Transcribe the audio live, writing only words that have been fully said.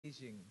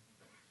aging.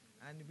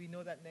 And we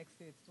know that next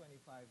year it's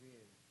 25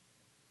 years.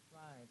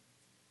 Right.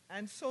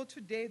 And so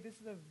today, this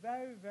is a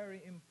very,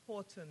 very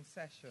important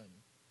session.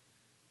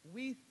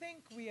 We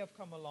think we have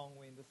come a long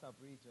way in the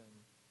sub-region,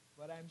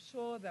 but I'm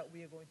sure that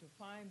we are going to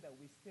find that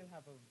we still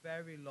have a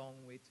very long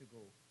way to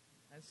go.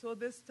 And so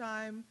this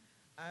time,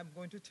 I'm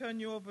going to turn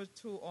you over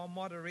to our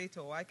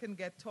moderator. I can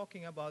get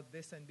talking about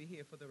this and be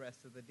here for the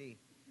rest of the day.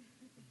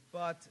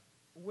 But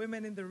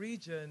women in the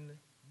region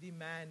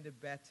demand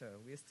better.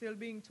 We're still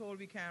being told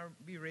we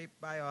can't be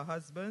raped by our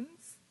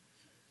husbands.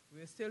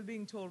 We're still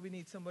being told we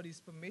need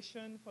somebody's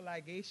permission for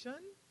ligation.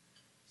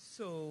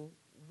 So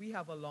we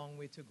have a long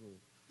way to go.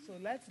 So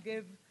let's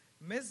give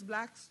Ms.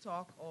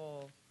 Blackstock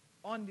our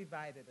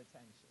undivided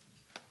attention.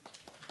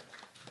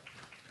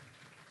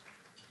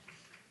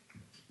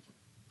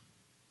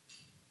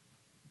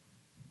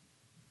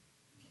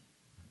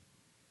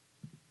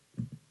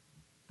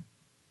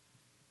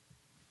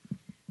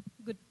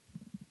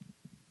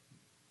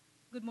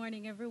 Good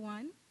morning,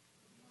 everyone.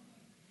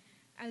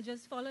 I'll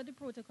just follow the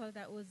protocol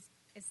that was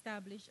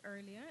established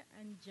earlier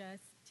and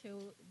just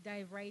to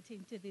dive right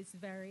into this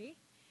very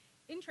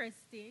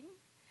interesting,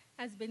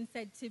 has been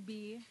said to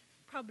be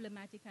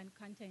problematic and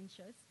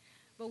contentious,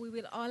 but we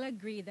will all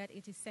agree that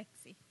it is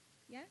sexy.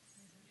 Yes?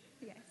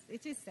 Yes,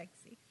 it is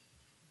sexy.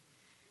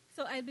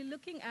 So I'll be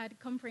looking at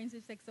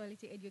comprehensive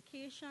sexuality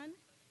education,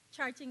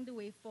 charting the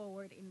way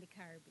forward in the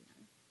Caribbean.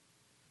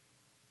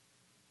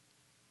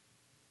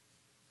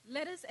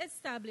 Let us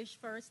establish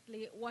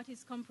firstly what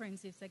is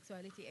comprehensive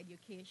sexuality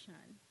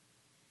education.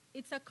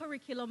 It's a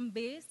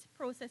curriculum-based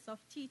process of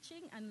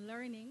teaching and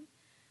learning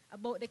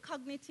about the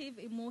cognitive,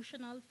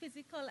 emotional,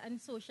 physical,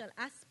 and social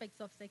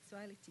aspects of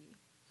sexuality.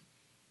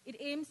 It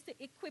aims to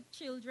equip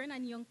children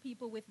and young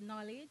people with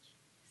knowledge,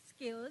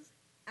 skills,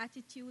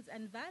 attitudes,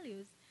 and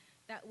values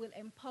that will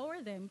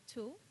empower them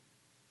to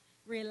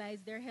realize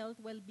their health,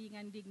 well-being,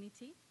 and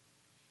dignity,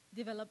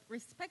 develop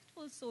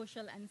respectful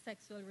social and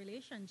sexual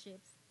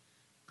relationships,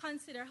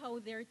 consider how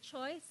their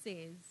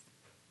choices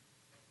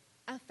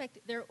affect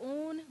their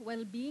own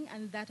well-being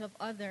and that of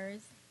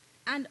others,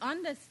 and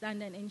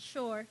understand and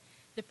ensure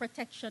the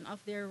protection of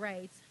their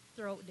rights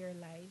throughout their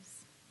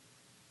lives.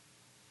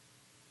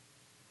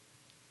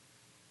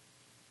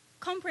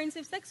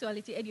 Comprehensive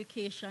sexuality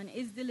education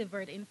is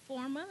delivered in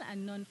formal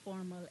and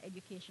non-formal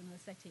educational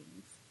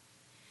settings.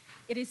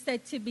 It is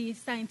said to be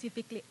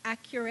scientifically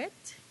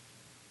accurate.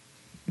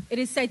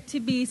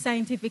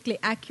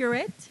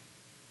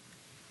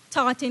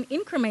 Taught in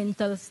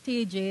incremental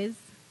stages,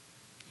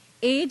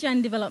 age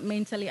and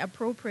developmentally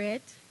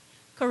appropriate,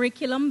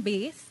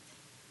 curriculum-based,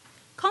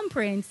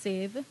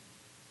 comprehensive,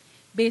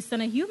 based on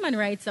a human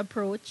rights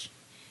approach,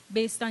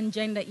 based on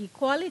gender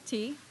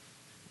equality,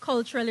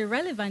 culturally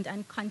relevant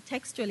and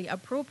contextually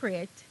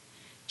appropriate,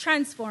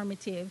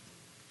 transformative,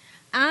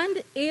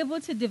 and able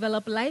to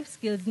develop life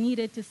skills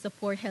needed to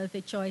support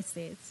healthy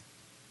choices.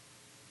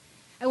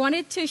 I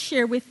wanted to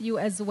share with you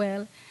as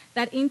well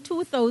that in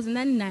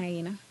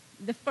 2009,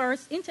 the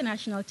first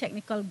international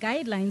technical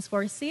guidelines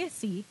for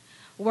CSE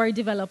were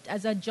developed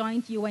as a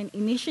joint UN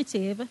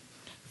initiative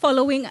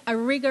following a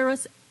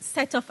rigorous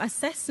set of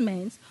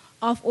assessments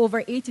of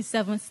over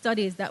 87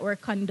 studies that were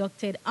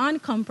conducted on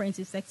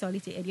comprehensive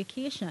sexuality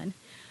education.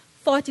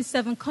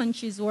 47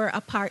 countries were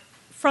apart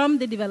from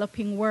the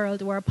developing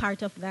world were a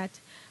part of that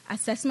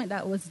assessment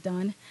that was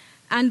done.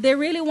 And they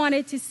really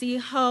wanted to see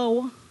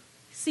how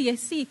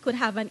CSE could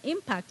have an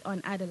impact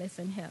on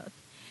adolescent health.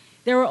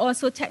 There were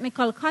also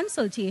technical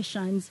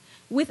consultations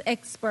with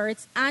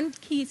experts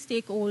and key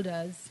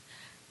stakeholders,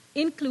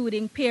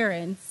 including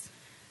parents.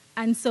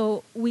 And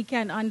so we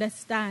can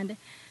understand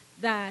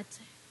that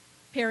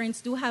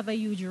parents do have a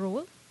huge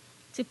role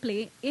to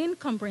play in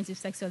comprehensive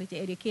sexuality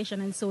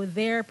education, and so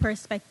their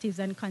perspectives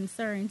and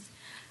concerns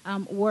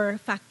were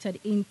factored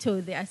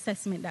into the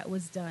assessment that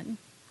was done.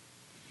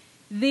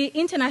 The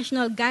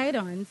international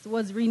guidance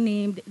was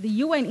renamed the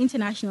UN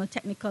International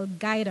Technical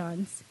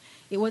Guidance.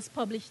 It was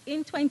published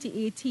in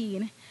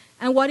 2018,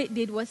 and what it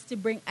did was to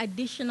bring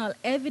additional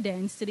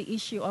evidence to the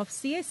issue of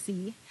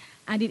CSE,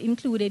 and it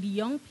included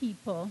young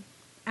people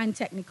and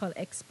technical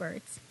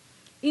experts.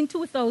 In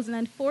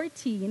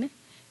 2014,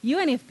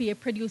 UNFPA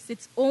produced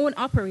its own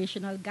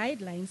operational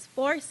guidelines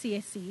for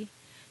CSE,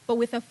 but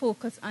with a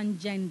focus on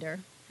gender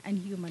and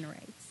human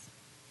rights.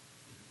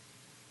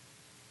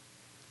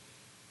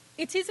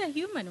 It is a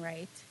human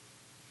right.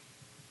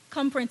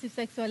 Comprehensive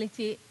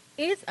sexuality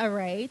is a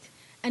right,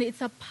 and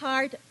it's a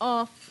part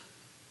of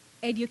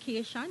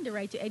education, the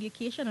right to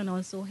education and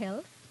also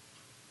health.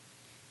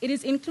 It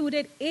is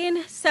included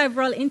in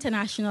several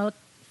international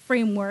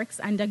frameworks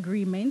and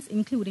agreements,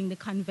 including the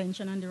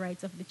Convention on the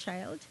Rights of the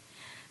Child,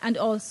 and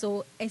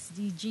also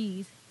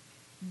SDGs,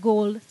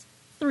 Goals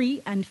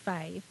 3 and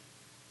 5.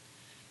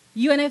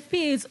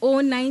 UNFPA's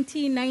own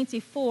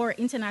 1994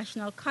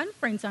 International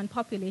Conference on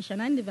Population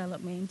and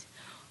Development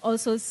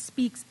also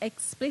speaks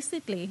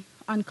explicitly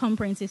on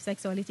comprehensive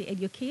sexuality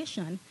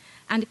education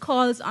and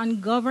calls on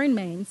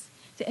governments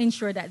to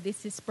ensure that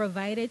this is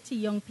provided to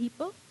young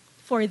people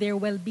for their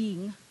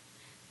well-being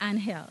and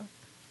health.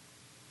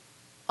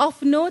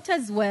 Of note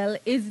as well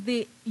is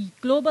the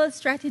Global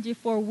Strategy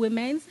for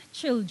Women's,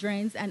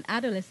 Children's, and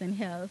Adolescent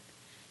Health,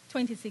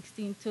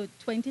 2016 to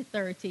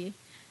 2030,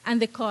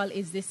 and the call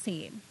is the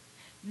same.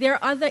 There are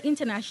other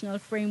international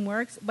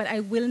frameworks, but I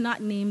will not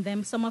name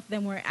them. Some of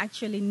them were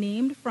actually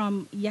named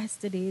from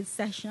yesterday's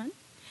session,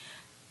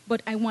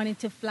 but I wanted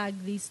to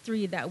flag these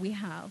three that we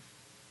have.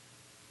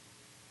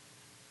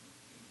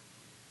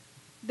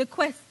 The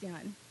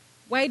question,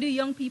 why do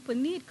young people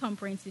need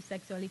comprehensive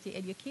sexuality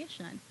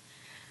education?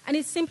 And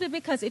it's simply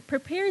because it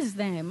prepares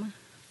them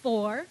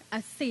for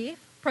a safe,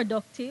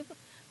 productive,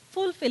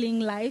 fulfilling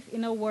life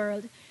in a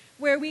world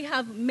where we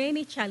have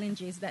many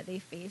challenges that they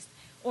face.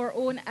 Our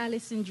own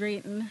Alison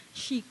Drayton,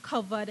 she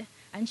covered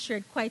and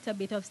shared quite a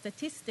bit of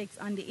statistics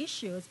on the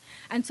issues.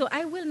 And so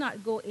I will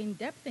not go in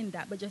depth in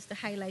that, but just to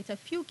highlight a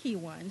few key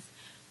ones.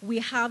 We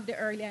have the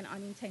early and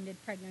unintended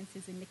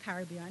pregnancies in the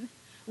Caribbean.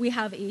 We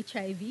have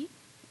HIV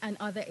and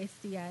other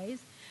STIs.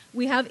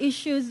 We have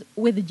issues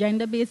with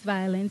gender-based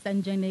violence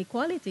and gender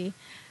equality,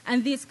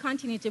 and these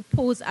continue to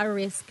pose a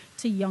risk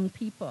to young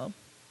people.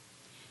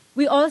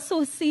 We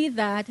also see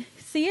that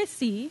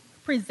CSE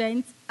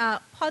presents a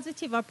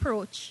positive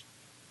approach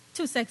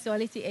to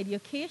sexuality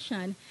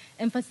education,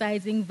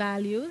 emphasizing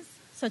values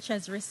such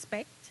as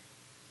respect,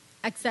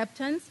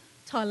 acceptance,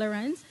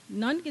 tolerance,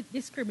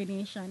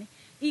 non-discrimination,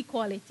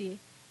 equality,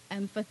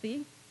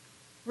 empathy,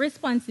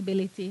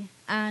 responsibility,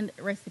 and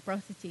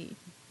reciprocity.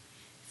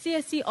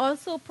 CSE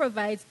also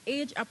provides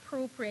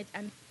age-appropriate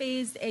and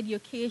phased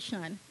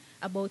education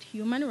about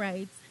human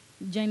rights,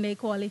 gender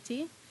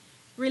equality,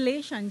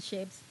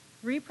 relationships,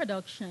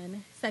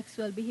 reproduction,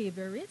 sexual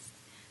behavior risks,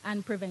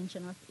 and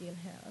prevention of ill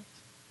health.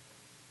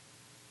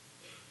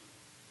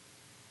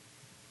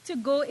 To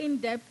go in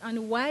depth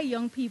on why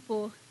young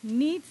people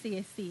need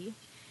CSE,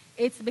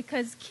 it's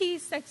because key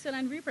sexual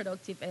and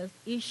reproductive health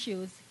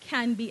issues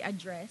can be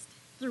addressed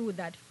through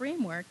that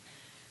framework.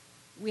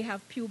 We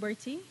have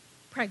puberty,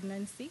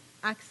 pregnancy,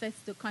 access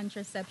to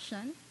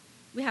contraception.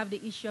 We have the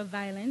issue of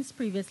violence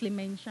previously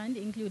mentioned,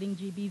 including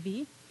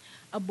GBV,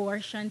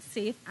 abortion,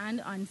 safe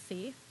and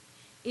unsafe,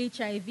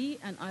 HIV,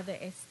 and other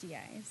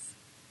STIs.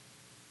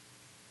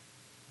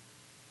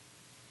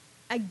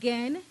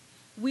 Again,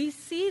 we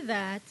see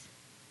that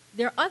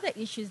there are other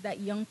issues that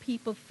young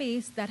people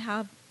face that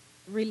have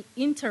real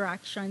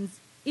interactions,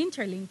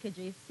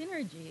 interlinkages,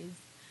 synergies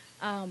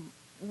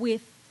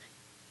with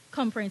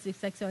comprehensive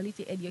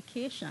sexuality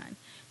education.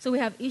 So we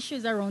have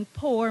issues around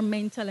poor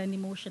mental and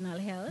emotional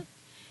health.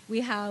 We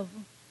have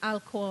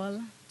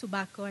alcohol,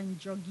 tobacco, and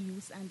drug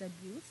use and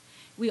abuse.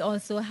 We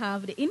also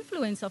have the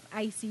influence of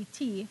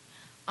ICT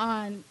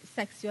on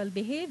sexual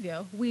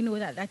behavior. We know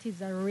that that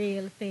is a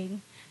real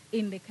thing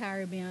in the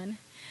Caribbean.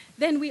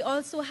 Then we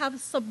also have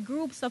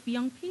subgroups of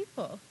young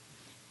people.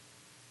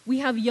 We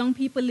have young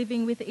people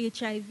living with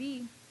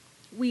HIV.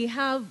 We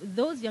have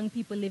those young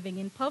people living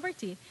in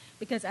poverty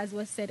because, as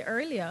was said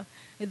earlier,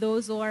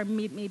 those who are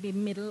maybe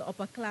middle,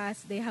 upper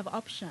class, they have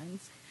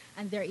options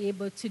and they're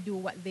able to do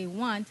what they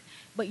want.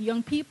 But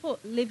young people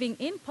living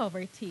in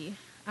poverty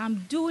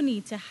do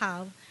need to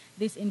have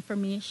this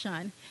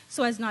information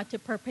so as not to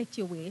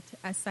perpetuate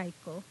a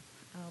cycle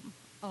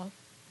of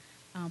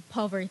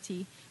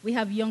poverty. We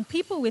have young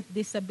people with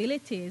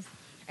disabilities.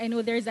 I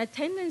know there's a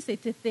tendency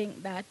to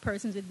think that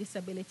persons with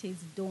disabilities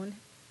don't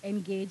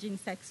engage in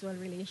sexual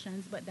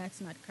relations, but that's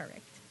not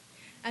correct.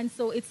 And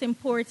so it's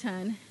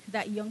important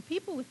that young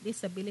people with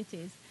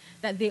disabilities,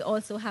 that they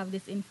also have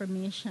this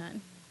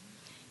information.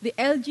 The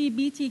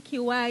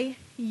LGBTQI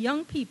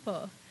young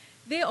people,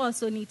 they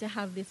also need to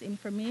have this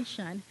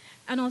information,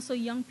 and also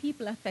young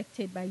people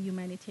affected by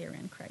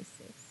humanitarian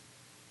crisis.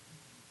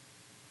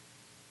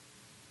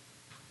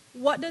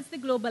 What does the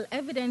global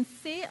evidence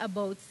say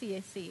about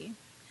CSA?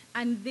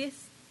 And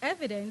this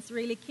evidence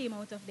really came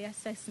out of the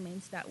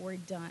assessments that were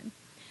done.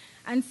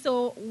 And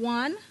so,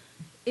 one,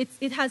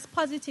 it has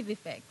positive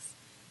effects.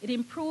 It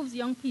improves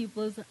young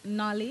people's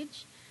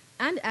knowledge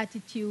and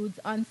attitudes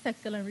on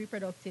sexual and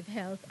reproductive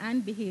health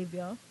and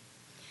behavior.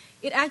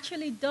 It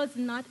actually does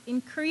not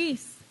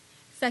increase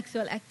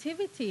sexual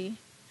activity,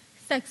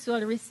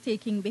 sexual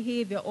risk-taking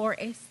behavior, or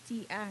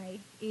STI,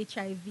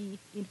 HIV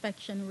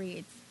infection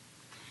rates.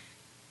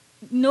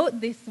 Note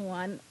this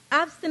one,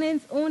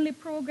 abstinence-only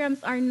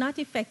programs are not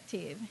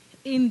effective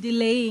in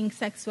delaying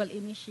sexual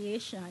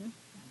initiation,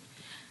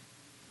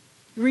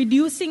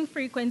 reducing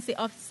frequency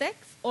of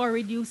sex, or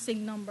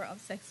reducing number of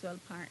sexual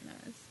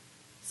partners.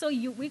 So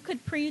we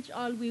could preach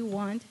all we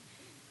want,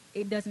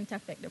 it doesn't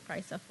affect the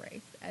price of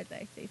rice, as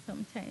I say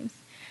sometimes.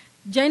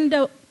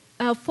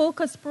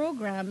 Gender-focused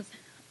programs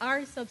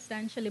are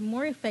substantially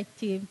more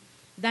effective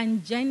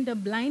than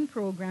gender-blind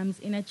programs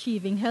in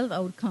achieving health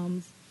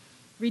outcomes,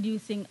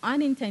 reducing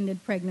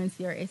unintended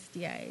pregnancy or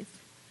STIs.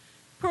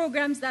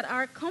 Programs that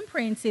are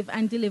comprehensive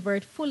and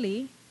delivered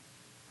fully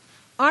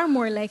are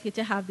more likely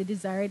to have the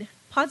desired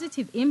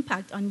positive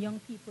impact on young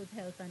people's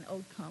health and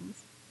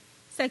outcomes.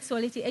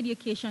 Sexuality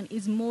education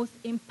is most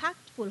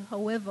impactful,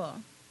 however,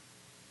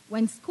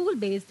 when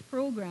school-based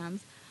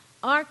programs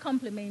are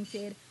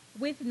complemented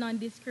with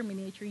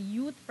non-discriminatory,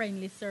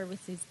 youth-friendly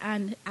services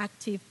and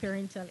active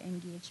parental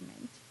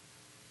engagement.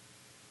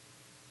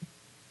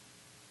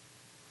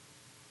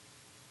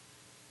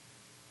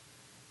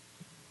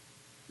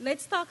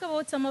 Let's talk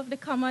about some of the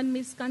common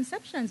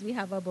misconceptions we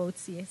have about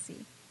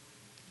CSE.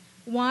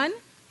 One,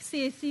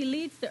 CSE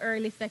leads to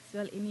early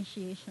sexual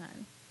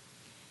initiation.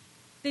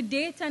 The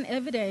data and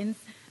evidence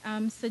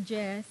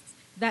suggests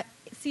that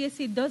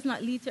CSE does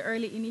not lead to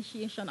early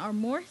initiation or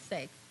more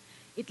sex.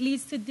 It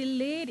leads to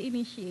delayed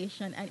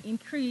initiation and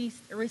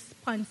increased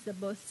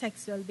responsible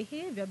sexual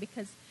behavior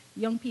because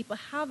young people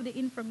have the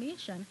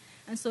information,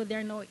 and so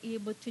they're now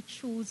able to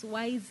choose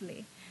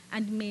wisely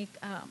and make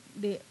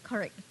the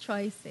correct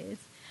choices.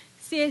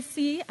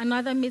 CSE,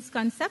 another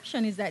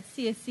misconception is that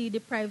CSE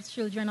deprives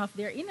children of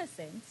their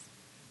innocence.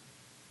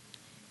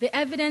 The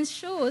evidence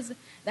shows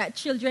that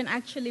children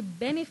actually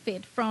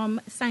benefit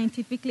from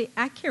scientifically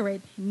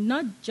accurate,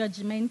 not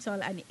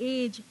judgmental, and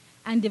age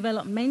and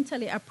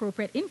developmentally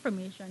appropriate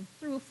information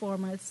through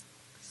formal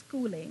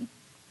schooling.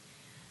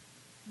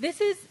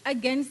 This is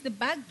against the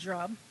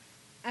backdrop,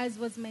 as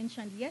was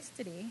mentioned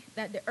yesterday,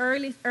 that the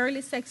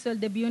early sexual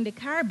debut in the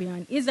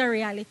Caribbean is a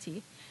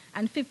reality,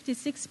 and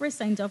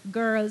 56% of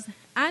girls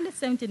and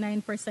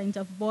 79%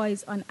 of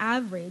boys on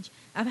average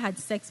have had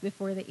sex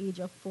before the age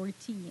of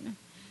 14.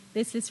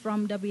 This is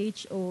from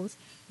WHO's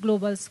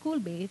Global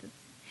School-Based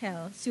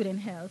Student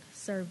Health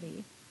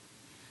Survey.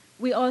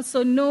 We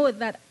also know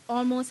that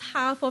almost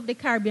half of the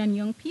Caribbean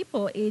young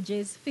people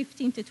ages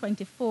 15 to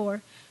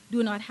 24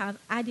 do not have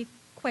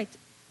adequate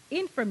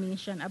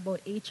information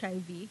about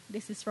HIV.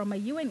 This is from a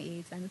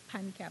UNAIDS and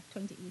PANCAP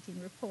 2018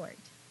 report.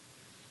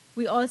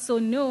 We also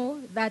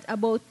know that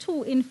about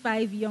 2 in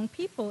 5 young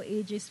people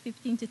ages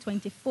 15 to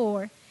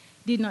 24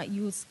 did not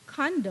use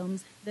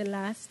condoms the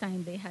last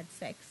time they had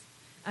sex.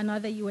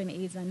 Another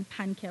UNAIDS and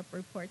PANCAP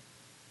report.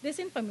 This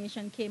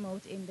information came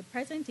out in the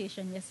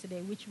presentation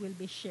yesterday, which will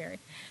be shared.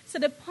 So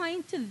the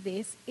point to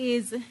this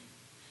is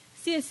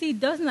CSE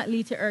does not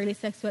lead to early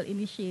sexual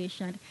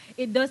initiation.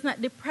 It does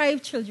not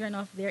deprive children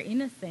of their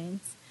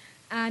innocence.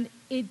 And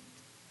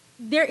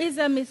there is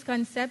a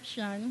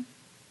misconception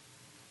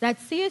that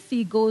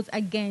CSE goes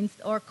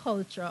against our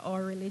culture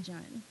or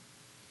religion.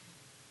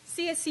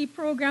 CSE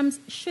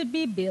programs should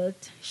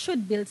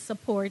build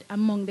support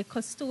among the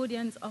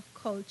custodians of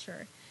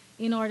culture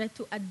in order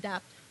to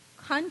adapt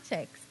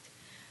context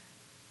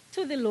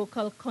to the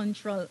local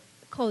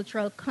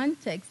cultural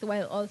context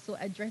while also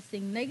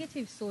addressing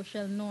negative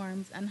social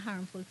norms and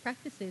harmful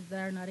practices that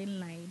are not in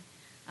line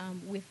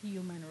with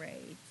human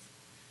rights.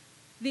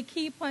 The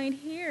key point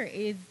here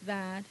is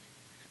that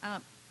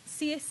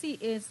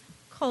CSE is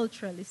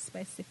culturally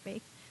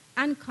specific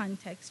and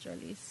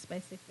contextually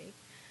specific.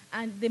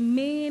 And the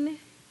main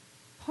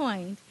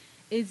point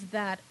is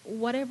that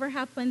whatever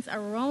happens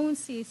around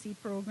CSE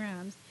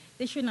programs,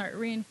 they should not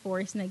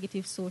reinforce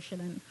negative social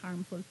and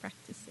harmful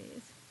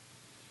practices.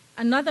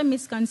 Another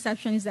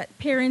misconception is that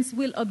parents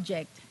will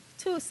object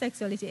to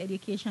sexuality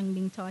education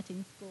being taught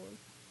in schools.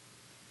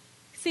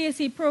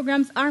 CSE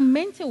programs are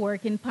meant to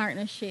work in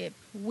partnership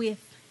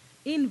with,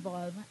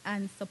 involve,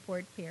 and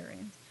support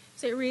parents.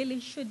 So it really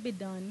should be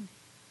done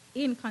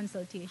in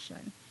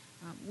consultation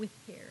with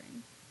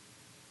parents.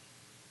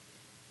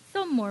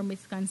 Some more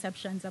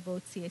misconceptions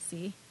about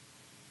CSE.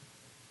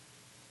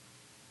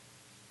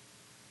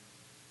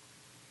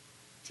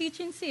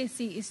 Teaching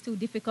CSE is too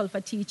difficult for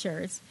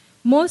teachers.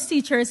 Most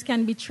teachers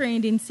can be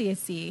trained in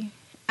CSE,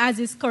 as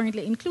is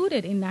currently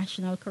included in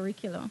national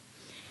curricula.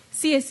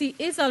 CSE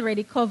is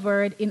already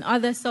covered in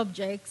other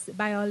subjects,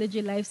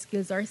 biology, life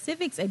skills, or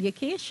civics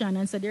education,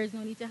 and so there is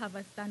no need to have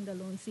a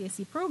standalone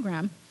CSE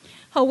program.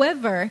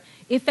 However,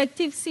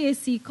 effective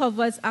CSE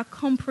covers a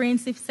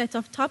comprehensive set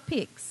of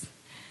topics,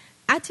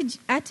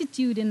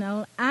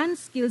 attitudinal and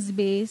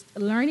skills-based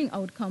learning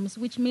outcomes,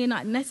 which may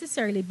not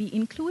necessarily be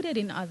included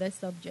in other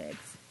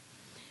subjects.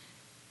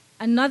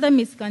 Another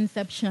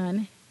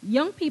misconception: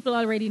 young people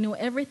already know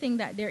everything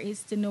that there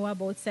is to know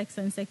about sex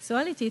and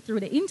sexuality through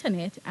the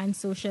internet and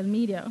social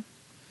media.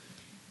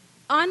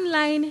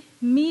 Online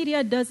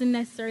media doesn't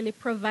necessarily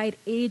provide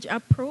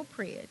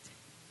age-appropriate,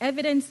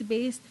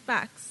 evidence-based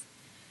facts.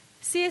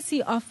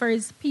 CSE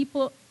offers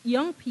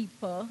young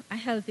people a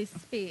healthy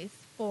space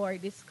for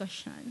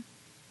discussion.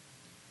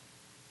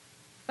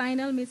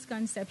 Final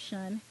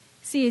misconception: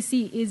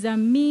 CSE is a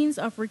means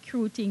of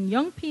recruiting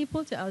young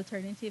people to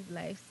alternative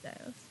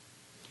lifestyles.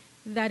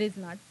 That is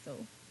not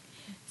so.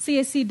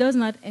 CSE does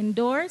not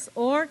endorse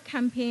or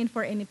campaign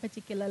for any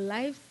particular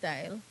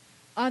lifestyle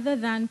other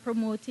than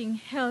promoting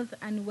health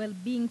and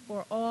well-being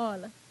for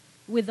all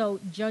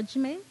without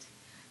judgment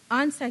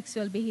on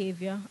sexual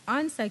behavior,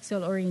 on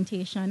sexual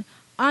orientation,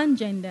 on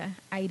gender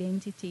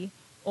identity,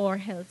 or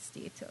health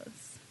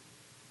status.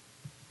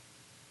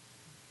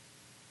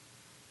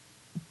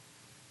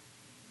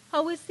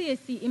 How is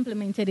CSE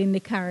implemented in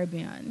the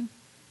Caribbean?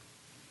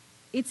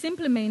 It's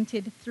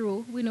implemented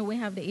through, we know we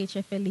have the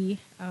HFLE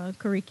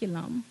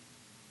curriculum.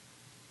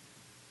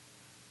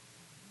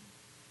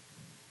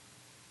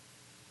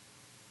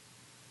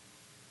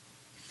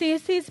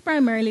 CSE CSE is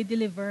primarily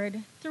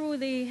delivered through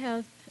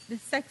the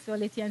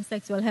sexuality and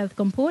sexual health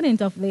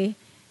component of the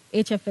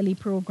HFLE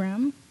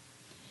program.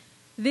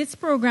 This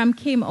program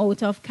came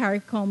out of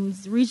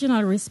CARICOM's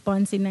regional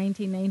response in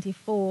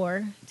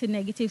 1994 to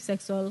negative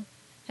sexual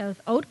health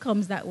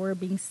outcomes that were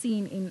being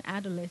seen in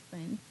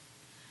adolescents,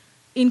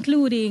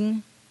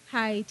 including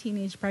high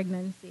teenage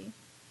pregnancy.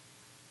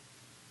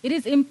 It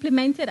is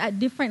implemented at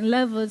different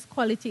levels,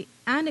 quality,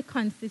 and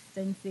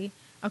consistency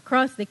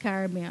across the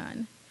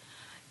Caribbean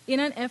in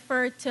an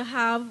effort to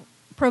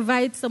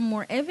provide some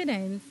more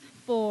evidence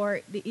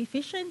for the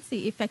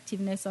efficiency,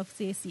 effectiveness of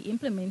CSE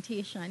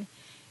implementation.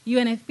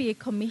 UNFPA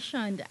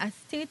commissioned a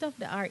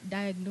state-of-the-art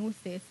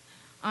diagnosis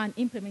on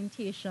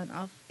implementation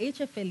of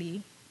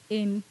HFLE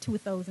in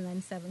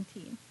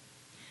 2017.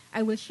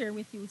 I will share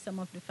with you some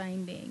of the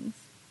findings.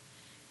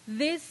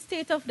 This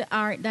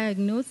state-of-the-art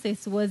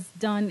diagnosis was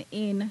done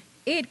in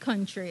 8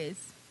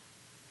 countries.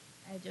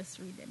 I just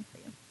read them for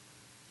you.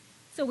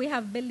 So we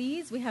have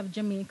Belize, we have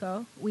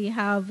Jamaica, we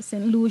have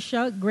St.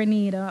 Lucia,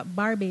 Grenada,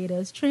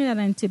 Barbados, Trinidad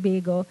and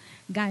Tobago,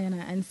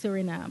 Guyana, and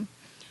Suriname.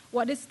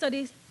 What the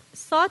study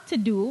sought to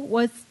do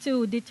was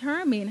to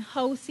determine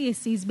how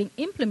CSE is being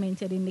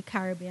implemented in the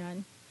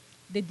Caribbean,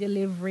 the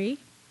delivery,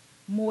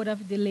 mode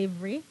of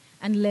delivery,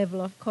 and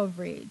level of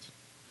coverage.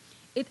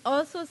 It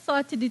also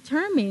sought to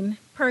determine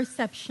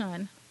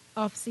perception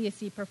of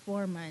CSE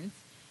performance,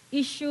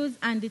 issues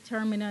and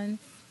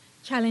determinants,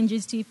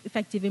 challenges to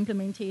effective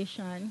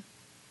implementation,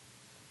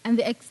 and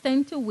the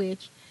extent to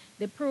which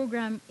the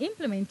program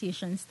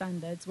implementation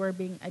standards were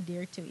being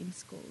adhered to in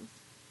schools.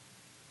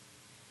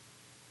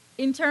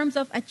 In terms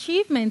of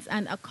achievements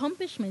and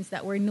accomplishments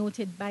that were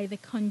noted by the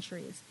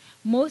countries,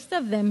 most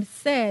of them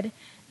said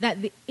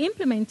that the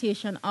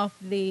implementation of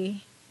the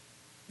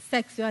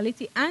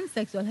sexuality and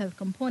sexual health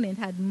component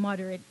had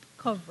moderate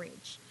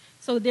coverage.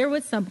 So there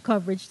was some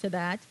coverage to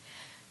that.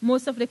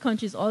 Most of the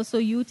countries also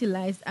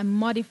utilized a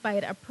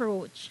modified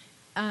approach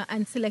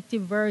and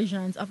selective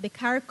versions of the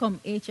CARICOM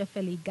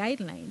HFLE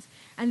guidelines.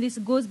 And this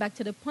goes back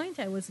to the point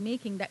I was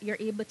making, that you're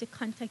able to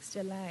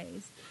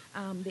contextualize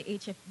the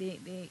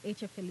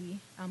HFLE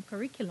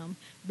curriculum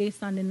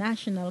based on the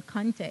national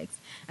context.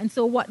 And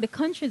so what the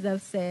countries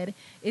have said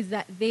is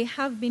that they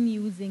have been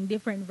using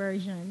different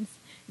versions,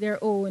 their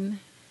own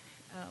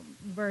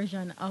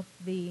version of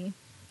the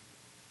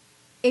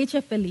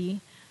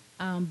HFLE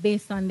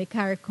based on the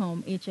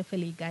CARICOM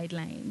HFLE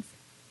guidelines.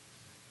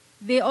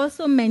 They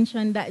also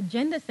mentioned that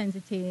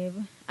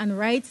gender-sensitive and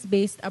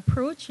rights-based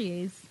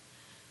approaches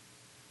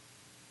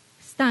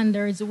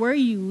standards were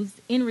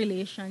used in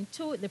relation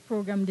to the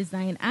program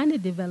design and the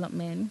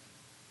development.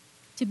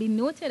 To be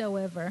noted,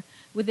 however,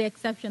 with the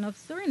exception of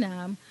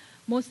Suriname,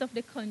 most of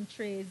the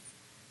countries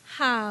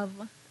have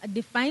a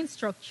defined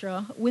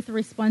structure with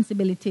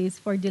responsibilities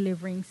for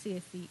delivering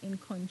CSE in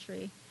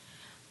country.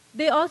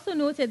 They also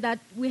noted that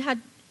we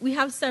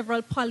have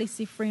several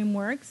policy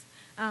frameworks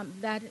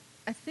that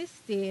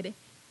assisted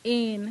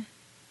in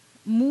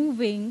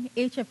moving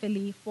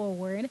HFLE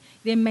forward.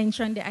 They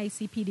mentioned the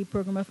ICPD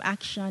Program of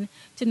Action.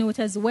 To note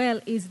as well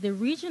is the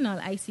regional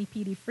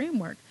ICPD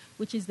framework,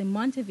 which is the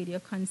Montevideo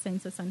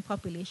Consensus on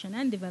Population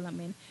and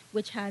Development,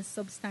 which has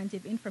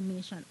substantive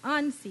information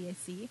on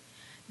CSE.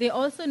 They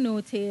also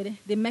noted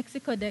the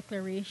Mexico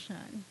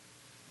Declaration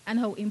and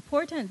how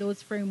important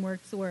those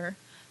frameworks were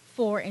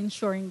for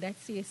ensuring that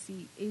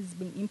CSE is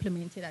being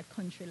implemented at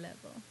country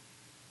level.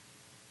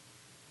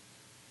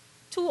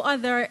 2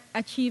 other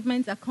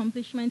achievements,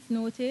 accomplishments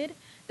noted,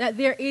 that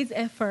there is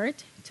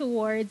effort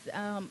towards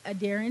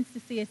adherence to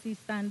CSE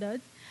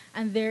standards,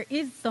 and there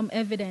is some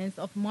evidence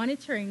of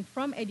monitoring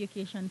from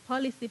education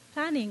policy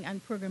planning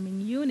and programming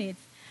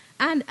units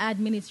and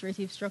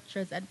administrative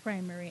structures at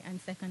primary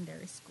and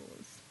secondary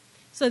schools.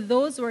 So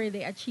those were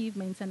the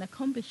achievements and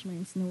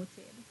accomplishments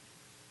noted.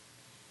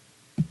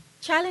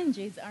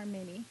 Challenges are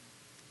many,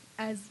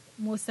 as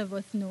most of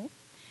us know.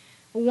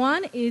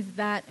 One is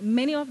that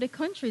many of the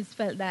countries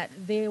felt that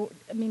they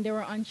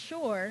were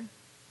unsure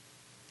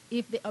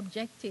if the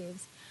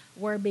objectives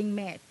were being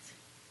met,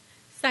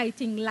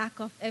 citing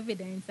lack of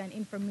evidence and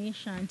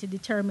information to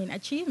determine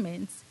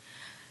achievements.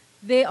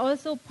 They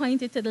also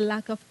pointed to the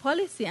lack of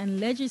policy and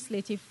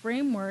legislative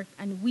framework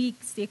and weak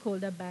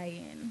stakeholder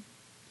buy-in.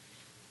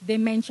 They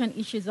mentioned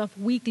issues of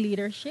weak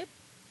leadership,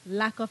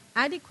 lack of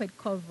adequate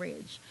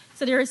coverage.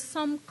 So there is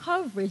some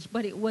coverage,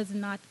 but it was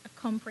not a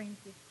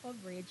comprehensive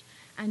coverage,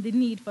 and the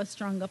need for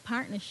stronger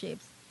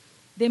partnerships.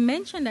 They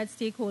mentioned that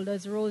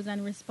stakeholders' roles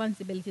and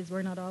responsibilities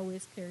were not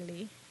always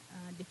clearly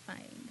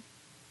defined.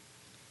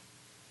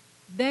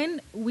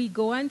 Then we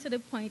go on to the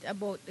point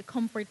about the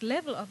comfort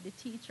level of the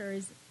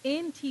teachers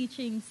in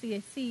teaching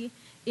CSE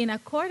in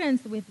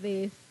accordance with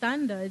the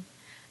standards,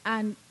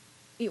 and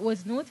it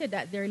was noted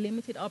that there are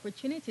limited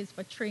opportunities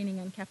for training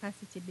and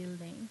capacity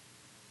building.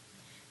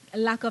 A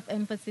lack of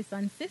emphasis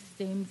on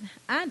systems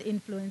and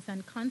influence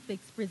and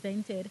conflicts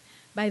presented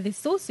by the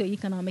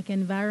socioeconomic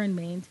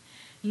environment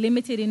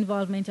limited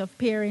involvement of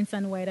parents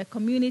and wider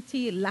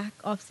community, lack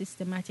of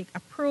systematic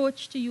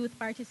approach to youth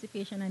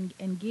participation and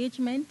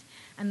engagement,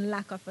 and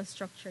lack of a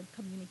structured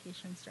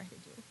communication strategy.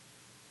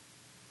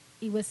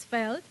 It was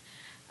felt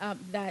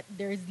that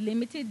there is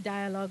limited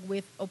dialogue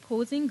with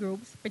opposing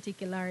groups,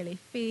 particularly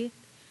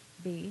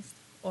faith-based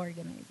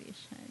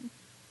organizations.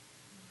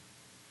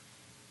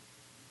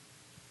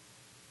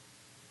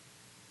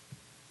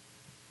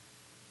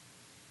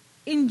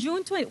 In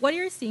June 20, what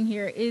you're seeing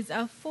here is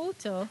a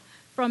photo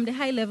from the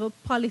high-level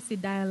policy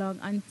dialogue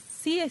on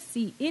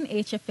CSC in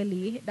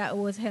HFLE that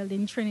was held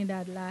in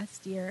Trinidad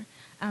last year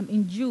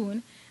in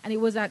June. And it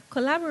was a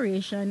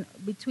collaboration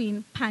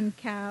between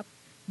PANCAP,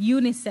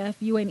 UNICEF,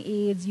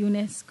 UNAIDS,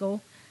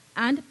 UNESCO,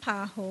 and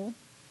PAHO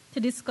to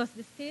discuss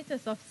the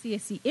status of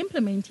CSC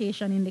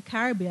implementation in the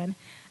Caribbean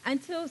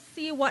and to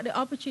see what the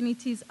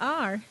opportunities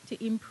are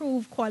to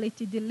improve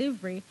quality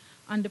delivery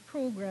on the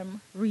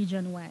program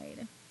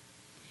region-wide.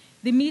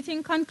 The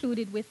meeting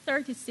concluded with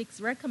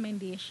 36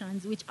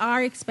 recommendations, which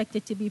are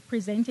expected to be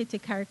presented to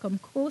CARICOM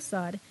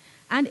COSAD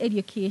and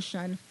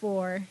Education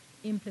for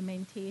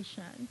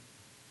implementation.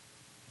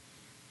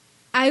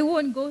 I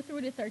won't go through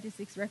the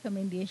 36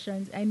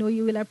 recommendations. I know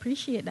you will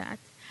appreciate that.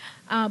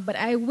 But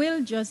I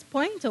will just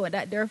point out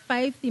that there are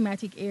 5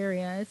 thematic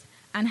areas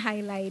and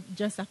highlight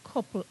just a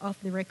couple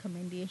of the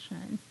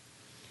recommendations.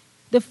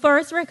 The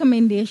first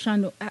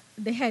recommendation,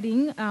 the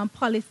heading,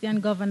 Policy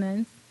and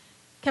Governance,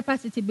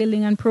 Capacity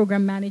Building and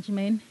Program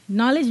Management,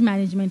 Knowledge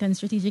Management and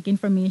Strategic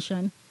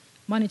Information,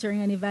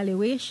 Monitoring and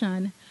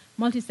Evaluation,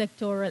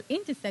 Multisectoral,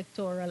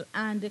 Intersectoral,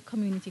 and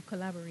Community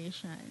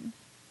Collaboration.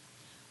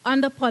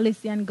 Under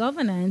Policy and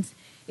Governance,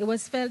 it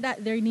was felt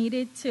that there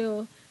needed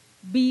to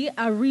be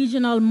a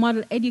regional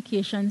model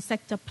education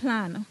sector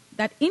plan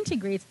that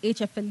integrates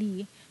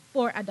HFLE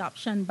for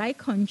adoption by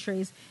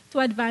countries to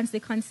advance the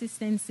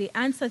consistency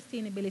and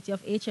sustainability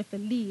of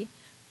HFLE,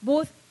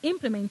 both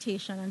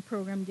implementation and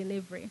program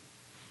delivery.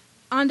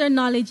 Under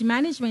Knowledge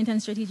Management and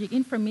Strategic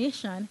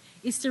Information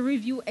is to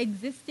review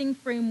existing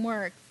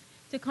frameworks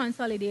to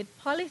consolidate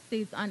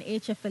policies on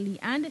HFLE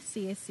and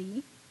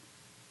CSE.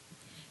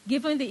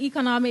 Given the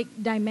economic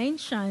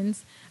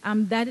dimensions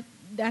that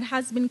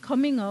has been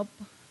coming up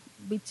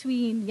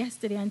between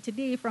yesterday and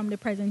today from the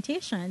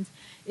presentations,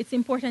 it's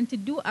important to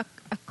do a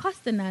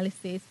cost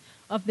analysis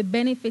of the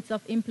benefits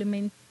of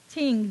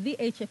implementing the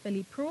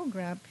HFLE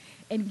program,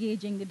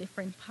 engaging the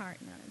different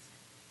partners.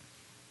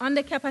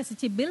 Under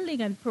Capacity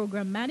Building and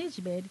Program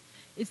Management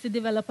is to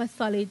develop a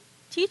solid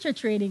teacher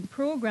training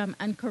program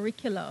and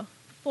curricula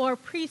for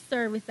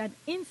pre-service and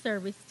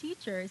in-service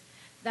teachers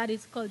that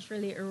is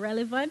culturally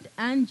relevant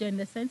and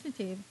gender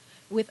sensitive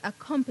with a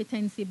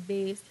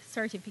competency-based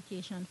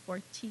certification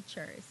for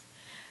teachers.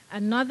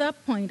 Another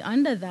point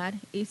under that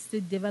is to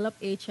develop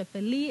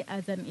HFLE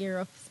as an area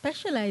of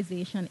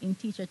specialization in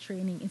teacher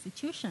training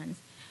institutions.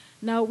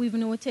 Now, we've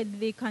noted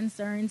the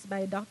concerns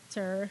by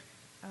Dr.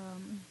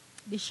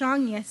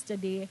 Deschang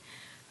yesterday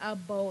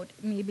about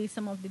maybe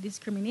some of the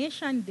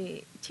discrimination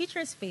the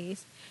teachers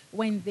face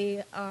when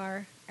they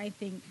are, I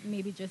think,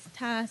 maybe just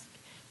tasked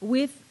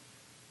with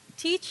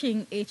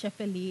teaching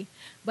HFLE,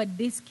 but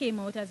this came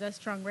out as a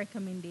strong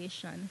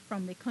recommendation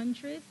from the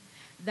countries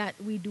that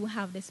we do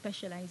have the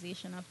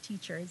specialization of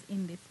teachers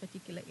in this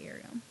particular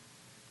area.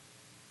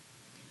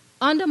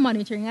 Under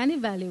monitoring and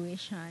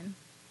evaluation,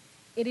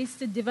 it is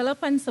to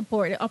develop and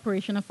support the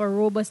operation of a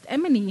robust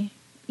M&E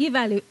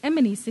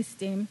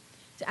system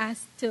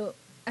to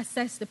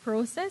assess the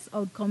process,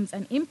 outcomes,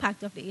 and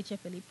impact of the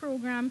HFLE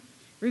program,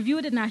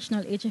 review the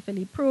national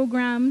HFLE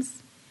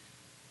programs,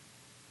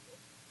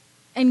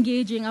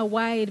 engaging a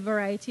wide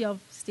variety of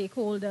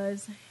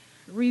stakeholders,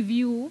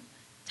 review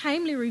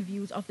timely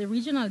reviews of the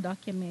regional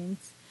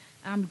documents,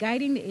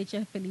 guiding the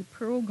HFLE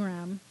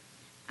program,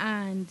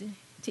 and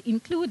to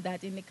include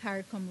that in the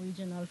CARICOM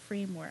regional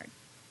framework.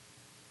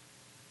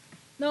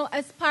 Now,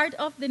 as part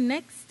of the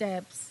next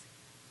steps,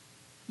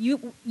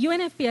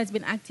 UNFP has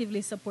been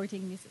actively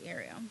supporting this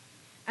area.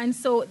 And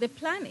so the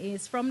plan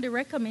is, from the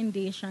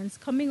recommendations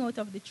coming out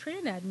of the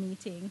Trinidad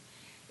meeting,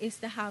 is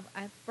to have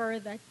a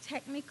further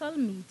technical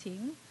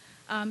meeting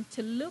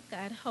to look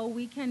at how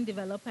we can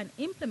develop an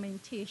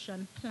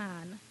implementation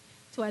plan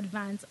to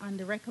advance on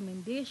the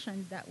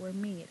recommendations that were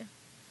made.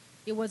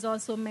 It was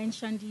also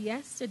mentioned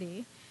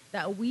yesterday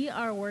that we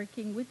are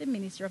working with the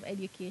Ministry of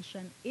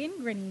Education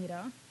in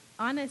Grenada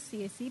on a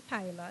CSE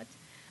pilot,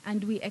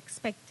 and we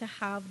expect to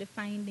have the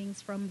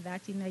findings from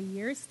that in a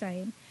year's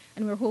time,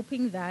 and we're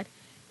hoping that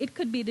it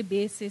could be the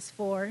basis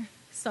for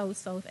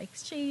South-South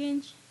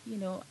exchange,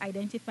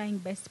 identifying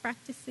best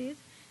practices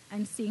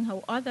and seeing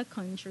how other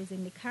countries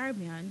in the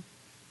Caribbean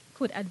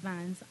could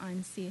advance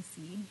on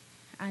CSE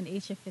and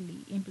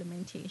HFLE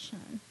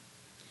implementation.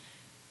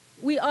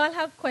 We all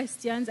have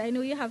questions. I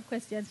know you have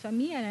questions for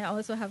me, and I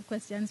also have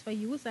questions for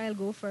you, so I'll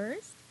go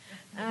first.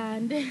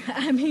 And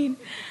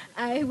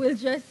I will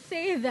just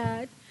say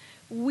that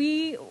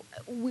we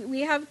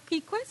have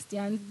key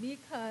questions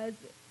because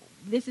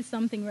this is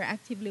something we're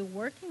actively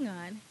working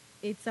on.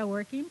 It's a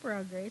work in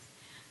progress.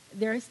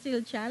 There are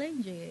still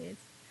challenges.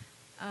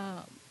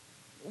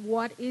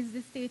 what is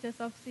the status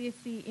of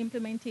CSC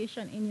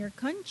implementation in your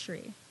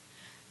country?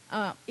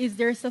 Is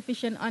there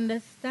sufficient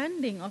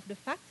understanding of the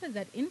factors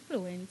that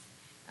influence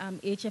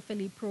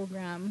HFLE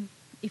program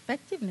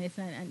effectiveness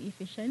and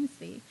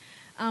efficiency?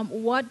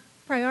 What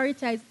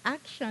prioritized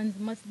actions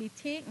must be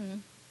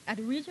taken at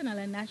regional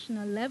and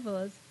national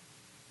levels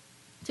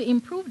to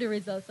improve the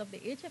results of the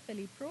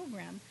HFLE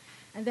program?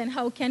 And then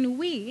how can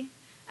we,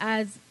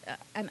 as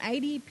an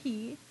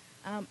IDP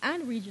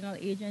and regional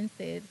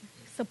agencies,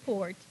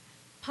 support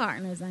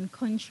partners and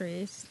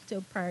countries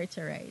to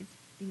prioritize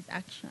these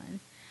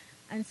actions?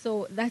 And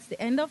so that's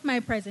the end of my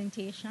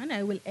presentation.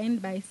 I will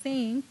end by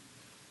saying,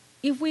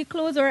 if we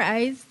close our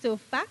eyes to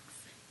facts,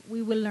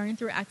 we will learn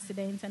through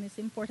accidents, and it's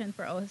important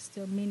for us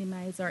to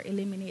minimize or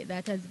eliminate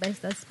that as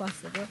best as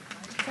possible.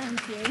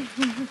 Thank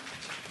you.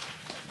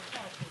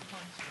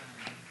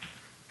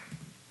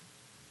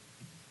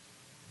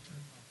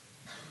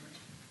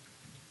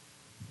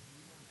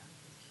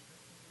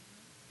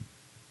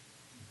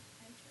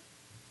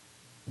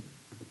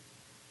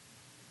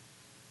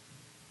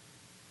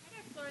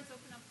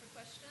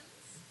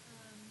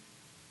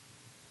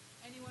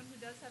 Anyone who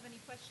does have any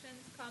questions,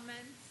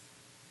 comments,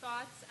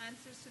 thoughts,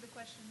 answers to the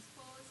questions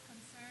posed,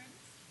 concerns,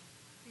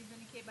 please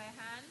indicate by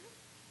hand.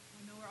 I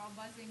know we're all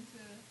buzzing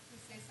to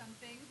say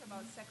something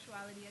about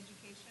sexuality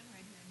education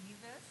right here in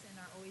Nevis in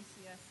our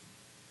OECS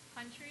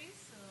countries.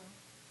 So,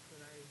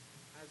 could I,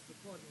 as the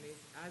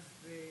coordinator, as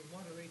the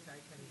moderator,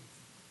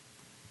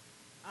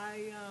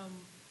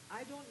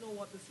 I don't know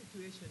what the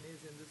situation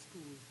is in the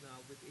schools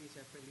now with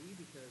HFLE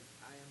because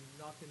I am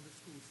not in the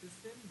school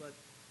system, but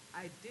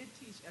I did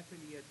teach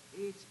HFLE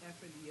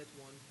at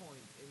one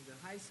point in the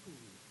high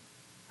school.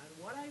 And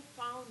what I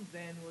found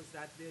then was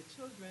that there are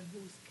children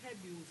whose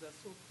schedules are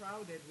so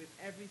crowded with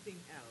everything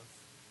else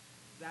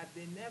that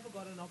they never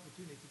got an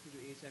opportunity to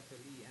do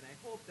HFLE. And I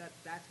hope that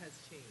that has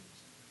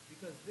changed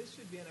because this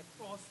should be an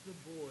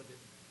across-the-board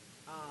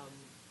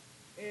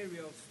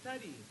area of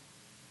study.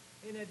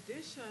 In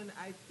addition,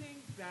 I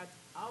think that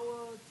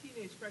our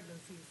teenage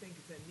pregnancy in St.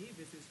 Kitts and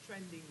Nevis is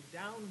trending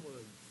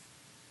downwards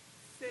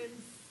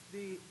since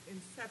the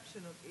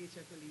inception of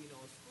HFLE in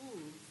our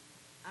schools,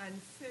 and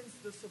since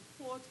the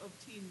support of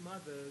teen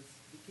mothers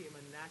became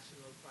a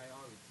national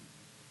priority.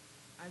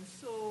 And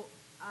so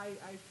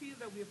I feel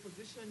that we are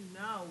positioned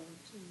now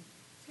to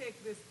take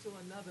this to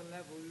another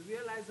level. We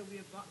realize that we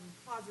have gotten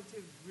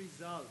positive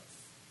results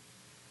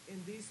in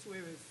these two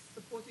areas,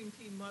 supporting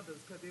teen mothers,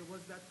 because there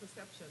was that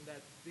perception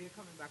that their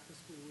coming back to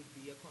school would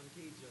be a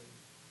contagion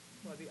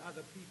for the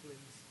other people,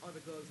 other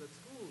girls at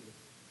school.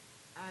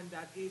 And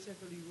that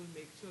HFLE will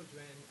make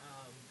children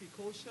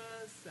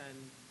precocious, and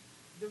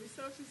the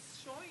research is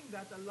showing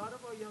that a lot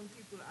of our young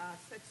people are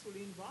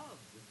sexually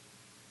involved.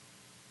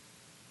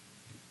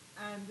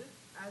 And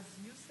as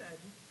you said,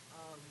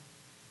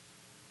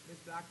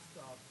 Ms.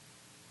 Blackstock,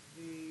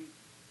 the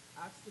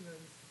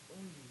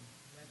abstinence-only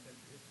method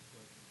is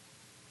working.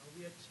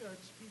 We are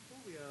church people.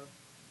 We are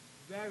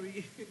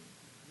very,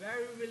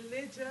 very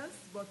religious,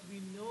 but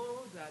we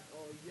know that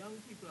our young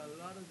people, a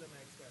lot of them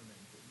are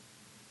experimenting.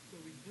 So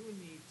we do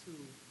need to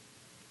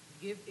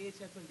give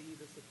HFLE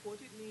the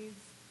support it needs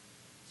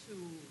to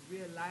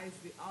realize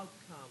the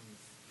outcomes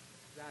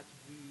that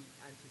we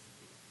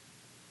anticipate.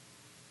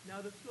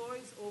 Now the floor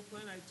is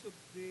open. I took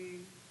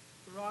the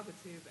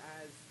prerogative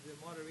as the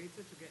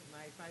moderator to get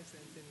my 5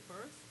 cents in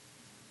first.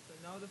 So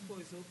now the floor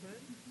is open.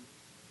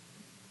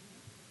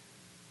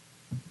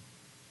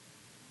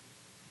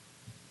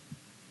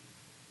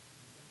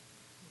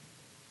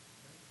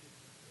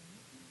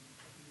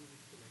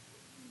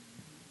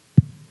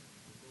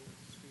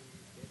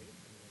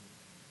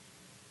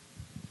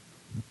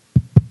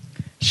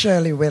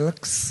 Shirley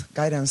Wilkes,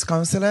 Guidance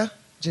Counselor,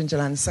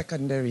 Gingerland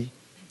Secondary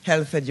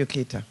Health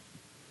Educator.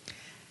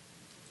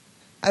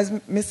 As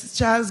Mr.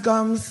 Charles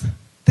Gomes,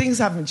 things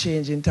haven't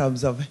changed in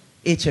terms of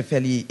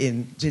HFLE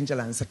in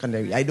Gingerland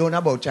Secondary. I don't know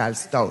about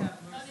Charlestown.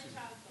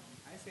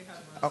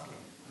 Okay,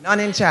 none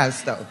in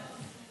Charlestown.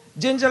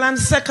 Gingerland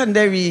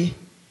Secondary,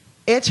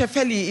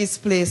 HFLE is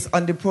placed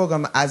on the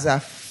program as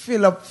a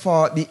fill-up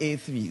for the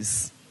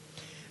A3s.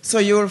 So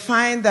you will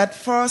find that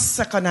first,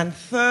 second, and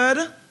third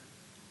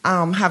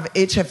have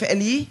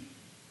HFLE,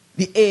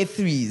 the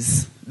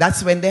A3s.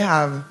 That's when they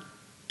have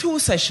 2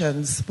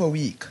 sessions per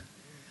week.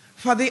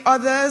 For the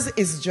others,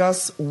 it's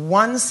just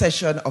 1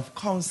 session of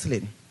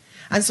counseling.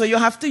 And so you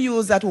have to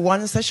use that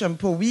 1 session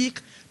per week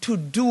to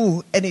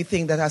do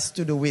anything that has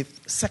to do with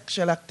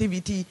sexual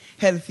activity,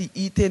 healthy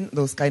eating,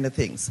 those kind of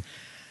things.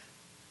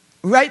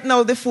 Right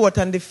now, the 4th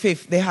and the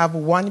 5th, they have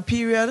 1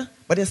 period,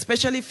 but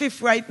especially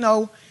 5th right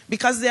now,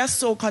 because they are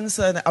so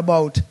concerned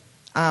about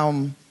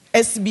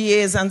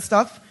SBAs and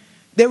stuff,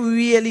 they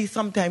really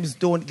sometimes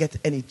don't get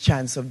any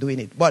chance of doing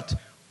it. But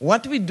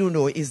what we do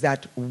know is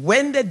that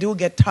when they do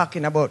get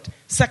talking about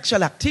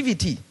sexual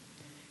activity,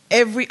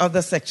 every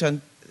other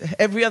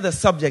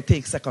subject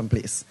takes second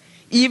place.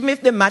 Even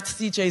if the maths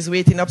teacher is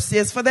waiting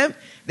upstairs for them,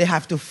 they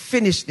have to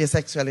finish their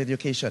sexual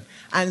education.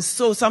 And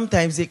so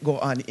sometimes it go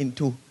on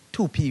into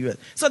 2 periods.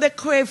 So they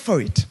crave for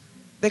it.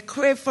 They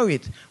crave for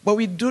it. But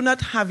we do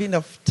not have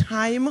enough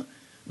time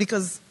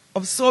because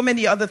of so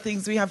many other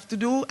things we have to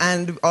do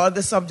and all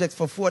the subjects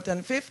for 4th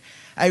and 5th.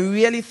 I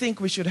really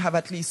think we should have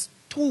at least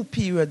 2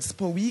 periods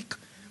per week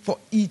for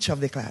each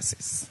of the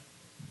classes.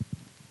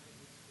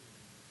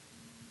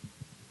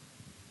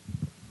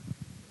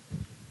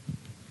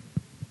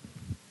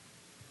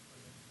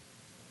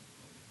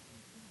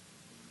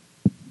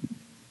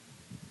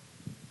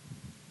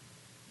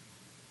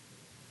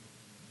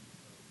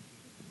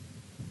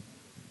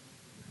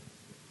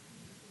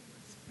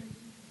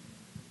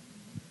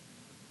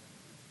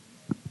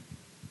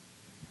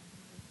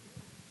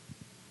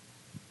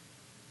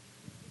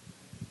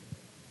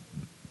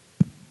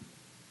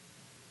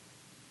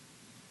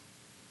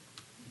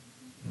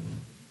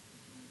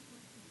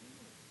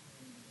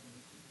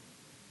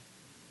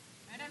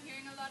 I'm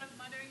hearing a lot of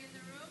muttering in the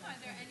room. Are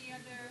there any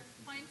other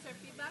points or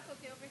feedback?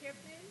 Okay, over here,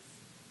 please.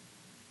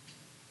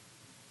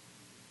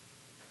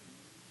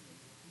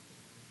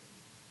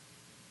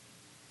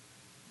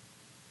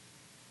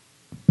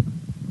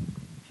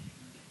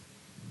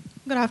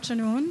 Good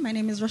afternoon. My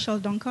name is Rochelle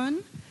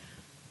Duncan.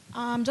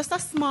 Just a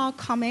small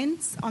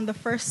comment on the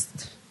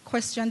first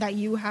question that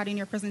you had in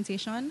your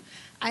presentation.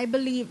 I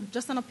believe,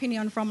 just an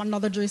opinion from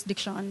another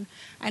jurisdiction.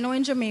 I know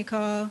in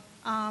Jamaica,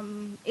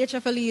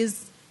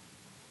 HFLE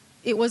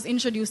it was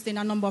introduced in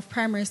a number of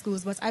primary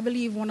schools, but I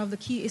believe one of the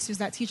key issues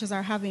that teachers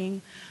are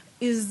having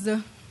is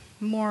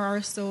more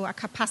or so a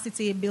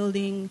capacity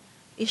building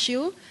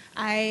issue.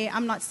 I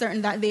am not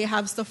certain that they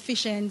have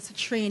sufficient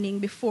training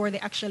before they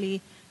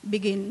actually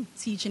begin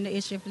teaching the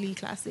HFLE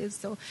classes.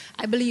 So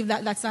I believe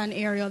that that's an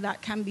area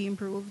that can be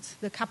improved,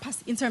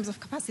 in terms of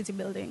capacity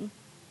building.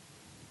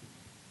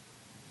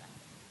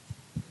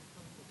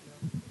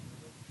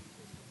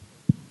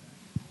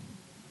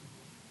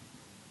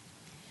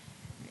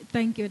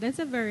 Thank you. That's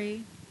a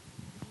very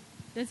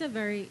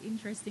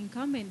interesting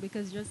comment,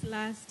 because just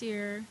last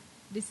year,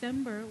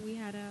 December, we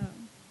had a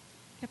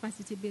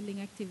capacity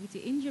building activity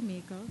in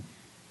Jamaica.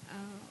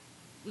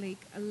 Like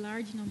a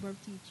large number of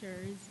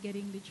teachers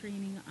getting the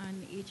training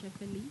on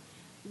HFLE.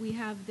 We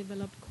have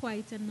developed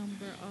quite a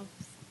number of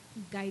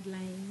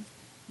guidelines,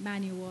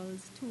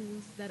 manuals,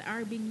 tools that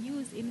are being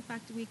used. In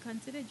fact, we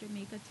consider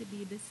Jamaica to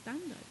be the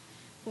standard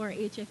for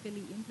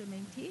HFLE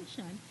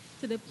implementation,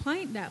 to the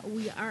point that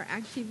we are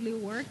actively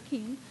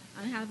working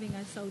on having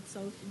a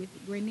South-South with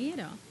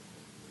Grenada.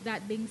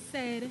 That being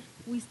said,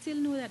 we still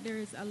know that there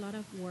is a lot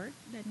of work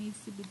that needs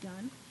to be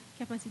done.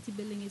 Capacity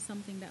building is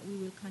something that we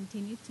will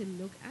continue to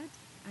look at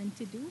and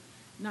to do,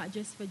 not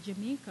just for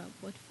Jamaica,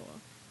 but for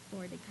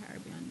the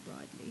Caribbean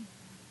broadly.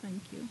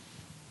 Thank you.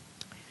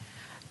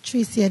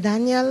 Tricia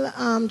Daniel,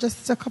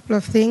 just a couple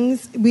of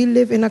things. We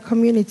live in a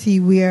community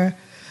where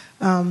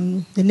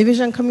the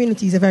Nivision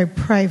community is a very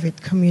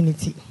private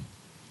community.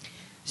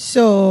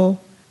 So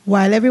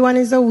while everyone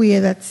is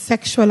aware that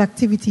sexual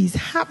activity is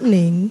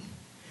happening,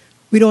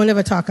 we don't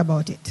ever talk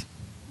about it.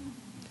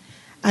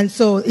 And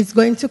so it's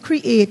going to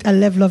create a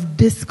level of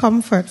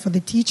discomfort for the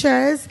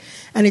teachers,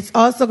 and it's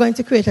also going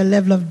to create a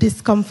level of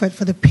discomfort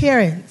for the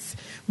parents,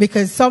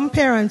 because some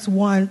parents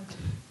want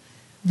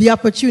the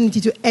opportunity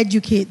to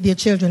educate their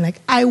children.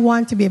 Like, I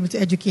want to be able to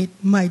educate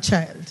my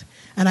child,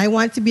 and I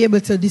want to be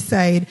able to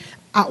decide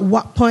at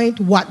what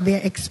point what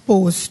they're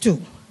exposed to.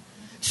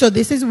 So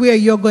this is where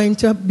you're going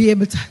to have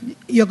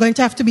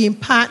to be in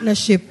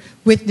partnership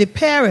with the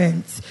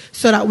parents,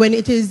 so that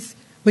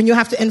when you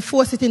have to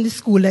enforce it in the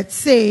school, let's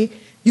say,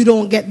 you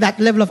don't get that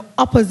level of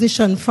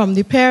opposition from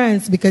the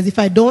parents, because if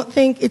I don't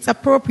think it's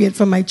appropriate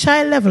for my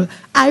child level,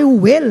 I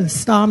will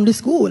storm the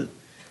school,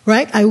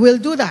 right? I will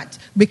do that,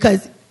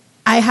 because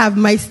I have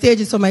my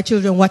stages for my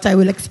children, what I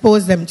will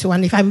expose them to.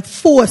 And if I'm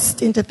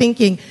forced into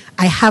thinking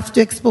I have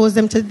to expose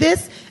them to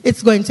this,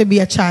 it's going to be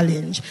a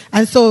challenge.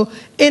 And so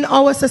in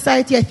our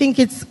society, I think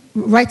it's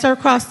right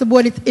across the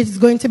board, it's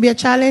going to be a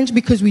challenge,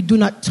 because we do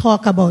not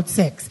talk about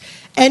sex.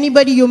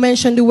 Anybody you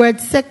mention the word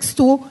sex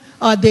to,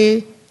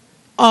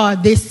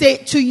 they say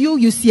it to you,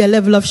 you see a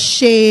level of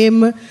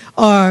shame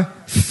or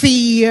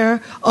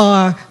fear,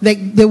 or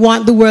like they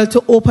want the world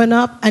to open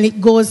up, and it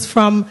goes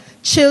from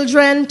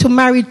children to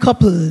married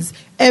couples.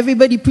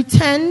 Everybody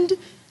pretend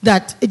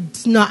that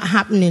it's not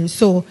happening.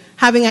 So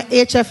having an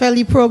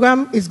HFLE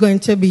program is going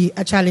to be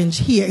a challenge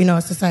here in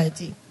our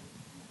society.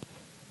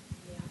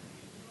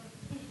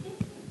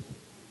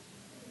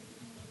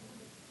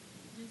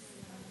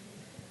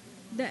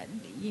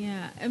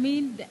 Yeah, I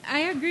mean, I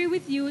agree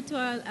with you to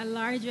a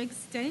large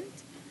extent,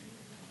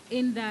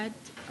 in that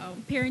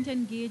parent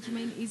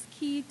engagement is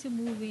key to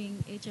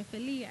moving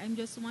HFLE. I'm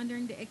just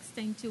wondering the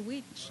extent to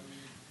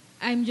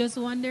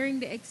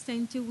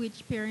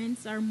which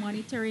parents are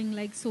monitoring,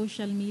 like,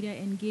 social media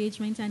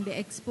engagement and the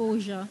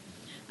exposure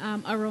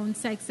around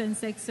sex and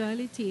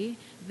sexuality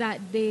that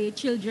the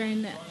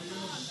children,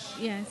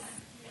 yes.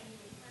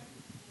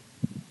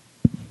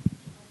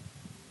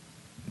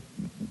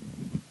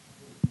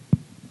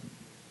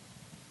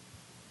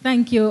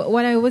 Thank you.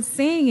 What I was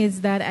saying is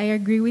that I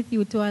agree with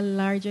you to a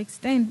large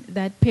extent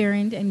that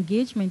parent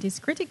engagement is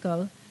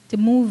critical to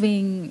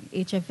moving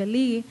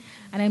HFLE.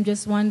 And I'm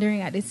just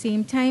wondering at the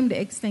same time the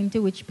extent to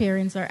which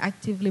parents are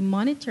actively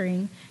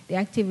monitoring the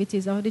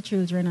activities of the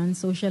children on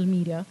social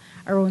media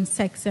around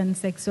sex and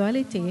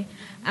sexuality.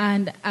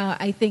 And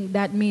I think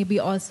that may be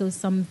also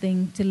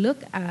something to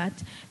look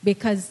at,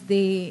 because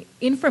the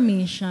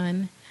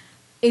information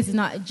is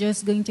not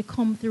just going to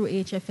come through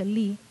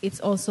HFLE, it's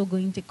also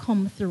going to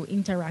come through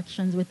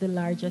interactions with the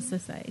larger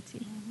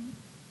society.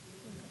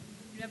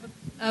 You have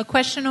a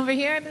question over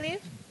here, I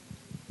believe.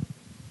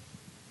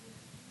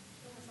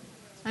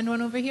 And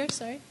one over here,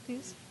 sorry,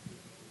 please.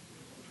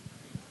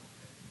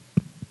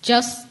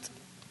 Just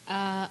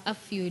a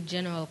few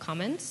general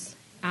comments.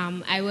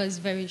 My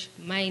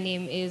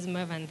name is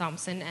Mervyn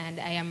Thompson, and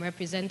I am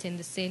representing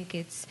the St.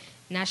 Kitts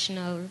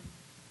National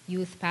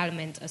Youth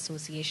Parliament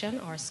Association,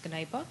 or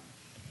SCNIPA.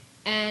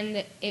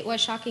 And it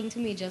was shocking to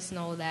me just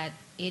now that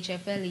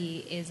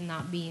HFLE is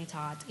not being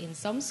taught in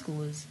some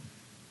schools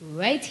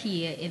right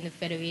here in the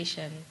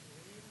Federation.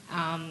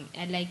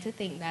 I'd like to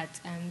think that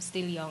I'm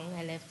still young.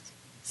 I left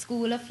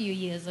school a few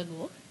years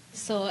ago.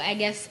 So I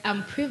guess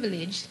I'm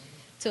privileged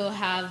to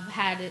have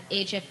had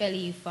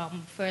HFLE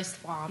from first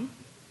form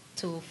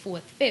to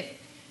fourth, fifth.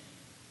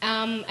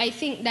 I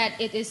think that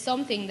it is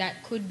something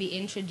that could be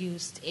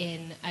introduced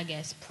in, I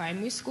guess,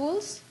 primary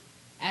schools.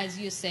 As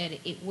you said,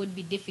 it would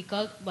be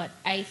difficult, but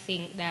I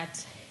think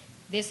that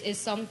this is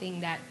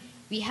something that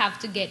we have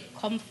to get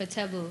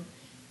comfortable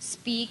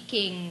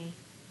speaking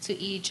to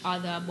each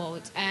other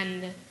about.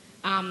 And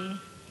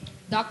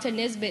Dr.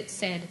 Nesbitt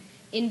said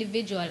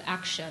individual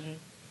action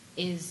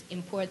is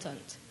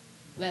important.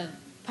 Well,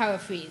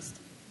 paraphrased.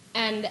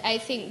 And I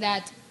think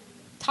that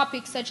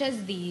topics such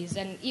as these,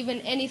 and even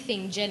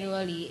anything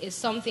generally, is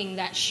something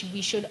that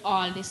we should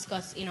all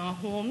discuss in our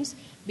homes,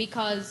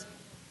 because,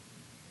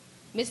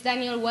 Ms.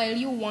 Daniel, while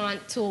you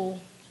want to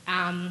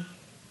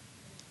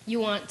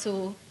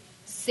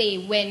say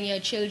when your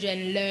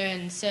children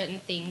learn certain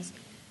things,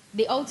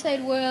 the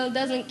outside world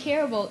doesn't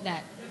care about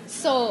that.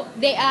 So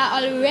they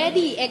are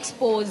already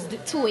exposed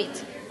to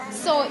it.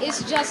 So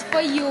it's just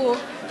for you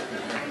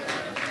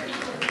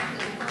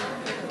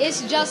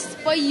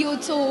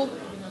to,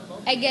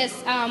 I guess,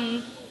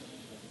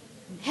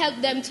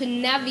 help them to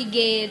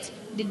navigate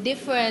the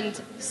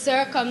different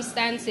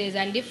circumstances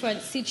and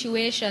different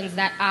situations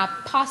that are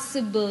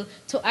possible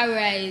to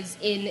arise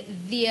in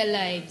their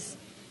lives.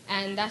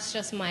 And that's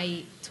just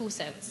my 2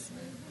 cents.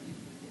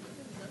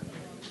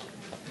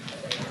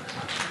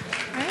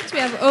 All right, we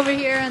have over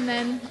here and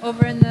then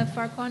over in the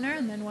far corner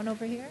and then one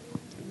over here.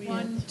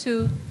 1,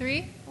 2,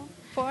 3,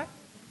 4,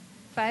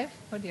 5.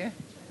 Oh dear.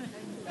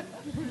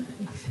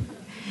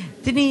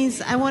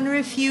 Denise, I wonder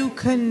if you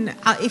can,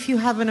 if you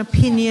have an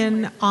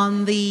opinion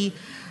on the,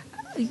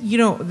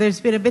 there's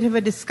been a bit of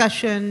a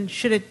discussion,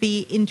 should it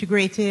be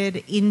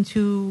integrated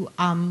into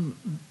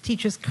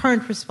teachers'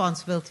 current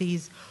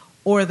responsibilities,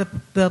 or the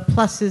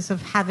pluses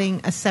of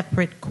having a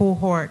separate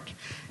cohort?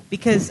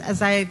 Because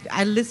as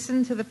I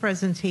listen to the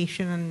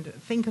presentation and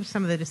think of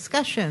some of the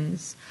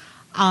discussions,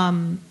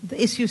 the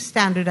issue of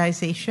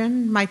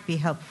standardization might be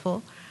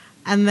helpful.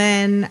 And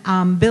then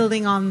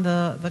building on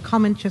the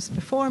comment just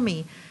before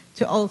me,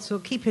 to also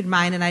keep in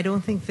mind, and I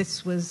don't think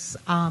this was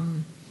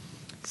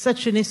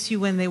such an issue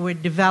when they were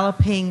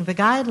developing the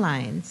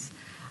guidelines,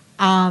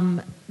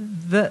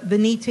 the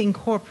need to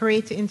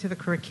incorporate into the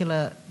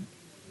curricula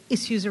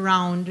issues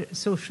around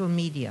social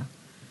media.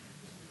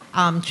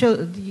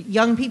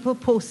 Young people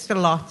post a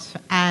lot,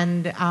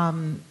 and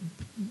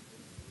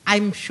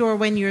I'm sure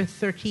when you're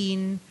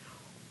 13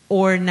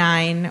 or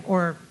 9,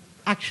 or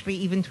actually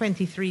even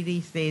 23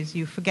 these days,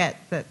 you forget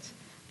that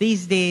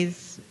these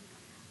days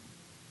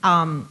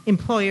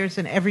employers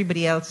and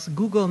everybody else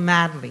Google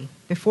madly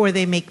before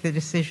they make the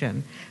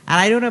decision. And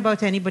I don't know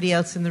about anybody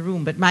else in the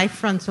room, but my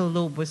frontal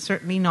lobe was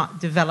certainly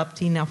not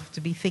developed enough to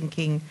be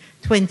thinking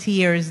 20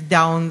 years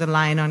down the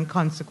line on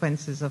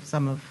consequences of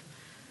some of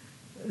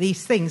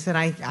these things. And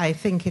I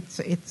think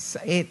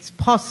it's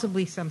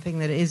possibly something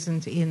that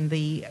isn't in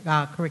the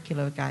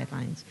curricular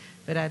guidelines.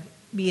 But I'd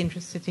be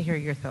interested to hear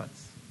your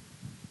thoughts.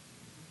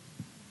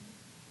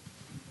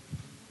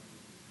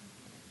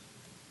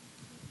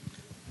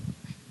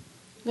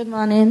 Good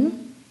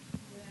morning.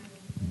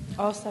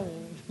 Oh, sorry.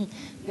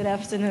 Good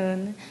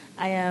afternoon.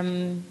 I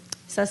am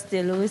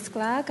Sastia Lewis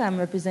Clark. I'm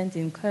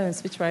representing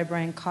Clarence Fitzroy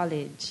Bryan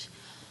College.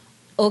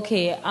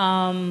 Okay.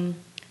 I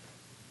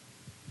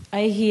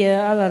hear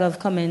a lot of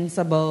comments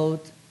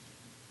about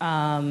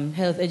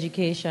health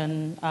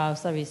education,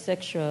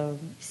 sexual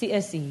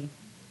CSE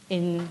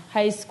in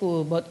high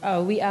school, but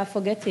we are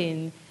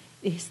forgetting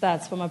it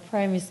starts from a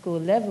primary school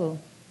level.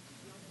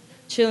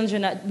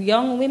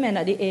 Young women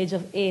at the age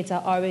of 8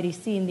 are already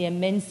seeing their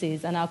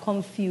menses and are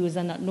confused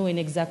and not knowing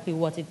exactly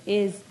what it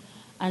is.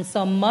 And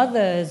some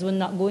mothers will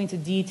not go into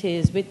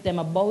details with them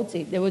about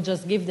it. They will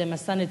just give them a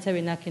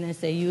sanitary napkin and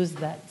say, use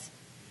that.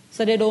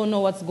 So they don't know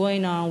what's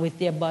going on with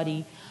their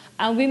body.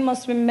 And we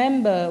must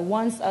remember,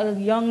 once a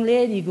young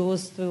lady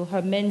goes through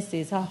her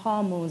menses, her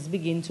hormones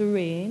begin to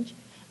range,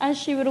 and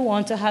she would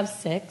want to have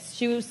sex.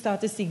 She would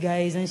start to see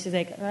guys, and she's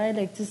like, I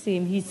like to see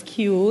him, he's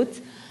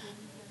cute.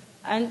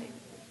 And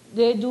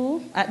they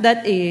do, at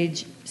that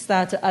age,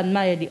 start to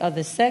admire the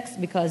other sex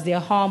because their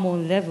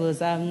hormone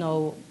levels are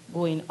now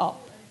going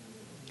up.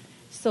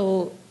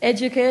 So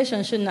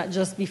education should not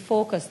just be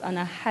focused on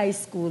a high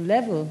school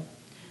level.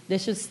 They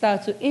should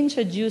start to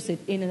introduce it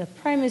in a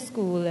primary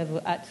school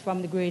level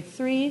from the grade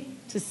 3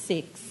 to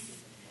 6.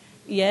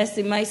 Yes,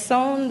 it might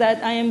sound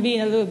that I am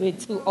being a little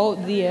bit too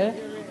out there,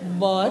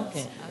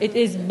 but it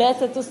is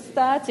better to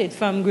start it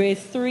from grade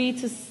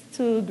 3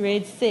 to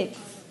grade 6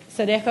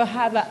 so they can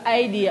have an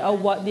idea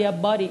of what their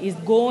body is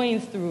going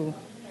through.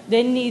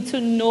 They need to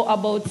know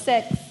about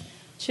sex.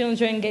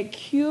 Children get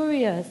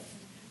curious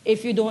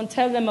if you don't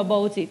tell them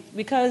about it,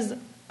 because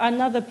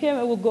another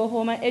parent will go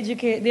home and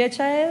educate their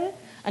child,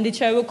 and the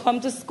child will come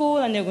to school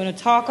and they're going to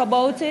talk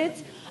about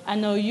it.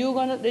 And now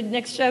the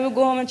next child will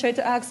go home and try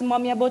to ask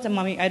mommy about it.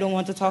 Mommy, I don't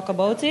want to talk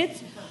about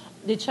it.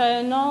 The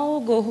child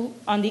now go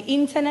on the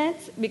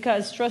internet,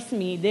 because trust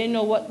me, they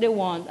know what they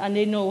want and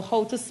they know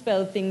how to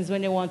spell things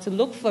when they want to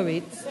look for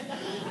it.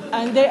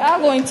 And they are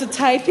going to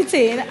type it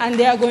in and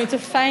they are going to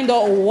find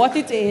out what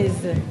it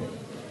is.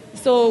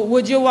 So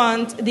would you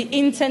want the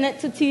internet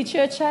to teach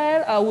your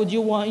child, or would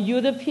you want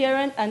you, the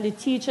parent, and the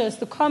teachers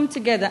to come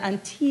together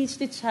and teach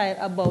the child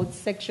about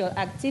sexual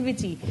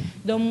activity?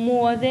 The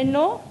more they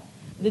know,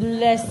 the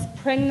less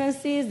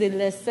pregnancies, the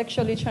less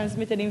sexually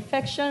transmitted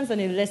infections, and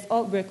the less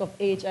outbreak of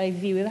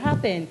HIV will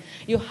happen.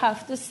 You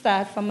have to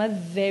start from a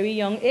very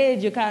young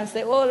age. You can't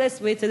say, oh, let's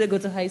wait till they go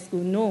to high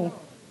school. No,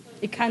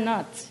 it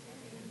cannot.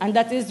 And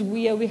that is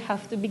where we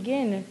have to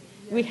begin.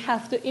 We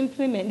have to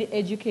implement the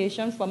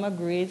education from a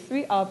grade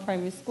 3 or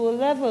primary school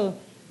level.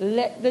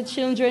 Let the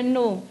children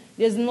know.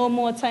 There's no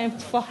more time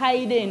for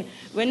hiding.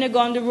 When they go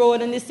on the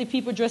road and they see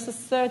people dress a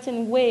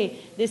certain way,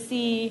 they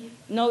see,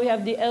 now we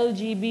have the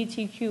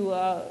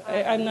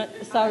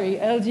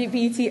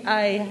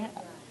LGBTI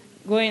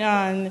going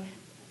on.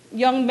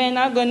 Young men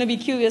are going to be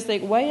curious,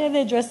 like, why are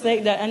they dressed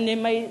like that? And they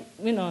might,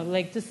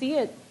 like to see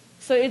it.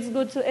 So it's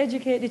good to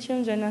educate the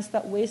children and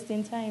stop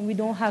wasting time. We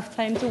don't have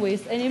time to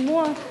waste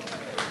anymore.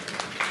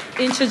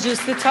 Introduce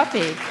the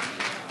topic.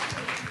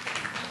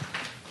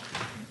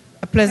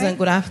 A pleasant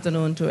good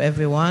afternoon to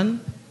everyone.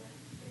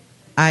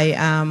 I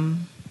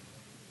am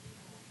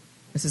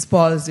Mrs.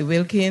 Paul Z.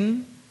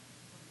 Wilkin,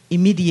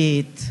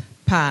 immediate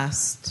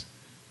past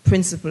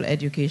principal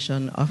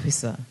education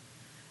officer.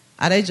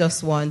 And I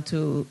just want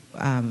to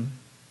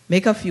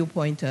make a few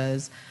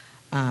pointers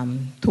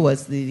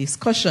towards the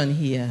discussion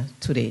here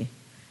today.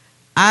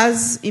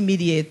 As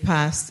immediate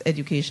past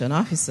education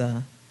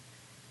officer,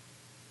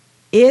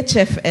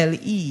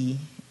 HFLE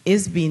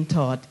is being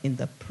taught in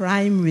the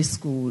primary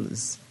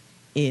schools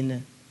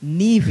in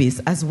Nevis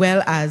as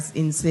well as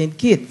in St.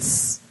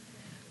 Kitts.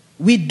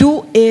 We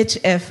do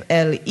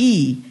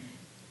HFLE.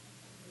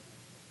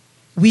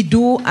 We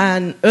do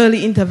an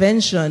early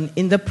intervention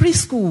in the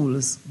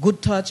preschools,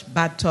 good touch,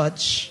 bad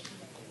touch,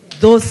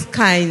 those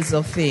kinds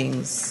of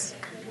things.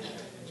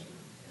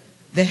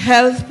 The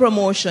health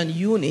promotion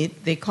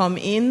unit, they come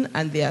in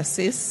and they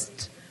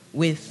assist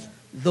with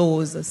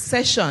those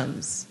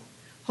sessions.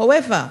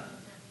 However,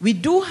 we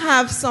do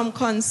have some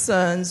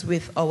concerns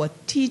with our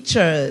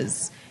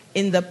teachers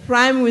in the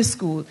primary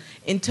school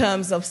in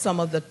terms of some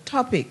of the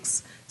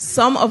topics.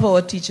 Some of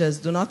our teachers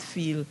do not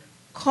feel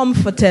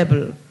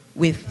comfortable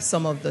with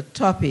some of the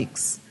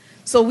topics.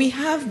 So we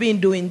have been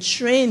doing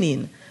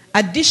training.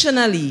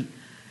 Additionally,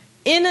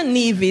 in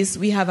Nevis,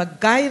 we have a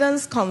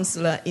guidance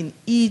counselor in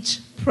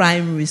each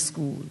primary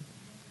school.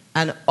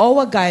 And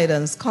our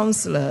guidance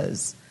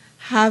counselors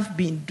have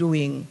been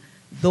doing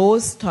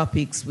those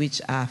topics which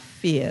are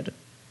feared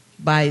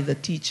by the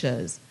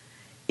teachers.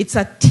 It's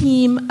a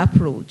team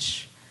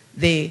approach.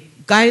 The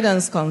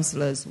guidance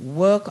counselors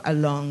work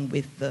along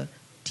with the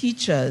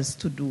teachers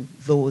to do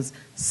those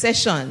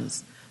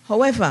sessions.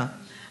 However,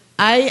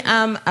 I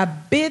am a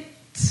bit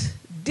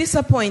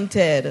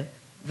disappointed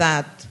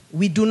that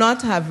we do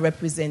not have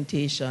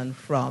representation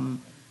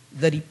from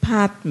the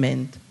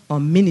Department or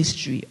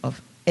Ministry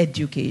of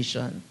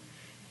Education,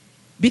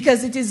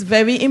 because it is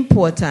very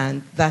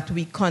important that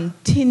we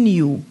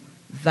continue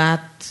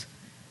that,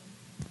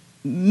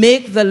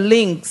 make the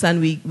links, and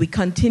we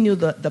continue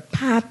the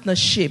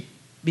partnership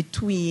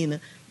between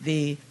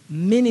the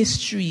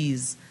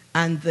ministries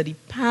and the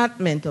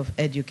Department of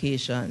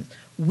Education.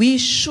 We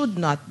should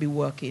not be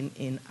working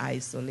in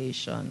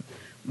isolation.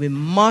 We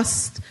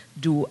must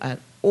do an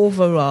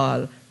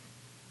overall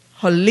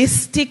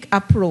holistic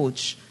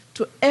approach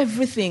to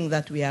everything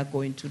that we are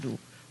going to do.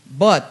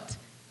 But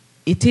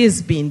it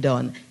is being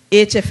done.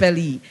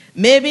 HFLE,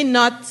 maybe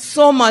not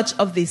so much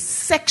of the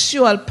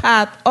sexual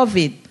part of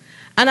it,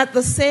 and at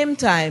the same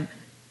time,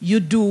 you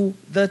do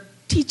the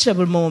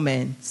teachable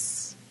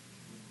moments.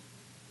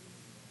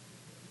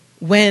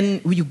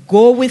 When you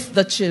go with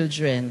the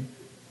children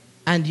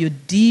and you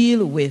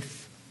deal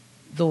with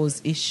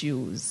those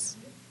issues,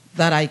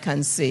 that I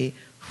can say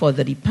for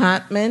the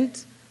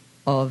Department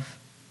of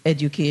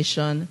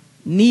Education,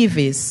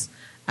 Nevis,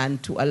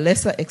 and to a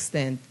lesser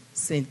extent,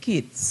 St.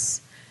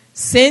 Kitts.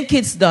 St.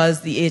 Kitts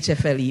does the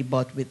HFLE,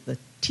 but with the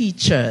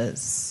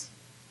teachers.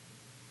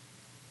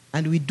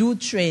 And we do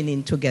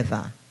training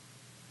together.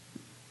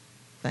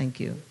 Thank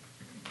you.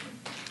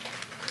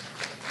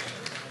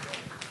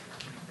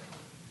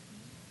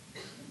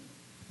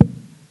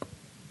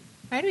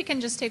 All right, we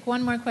can just take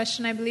one more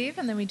question, I believe,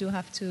 and then we do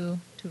have to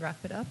wrap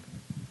it up.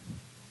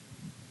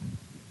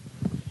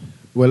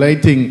 Well, I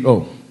think,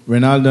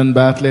 Renaldon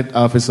Bartlett,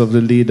 Office of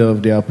the Leader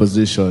of the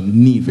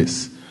Opposition,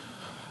 Nevis.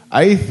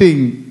 I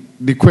think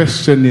the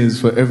question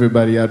is for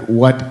everybody, at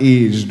what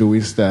age do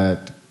we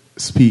start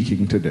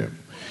speaking to them?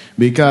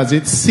 Because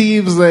it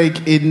seems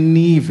like in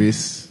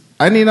Nevis,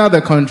 and in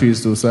other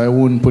countries too, so I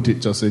wouldn't put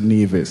it just in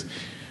Nevis,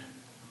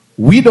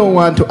 we don't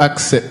want to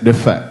accept the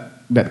fact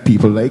that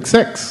people like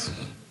sex.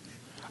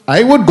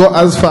 I would go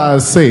as far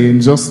as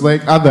saying, just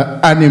like other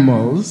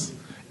animals,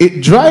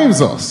 it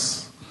drives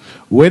us.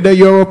 Whether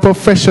you're a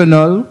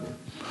professional,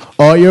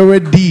 or you're a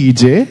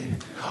DJ,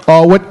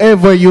 or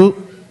whatever you're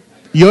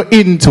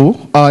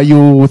into, or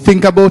you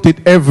think about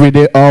it every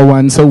day or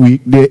once a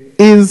week, there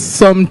is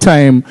some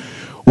time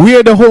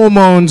where the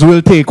hormones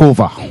will take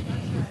over.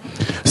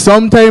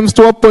 Sometimes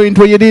to a point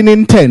where you didn't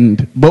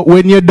intend, but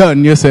when you're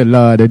done, you say,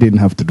 Lord, I didn't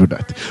have to do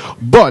that.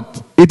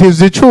 But it is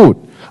the truth.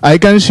 I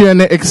can share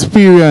an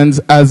experience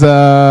as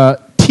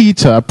a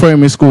teacher, a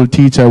primary school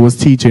teacher. I was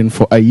teaching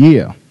for a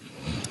year.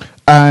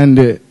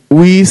 And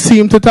we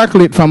seem to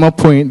tackle it from a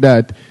point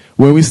that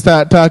when we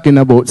start talking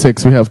about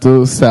sex, we have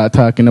to start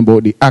talking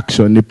about the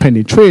action, the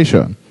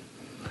penetration.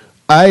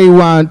 I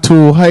want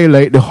to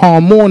highlight the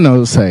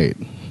hormonal side.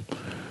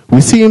 We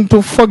seem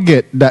to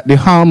forget that the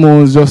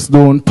hormones just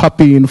don't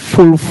pop in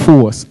full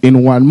force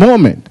in one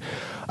moment.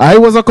 I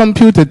was a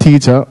computer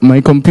teacher.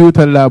 My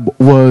computer lab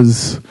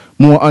was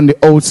more on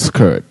the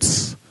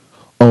outskirts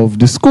of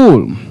the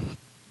school.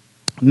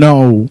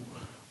 Now,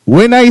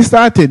 when I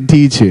started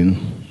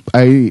teaching,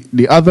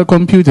 the other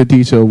computer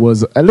teacher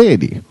was a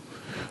lady.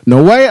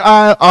 Now, why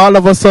all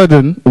of a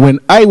sudden, when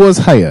I was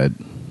hired,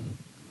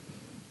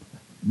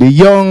 the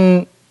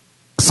young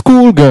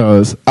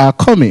schoolgirls are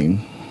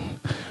coming?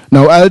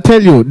 Now, I'll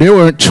tell you, they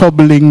weren't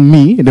troubling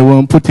me. They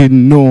weren't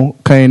putting no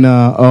kind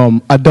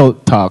of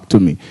adult talk to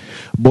me.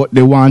 But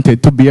they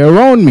wanted to be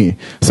around me.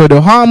 So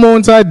the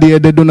hormones are there.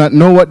 They do not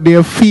know what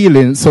they're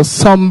feeling. So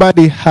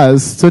somebody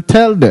has to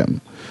tell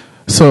them.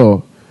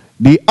 So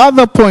the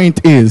other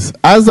point is,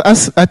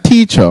 as a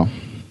teacher,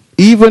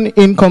 even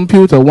in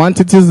computer, once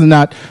it is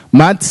not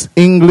maths,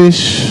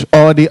 English,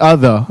 or the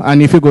other,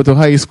 and if you go to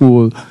high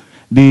school,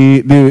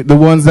 the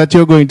ones that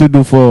you're going to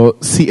do for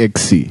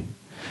CXC,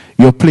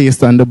 you're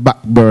placed on the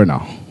back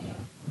burner.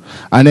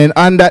 And then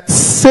on that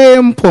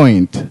same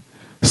point,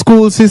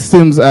 school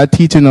systems are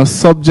teaching us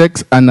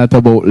subjects and not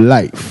about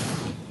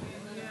life.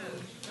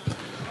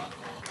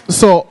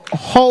 So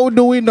how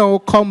do we now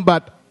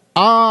combat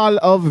all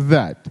of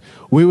that?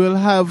 We will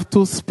have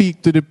to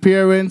speak to the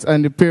parents,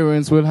 and the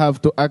parents will have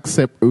to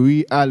accept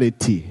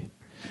reality.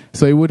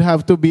 So it would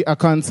have to be a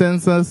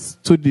consensus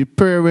to the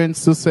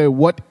parents to say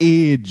what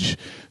age.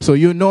 So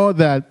you know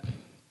that,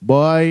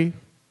 boy,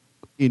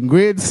 in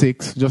grade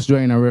 6, just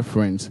drawing a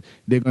reference,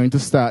 they're going to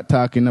start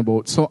talking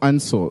about so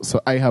and so.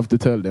 So I have to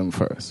tell them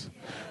first.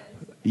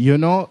 You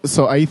know,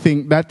 so I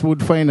think that would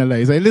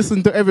finalize. I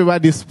listened to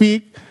everybody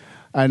speak,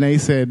 and I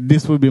said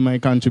this would be my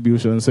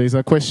contribution. So it's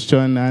a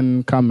question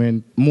and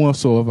comment, more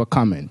so of a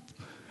comment.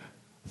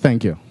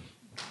 Thank you.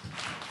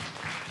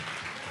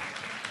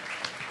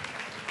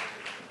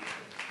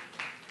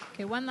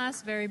 Okay, one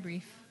last very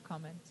brief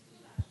comment.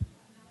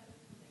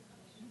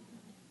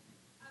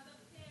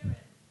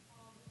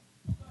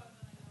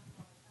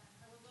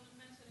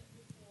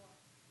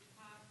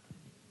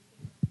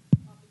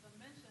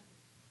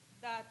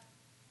 That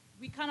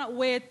we cannot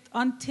wait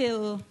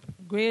until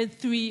grade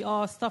 3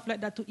 or stuff like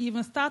that to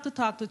even start to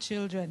talk to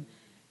children.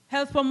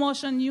 Health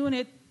Promotion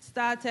Unit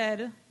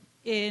started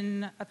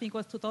in, I think it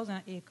was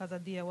 2008, because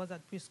that day I was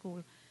at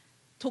preschool,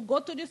 to go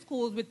to the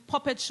schools with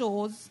puppet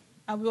shows,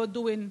 and we were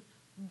doing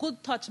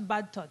good touch,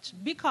 bad touch,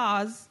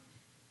 because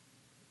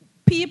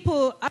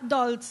people,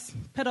 adults,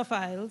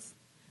 pedophiles,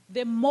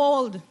 they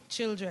mold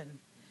children.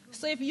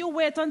 So if you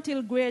wait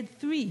until grade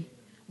 3,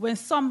 when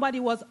somebody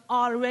was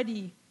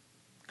already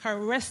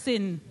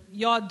caressing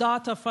your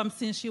daughter from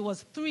since she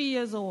was 3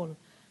 years old,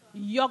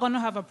 you're going to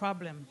have a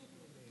problem.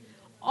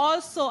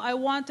 Also, I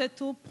wanted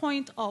to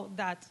point out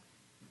that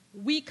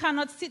we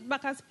cannot sit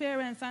back as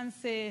parents and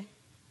say,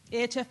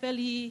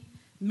 HFLE,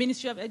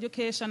 Ministry of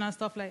Education and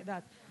stuff like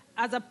that.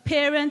 As a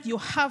parent, you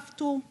have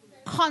to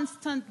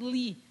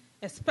constantly,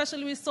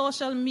 especially with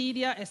social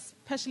media,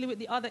 especially with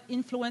the other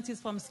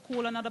influences from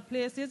school and other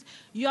places,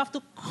 you have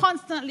to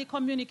constantly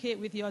communicate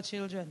with your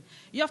children.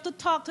 You have to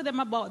talk to them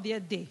about their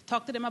day,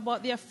 talk to them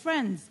about their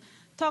friends,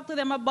 talk to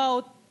them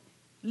about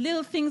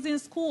little things in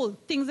school,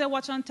 things they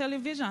watch on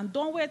television.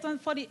 Don't wait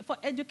for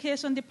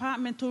education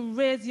department to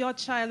raise your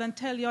child and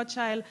tell your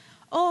child,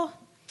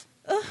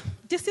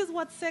 this is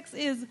what sex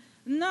is.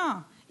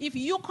 No. If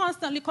you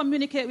constantly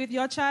communicate with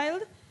your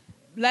child,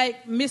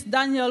 like Miss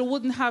Daniel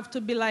wouldn't have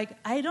to be like,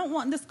 I don't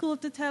want the school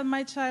to tell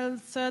my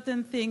child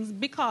certain things,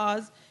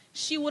 because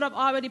she would have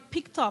already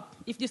picked up.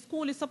 If the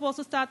school is supposed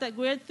to start at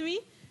grade 3,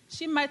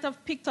 she might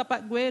have picked up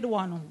at grade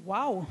 1.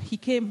 Wow, he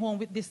came home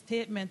with this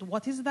statement.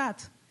 What is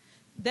that?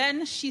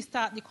 Then she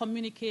starts the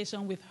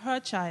communication with her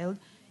child,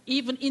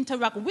 even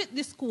interact with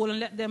the school and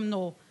let them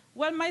know,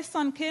 well, my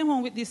son came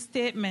home with this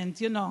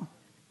statement,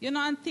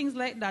 and things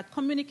like that.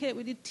 Communicate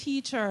with the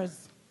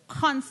teachers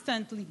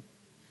constantly.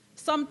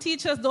 Some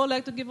teachers don't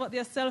like to give out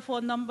their cell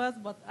phone numbers,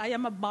 but I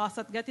am a boss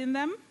at getting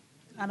them,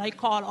 and I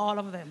call all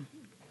of them.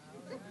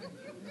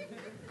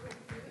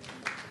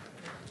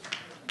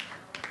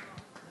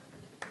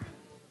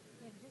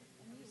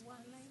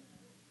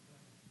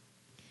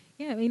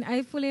 Yeah, I mean,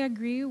 I fully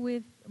agree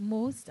with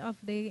most of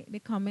the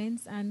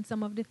comments, and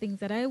some of the things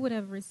that I would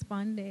have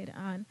responded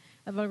on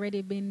have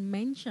already been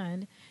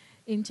mentioned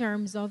in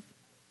terms of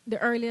the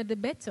earlier the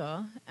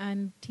better,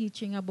 and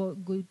teaching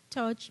about good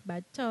touch,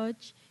 bad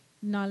touch,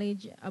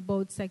 knowledge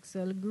about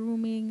sexual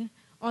grooming,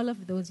 all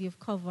of those you've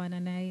covered,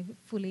 and I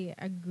fully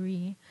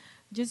agree.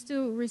 Just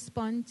to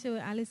respond to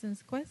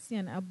Alison's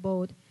question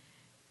about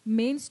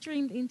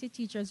mainstreamed into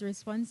teachers'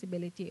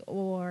 responsibility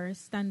or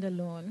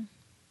standalone,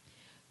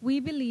 I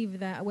believe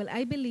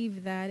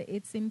that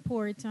it's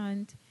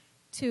important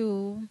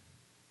to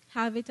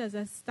have it as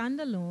a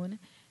standalone,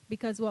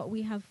 because what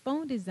we have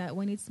found is that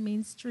when it's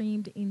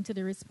mainstreamed into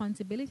the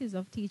responsibilities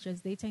of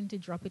teachers, they tend to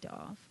drop it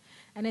off.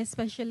 And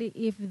especially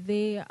if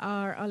they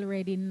are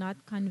already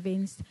not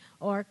convinced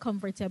or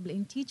comfortable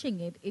in teaching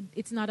it,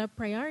 it's not a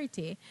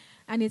priority.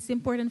 And it's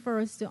important for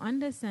us to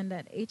understand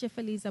that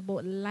HFL is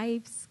about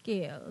life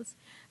skills.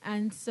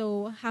 And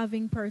so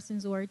having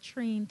persons who are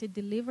trained to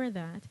deliver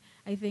that,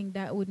 I think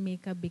that would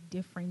make a big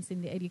difference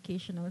in the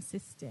educational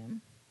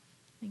system.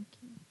 Thank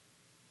you.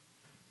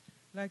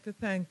 I'd like to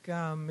thank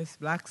Ms.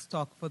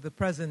 Blackstock for the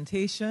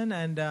presentation,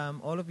 and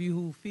all of you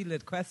who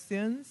fielded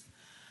questions.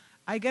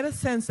 I get a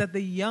sense that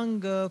the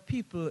younger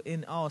people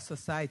in our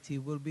society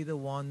will be the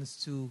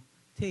ones to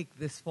take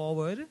this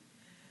forward.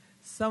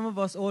 Some of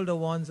us older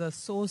ones are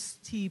so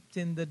steeped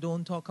in the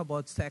don't talk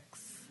about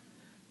sex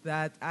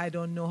that I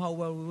don't know how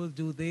well we will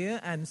do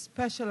there. And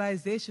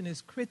specialization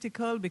is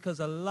critical, because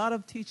a lot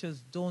of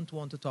teachers don't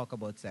want to talk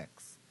about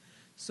sex.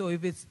 So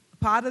if it's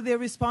part of their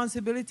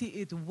responsibility,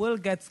 it will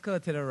get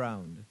skirted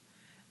around.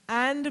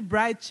 And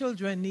bright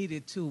children need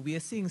it too. We are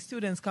seeing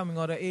students coming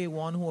out of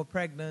A1 who are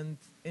pregnant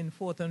in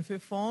 4th and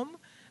 5th form,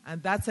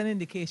 and that's an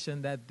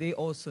indication that they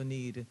also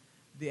need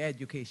the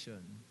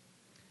education.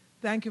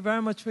 Thank you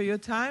very much for your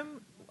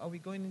time. Are we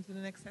going into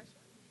the next session?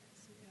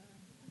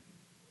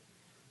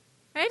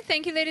 All right,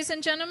 thank you, ladies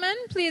and gentlemen.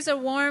 Please, a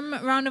warm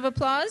round of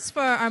applause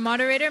for our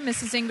moderator,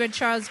 Mrs. Ingrid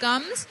Charles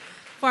Gums,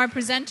 for our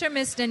presenter,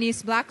 Ms.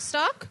 Denise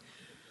Blackstock.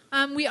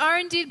 We are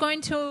indeed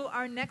going to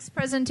our next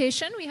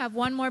presentation. We have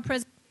one more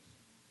presentation.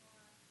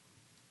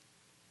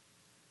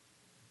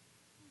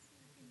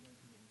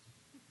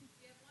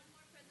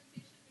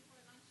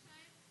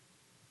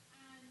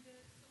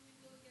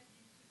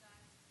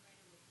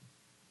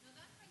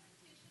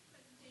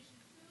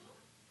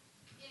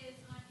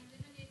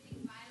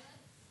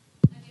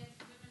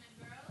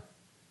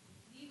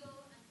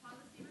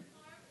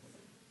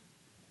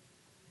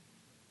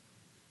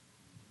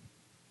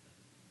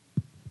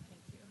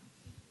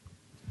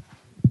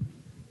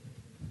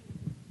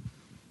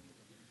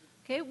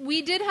 Okay,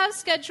 we did have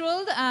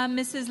scheduled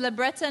Mrs.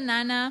 Libretta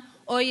Nana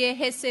Oye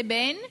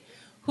Heseben,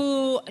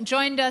 who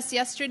joined us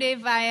yesterday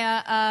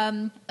via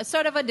a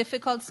sort of a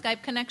difficult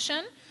Skype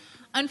connection.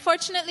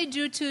 Unfortunately,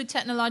 due to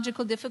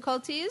technological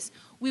difficulties,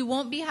 we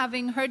won't be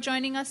having her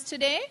joining us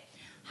today.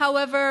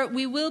 However,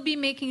 we will be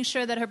making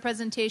sure that her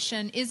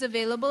presentation is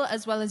available,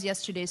 as well as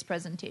yesterday's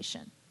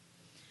presentation.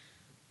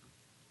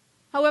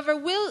 However,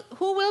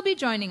 who will be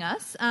joining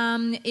us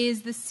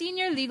is the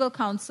Senior Legal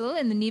Counsel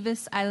in the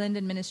Nevis Island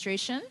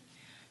Administration,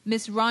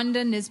 Ms.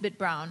 Rhonda Nisbet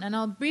Brown. And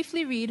I'll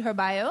briefly read her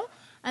bio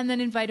and then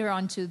invite her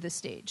onto the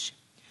stage.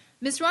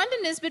 Ms. Rhonda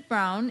Nisbet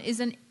Brown is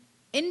an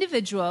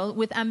individual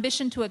with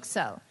ambition to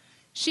excel.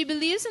 She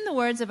believes in the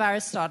words of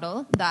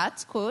Aristotle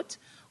that, quote,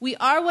 "We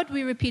are what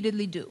we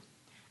repeatedly do.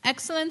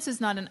 Excellence is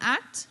not an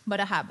act, but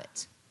a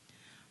habit."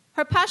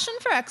 Her passion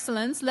for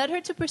excellence led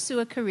her to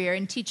pursue a career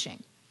in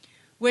teaching,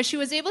 where she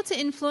was able to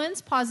influence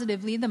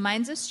positively the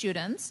minds of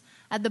students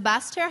at the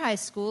Basse-Terre High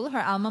School,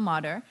 her alma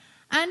mater,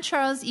 and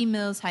Charles E.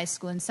 Mills High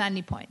School in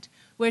Sandy Point,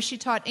 where she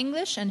taught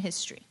English and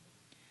history.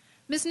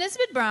 Ms.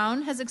 Nisbet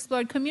Brown has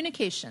explored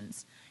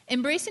communications,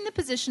 embracing the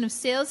position of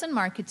sales and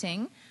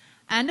marketing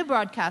and a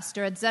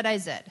broadcaster at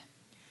ZIZ.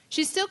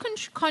 She still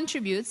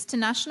contributes to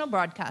national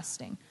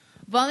broadcasting,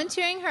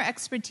 volunteering her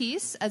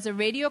expertise as a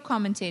radio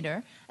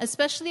commentator,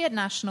 especially at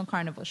national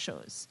carnival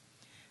shows.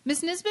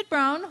 Ms. Nisbet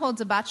Brown holds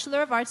a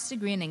Bachelor of Arts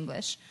degree in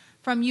English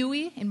from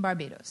UWI in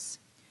Barbados.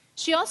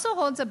 She also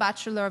holds a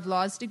Bachelor of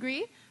Laws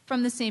degree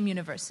from the same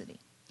university.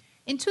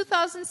 In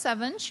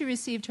 2007, she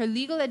received her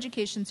legal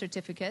education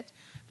certificate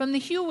from the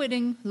Hugh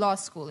Whitting Law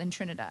School in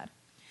Trinidad.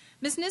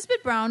 Ms.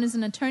 Nisbet Brown is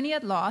an attorney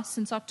at law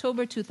since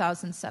October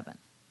 2007.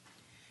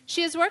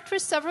 She has worked for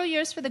several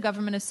years for the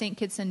government of St.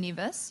 Kitts and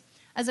Nevis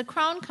as a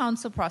Crown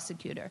Counsel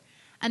prosecutor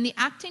and the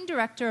acting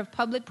director of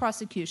public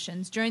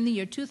prosecutions during the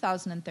year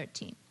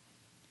 2013.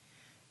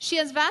 She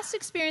has vast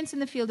experience in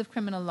the field of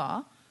criminal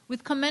law,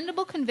 with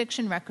commendable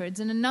conviction records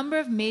in a number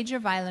of major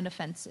violent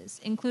offenses,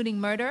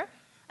 including murder,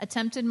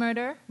 attempted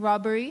murder,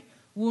 robbery,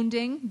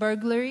 wounding,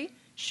 burglary,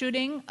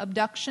 shooting,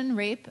 abduction,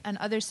 rape, and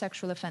other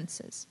sexual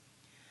offenses.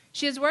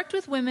 She has worked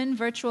with women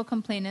virtual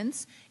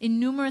complainants in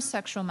numerous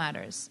sexual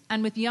matters,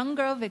 and with young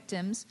girl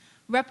victims,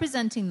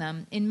 representing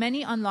them in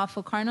many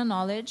unlawful carnal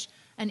knowledge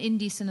and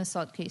indecent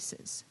assault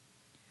cases.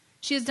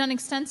 She has done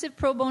extensive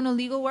pro bono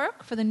legal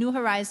work for the New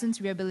Horizons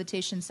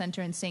Rehabilitation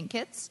Center in St.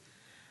 Kitts,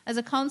 as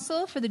a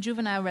counsel for the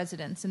juvenile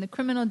residents in the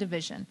criminal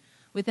division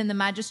within the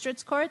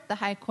Magistrates Court, the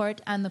High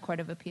Court, and the Court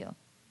of Appeal.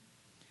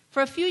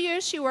 For a few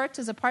years, she worked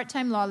as a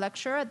part-time law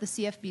lecturer at the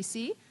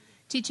CFBC,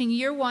 teaching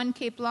Year 1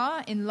 Cape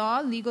Law in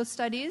law, legal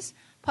studies,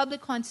 public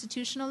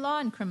constitutional law,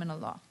 and criminal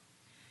law.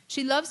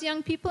 She loves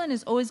young people and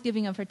is always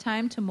giving of her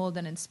time to mold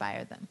and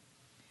inspire them.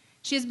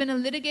 She has been a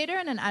litigator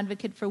and an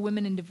advocate for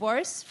women in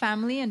divorce,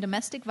 family, and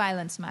domestic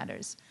violence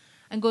matters,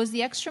 and goes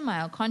the extra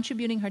mile,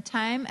 contributing her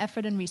time,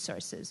 effort, and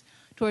resources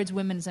towards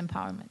women's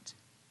empowerment.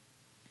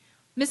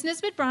 Ms.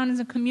 Nisbet Brown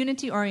is a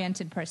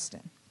community-oriented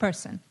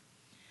person.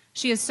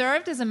 She has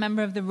served as a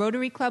member of the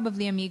Rotary Club of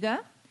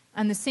Liamiga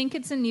and the St.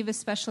 Kitts and Nevis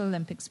Special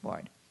Olympics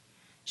Board.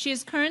 She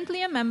is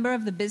currently a member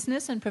of the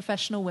Business and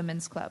Professional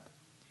Women's Club.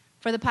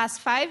 For the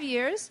past 5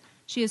 years,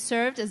 she has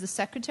served as the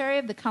Secretary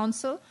of the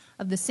Council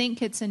of the St.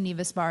 Kitts and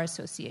Nevis Bar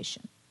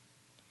Association.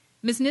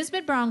 Ms.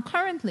 Nisbet Brown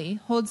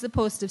currently holds the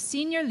post of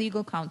Senior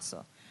Legal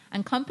Counsel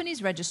and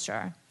Companies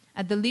Registrar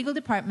at the Legal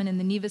Department in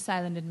the Nevis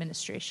Island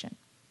Administration.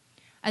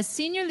 As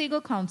Senior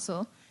Legal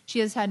Counsel, she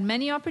has had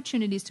many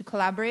opportunities to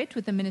collaborate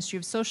with the Ministry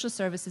of Social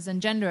Services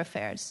and Gender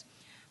Affairs,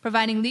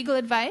 providing legal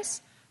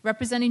advice,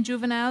 representing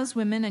juveniles,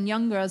 women, and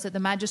young girls at the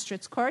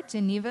Magistrates Court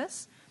in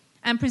Nevis,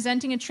 and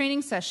presenting at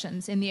training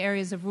sessions in the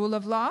areas of rule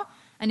of law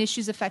and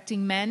issues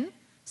affecting men,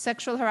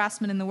 sexual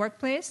harassment in the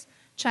workplace,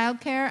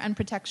 childcare, and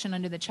protection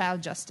under the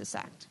Child Justice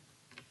Act.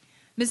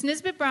 Ms.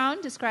 Nisbet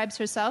Brown describes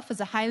herself as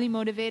a highly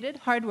motivated,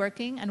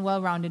 hardworking, and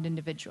well-rounded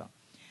individual,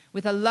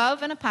 with a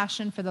love and a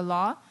passion for the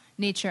law,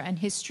 nature, and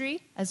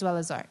history, as well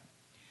as art.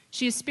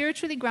 She is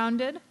spiritually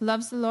grounded,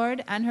 loves the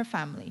Lord and her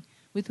family,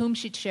 with whom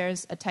she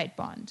shares a tight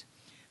bond.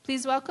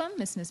 Please welcome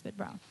Ms. Nisbet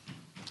Brown.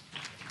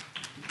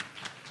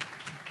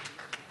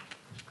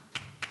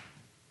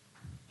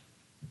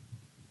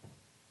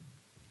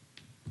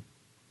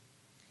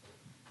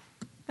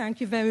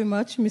 Thank you very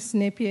much, Ms.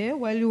 Napier.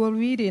 While you were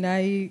reading,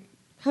 I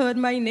heard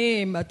my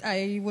name, but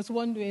I was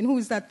wondering who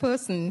is that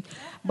person.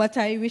 But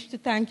I wish to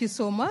thank you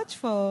so much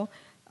for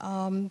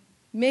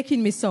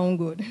making me sound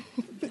good,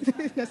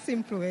 in a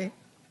simple way.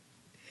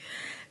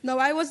 Now,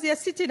 I was there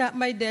sitting at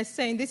my desk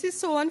saying, this is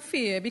so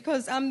unfair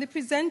because I'm the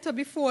presenter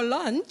before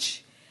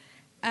lunch,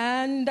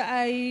 and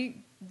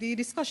the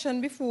discussion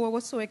before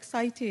was so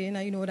exciting,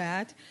 I know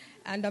that,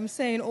 and I'm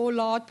saying, oh,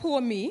 Lord, poor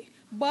me,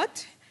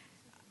 but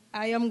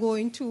I am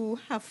going to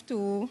have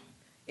to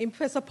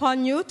impress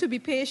upon you to be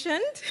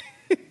patient.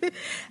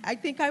 I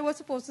think I was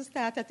supposed to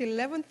start at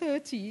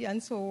 11:30,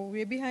 and so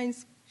we're behind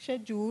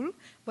schedule,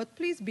 but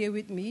please bear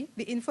with me.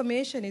 The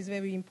information is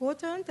very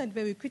important and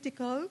very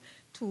critical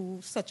to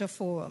such a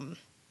forum.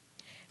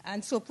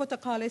 And so,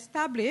 protocol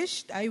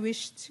established, I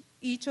wished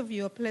each of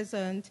you a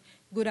pleasant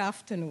good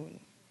afternoon.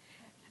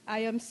 I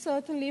am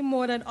certainly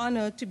more than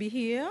honored to be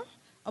here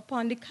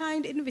upon the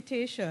kind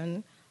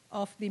invitation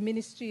of the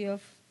Ministry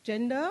of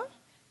Gender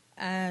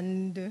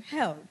and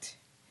Health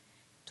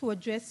to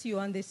address you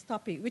on this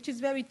topic, which is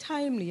very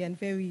timely and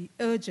very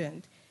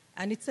urgent.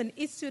 And it's an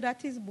issue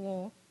that is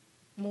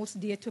most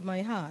dear to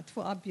my heart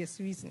for obvious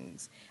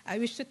reasons. I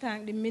wish to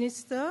thank the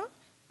Minister,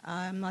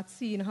 I'm not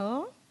seeing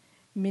her,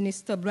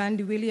 Minister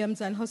Brandy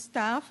Williams and her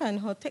staff and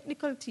her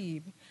technical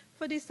team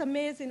for this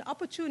amazing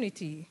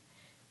opportunity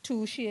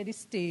to share the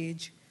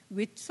stage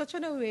with such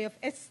an array of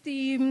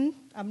esteemed,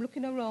 I'm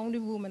looking around the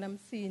room and I'm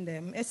seeing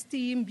them,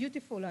 esteemed,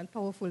 beautiful and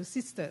powerful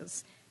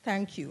sisters.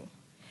 Thank you.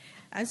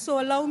 And so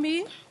allow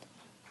me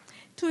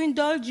to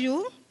indulge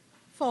you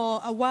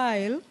for a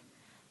while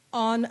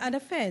on an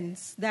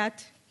offense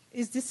that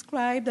is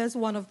described as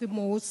one of the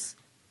most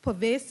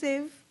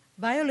pervasive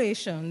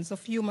violations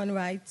of human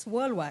rights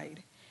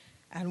worldwide,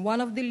 and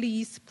one of the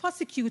least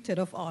prosecuted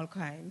of all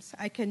crimes.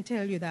 I can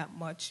tell you that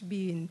much,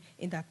 being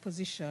in that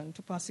position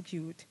to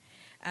prosecute.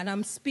 And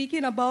I'm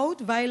speaking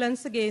about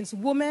violence against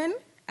women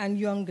and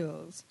young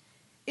girls.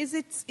 Is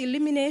its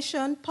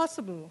elimination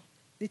possible?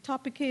 The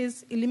topic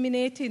is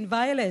eliminating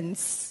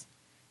violence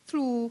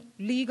through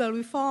legal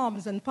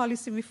reforms and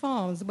policy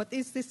reforms, but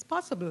is this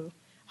possible?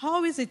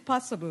 How is it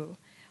possible?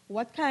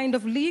 What kind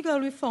of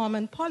legal reform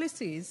and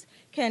policies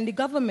can the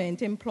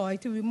government employ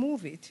to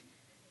remove it?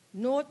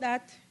 Note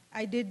that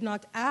I did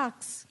not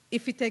ask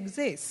if it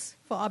exists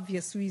for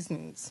obvious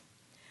reasons.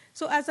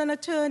 So as an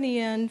attorney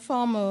and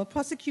former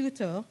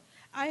prosecutor,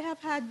 I have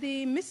had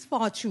the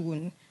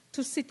misfortune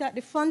to sit at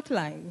the front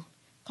line,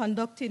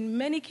 conducting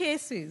many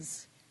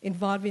cases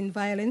involving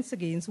violence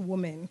against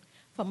women,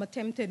 from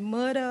attempted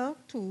murder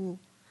to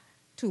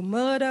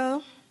murder,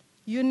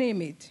 you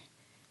name it.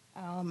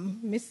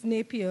 Ms.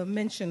 Napier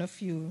mentioned a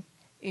few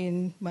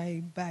in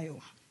my bio.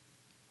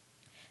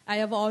 I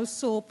have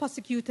also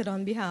prosecuted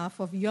on behalf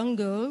of young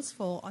girls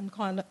for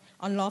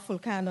unlawful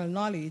carnal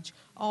knowledge,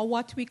 or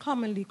what we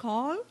commonly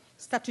call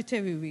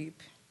statutory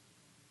rape.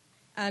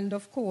 And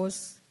of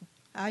course,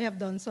 I have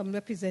done some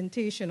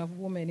representation of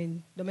women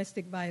in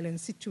domestic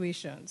violence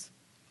situations.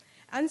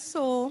 And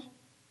so,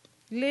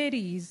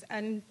 ladies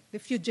and the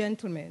few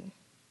gentlemen,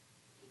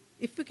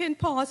 if we can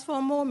pause for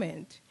a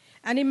moment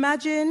and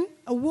imagine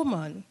a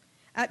woman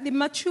at the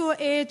mature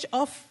age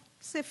of,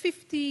 say,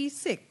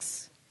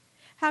 56,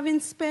 having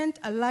spent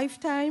a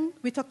lifetime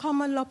with a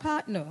common law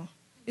partner,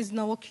 is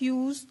now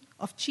accused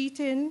of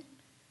cheating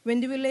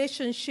when the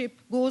relationship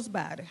goes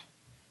bad,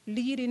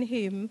 leading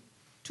him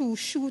to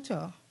shoot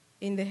her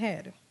in the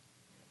head.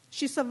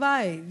 She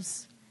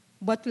survives,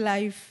 but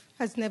life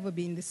has never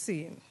been the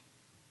same.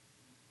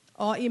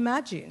 Or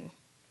imagine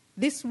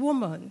this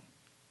woman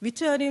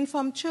returning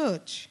from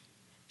church.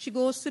 She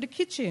goes to the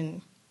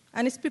kitchen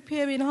and is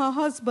preparing her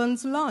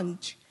husband's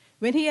lunch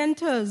when he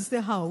enters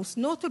the house,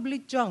 notably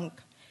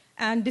drunk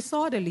and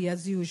disorderly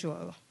as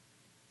usual.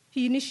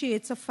 He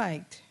initiates a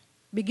fight,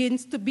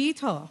 begins to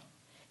beat her.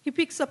 He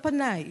picks up a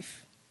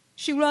knife.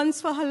 She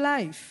runs for her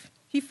life.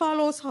 He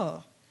follows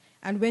her.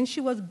 And when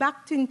she was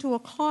backed into a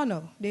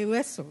corner, they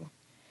wrestle.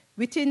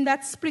 Within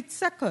that split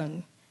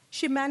second,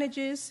 she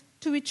manages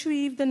to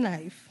retrieve the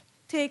knife,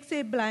 takes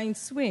a blind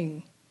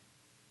swing.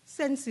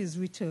 Senses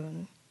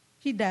return.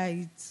 He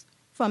dies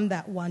from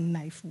that one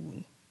knife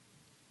wound.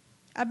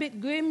 A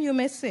bit grim, you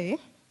may say,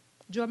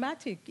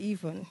 dramatic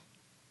even.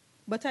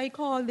 But I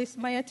call this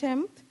my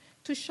attempt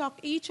to shock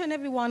each and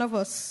every one of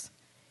us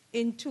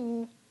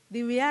into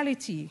the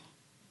reality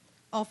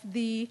of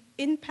the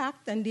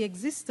impact and the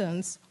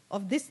existence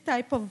of this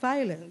type of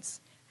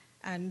violence,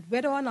 and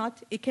whether or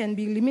not it can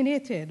be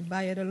eliminated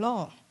via the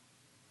law.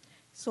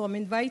 So I'm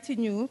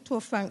inviting you to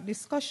a frank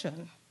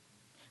discussion.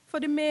 For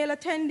the male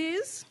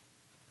attendees,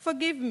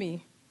 forgive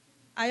me,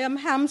 I am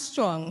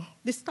hamstrung.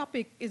 This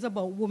topic is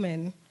about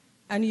women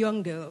and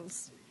young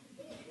girls.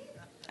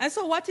 And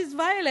so what is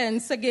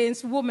violence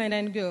against women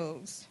and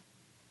girls?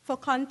 For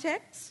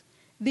context,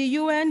 the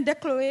UN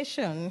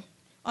Declaration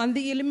on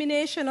the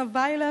Elimination of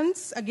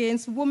Violence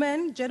Against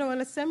Women,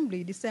 General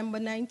Assembly, December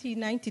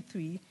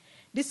 1993,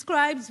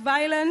 describes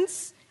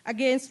violence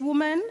against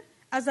women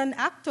as an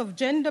act of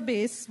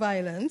gender-based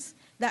violence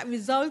that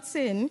results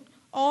in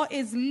or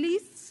is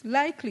least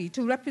likely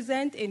to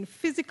represent in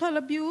physical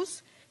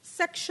abuse,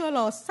 sexual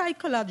or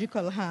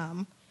psychological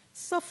harm,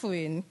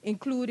 suffering,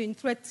 including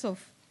threats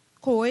of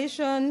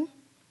coercion,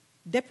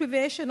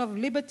 deprivation of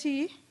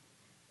liberty,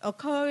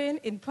 occurring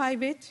in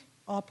private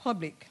or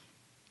public.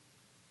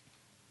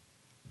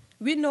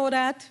 We know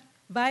that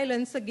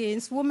violence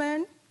against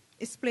women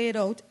is played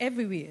out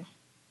everywhere.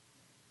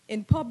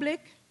 In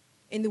public,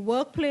 in the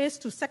workplace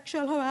to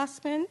sexual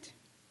harassment,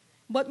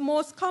 but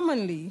most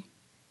commonly,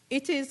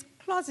 it is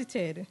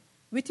closeted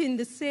within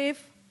the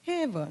safe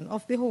haven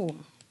of the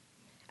home.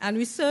 And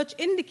research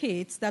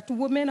indicates that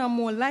women are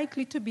more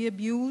likely to be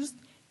abused,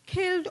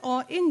 killed,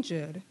 or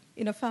injured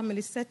in a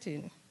family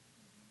setting.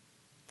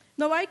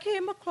 Now, I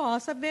came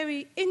across a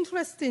very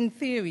interesting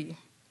theory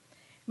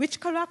which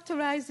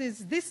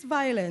characterizes this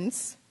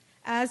violence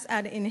as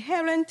an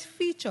inherent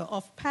feature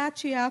of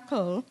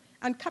patriarchal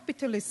and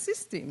capitalist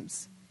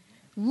systems,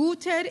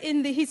 rooted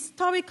in the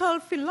historical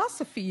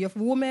philosophy of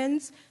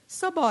women's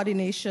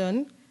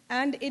subordination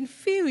and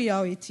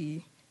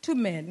inferiority to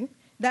men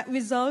that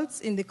results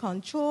in the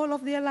control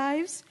of their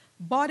lives,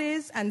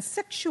 bodies, and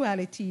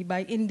sexuality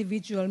by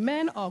individual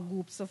men or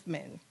groups of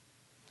men.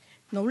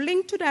 Now,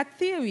 linked to that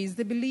theory is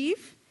the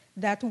belief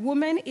that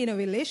women in a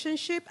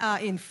relationship are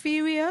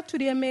inferior to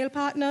their male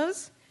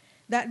partners,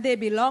 that they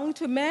belong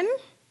to men,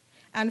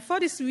 and for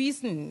this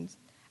reason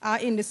are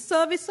in the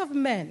service of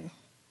men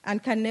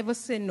and can never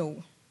say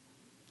no.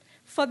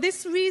 For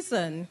this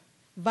reason,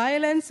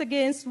 violence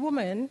against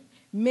women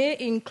may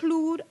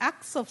include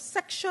acts of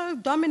sexual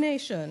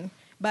domination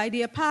by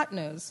their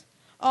partners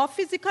or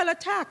physical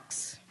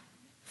attacks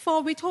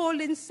for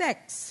withholding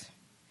sex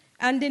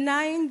and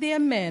denying their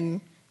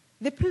men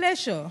the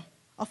pleasure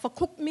of a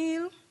cooked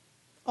meal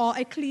or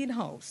a clean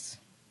house.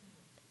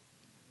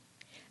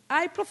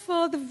 I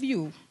prefer the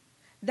view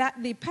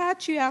that the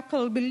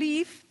patriarchal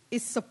belief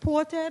is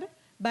supported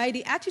by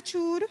the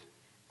attitude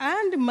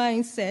and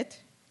mindset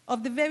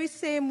of the very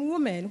same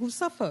woman who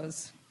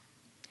suffers.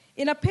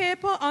 In a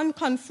paper on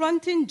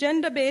confronting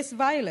gender-based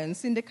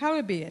violence in the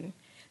Caribbean,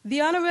 the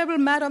Honorable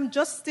Madam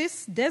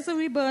Justice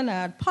Desiree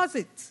Bernard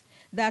posits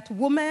that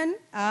women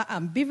are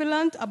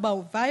ambivalent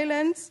about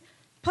violence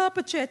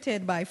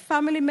perpetrated by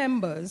family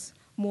members,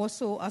 more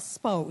so a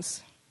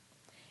spouse.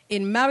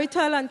 In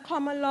marital and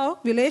common law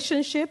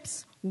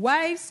relationships,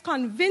 wives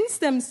convince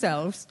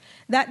themselves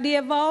that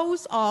their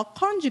vows or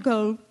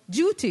conjugal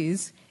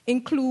duties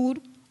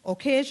include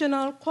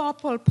occasional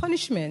corporal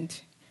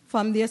punishment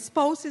from their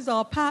spouses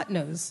or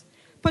partners,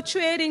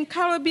 portrayed in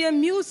Caribbean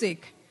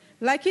music,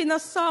 like in a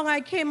song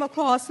I came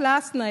across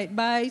last night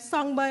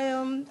sung by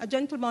a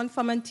gentleman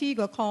from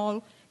Antigua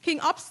called King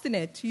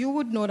Obstinate. You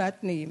would know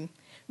that name,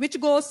 which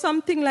goes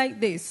something like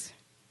this.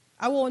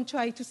 I won't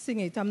try to sing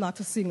it. I'm not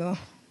a singer.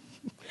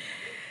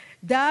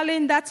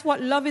 Darling, that's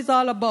what love is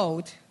all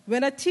about.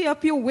 When I tear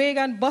up your wig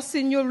and bust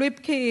in your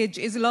rib cage,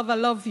 is love I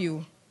love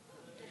you.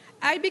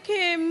 I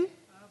became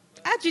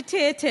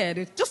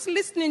agitated just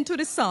listening to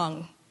the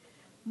song.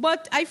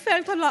 But I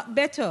felt a lot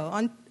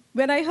better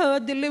when I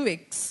heard the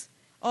lyrics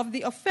of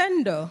the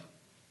offender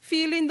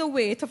feeling the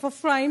weight of a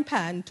frying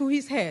pan to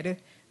his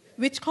head,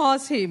 which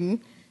caused him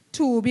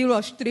to be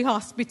rushed to the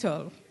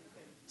hospital.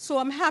 So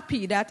I'm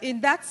happy that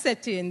in that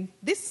setting,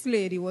 this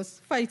lady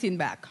was fighting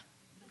back.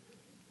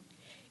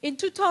 In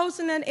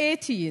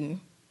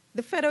 2018,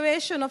 the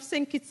Federation of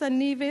St. Kitts and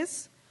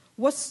Nevis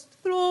was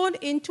thrown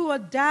into a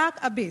dark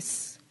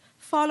abyss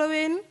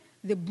following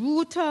the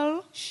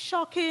brutal,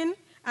 shocking,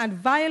 and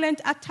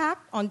violent attack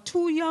on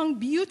two young,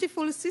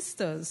 beautiful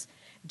sisters,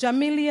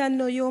 Jamilia and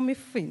Naomi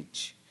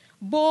Finch,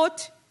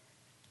 both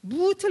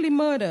brutally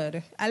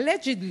murdered,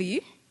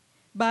 allegedly,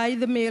 by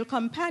the male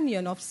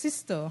companion of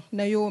sister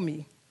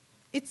Naomi.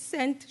 It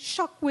sent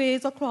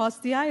shockwaves across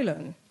the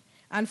island,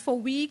 and for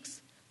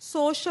weeks,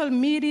 social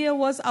media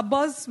was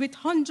abuzz with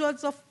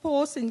hundreds of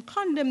posts in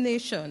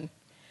condemnation.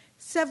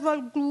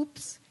 Several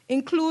groups,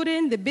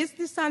 including the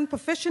Business and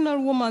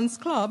Professional Women's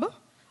Club,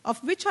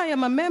 of which I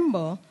am a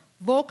member,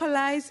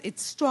 vocalized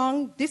its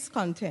strong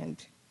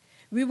discontent.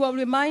 We were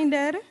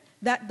reminded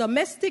that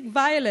domestic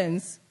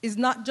violence is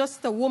not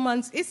just a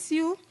woman's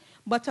issue,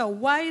 but a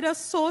wider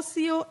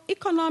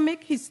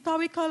socio-economic,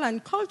 historical,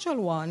 and cultural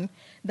one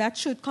that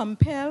should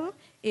compel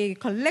a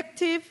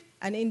collective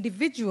and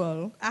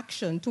individual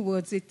action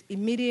towards its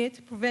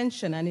immediate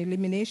prevention and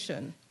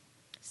elimination.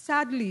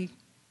 Sadly,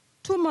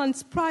 2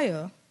 months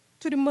prior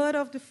to the murder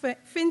of the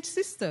Finch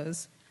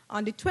sisters,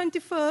 on the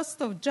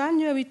 21st of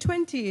January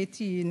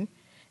 2018,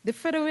 the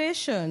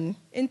Federation,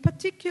 in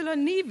particular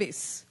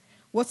Nevis,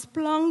 was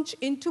plunged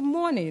into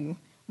mourning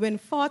when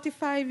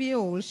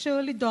 45-year-old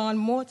Shirley Dawn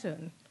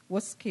Morton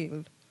was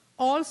killed,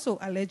 also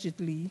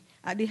allegedly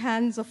at the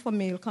hands of a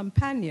male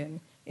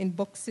companion in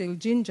Box Hill,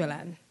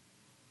 Gingerland.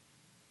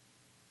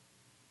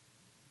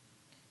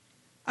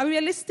 A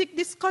realistic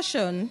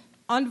discussion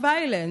on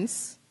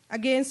violence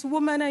against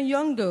women and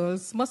young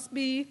girls must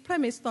be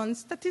premised on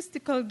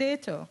statistical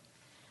data.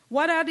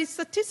 What are the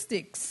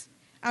statistics,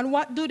 and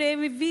what do they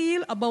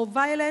reveal about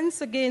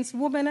violence against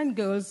women and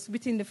girls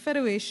within the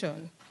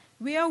Federation?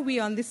 Where are we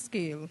on this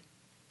scale?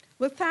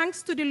 Well,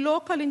 thanks to the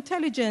local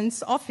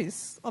intelligence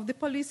office of the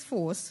police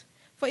force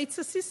for its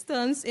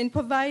assistance in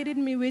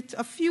providing me with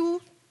a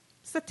few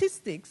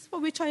statistics for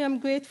which I am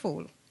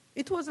grateful.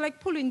 It was like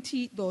pulling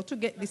teeth, though, to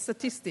get the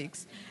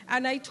statistics.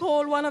 And I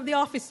told one of the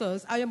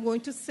officers I am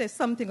going to say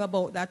something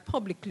about that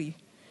publicly.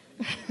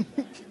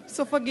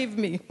 So forgive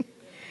me.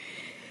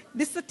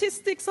 The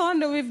statistics on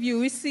the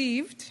review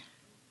received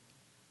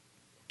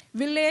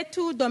relate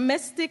to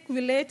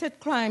domestic-related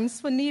crimes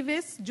for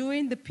Nevis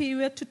during the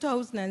period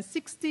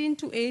 2016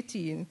 to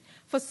 18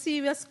 for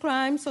serious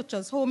crimes such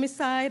as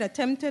homicide,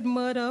 attempted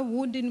murder,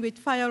 wounding with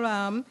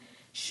firearm,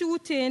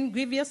 shooting,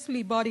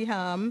 grievously body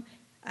harm,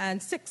 and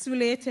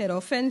sex-related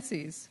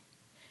offenses.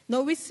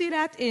 Now we see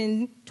that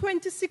in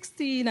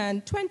 2016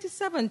 and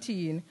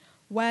 2017,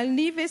 while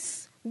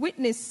Nevis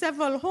witnessed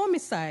several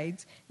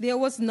homicides, there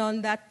was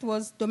none that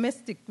was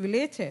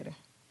domestic-related.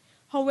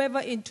 However,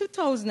 in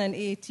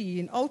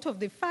 2018, out of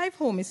the 5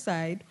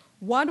 homicides,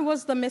 1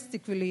 was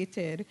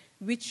domestic-related,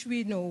 which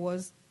we know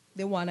was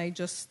the one I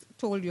just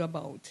told you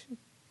about.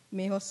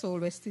 May her soul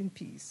rest in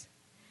peace.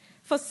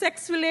 For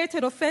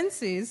sex-related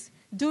offenses,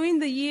 during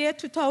the year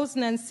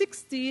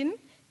 2016,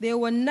 there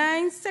were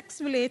 9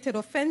 sex-related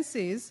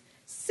offenses,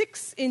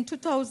 6 in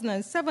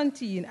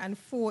 2017 and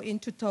 4 in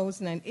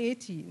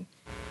 2018.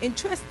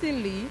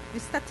 Interestingly, the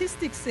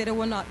statistics say they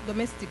were not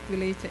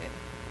domestic-related.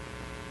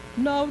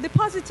 Now, the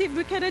positive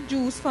we can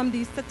deduce from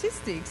these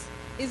statistics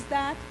is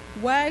that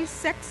while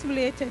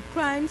sex-related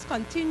crimes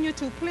continue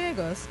to plague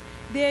us,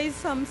 there is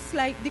some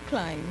slight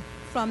decline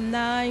from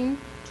 9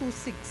 to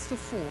 6 to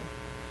 4.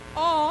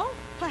 Or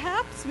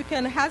perhaps we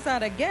can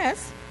hazard a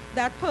guess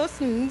that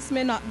persons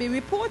may not be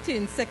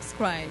reporting sex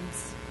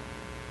crimes.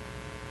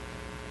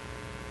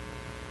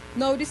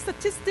 Now, the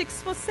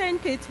statistics for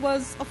St. Kitts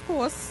was, of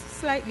course,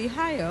 slightly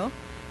higher,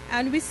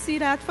 and we see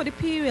that for the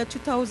period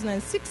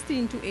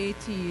 2016 to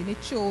 18, it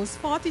shows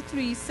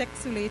 43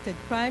 sex-related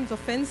crimes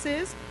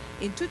offenses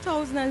in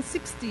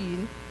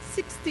 2016,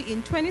 60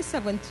 in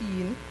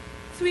 2017,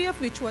 3 of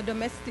which were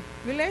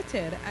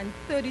domestic-related, and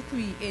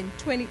 33 in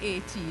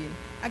 2018.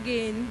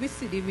 Again, we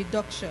see the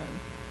reduction.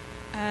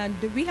 And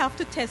we have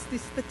to test the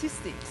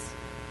statistics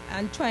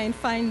and try and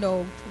find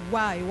out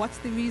why, what's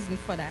the reason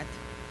for that.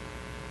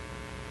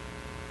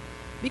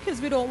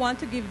 Because we don't want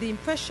to give the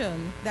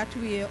impression that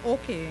we're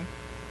okay,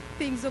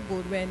 things are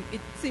good, when it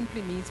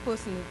simply means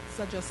persons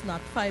are just not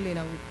filing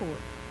a report.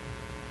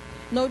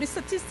 Now, the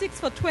statistics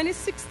for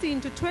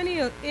 2016 to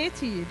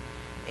 2018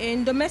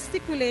 in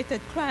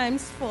domestic-related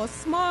crimes for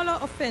smaller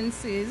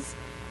offenses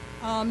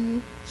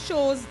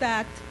shows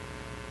that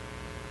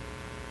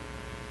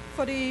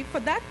for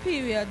that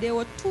period, there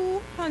were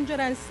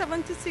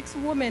 276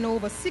 women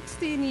over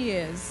 16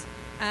 years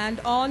and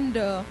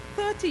under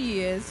 30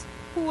 years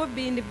who have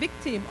been the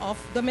victim of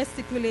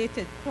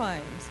domestic-related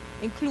crimes,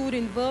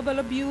 including verbal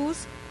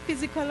abuse,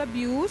 physical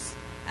abuse,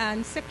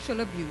 and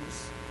sexual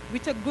abuse,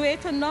 with a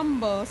greater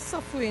number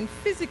suffering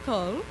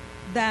physical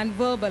than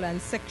verbal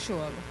and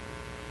sexual.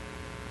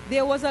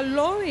 There was a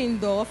lowering,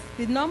 though, of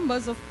the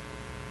numbers of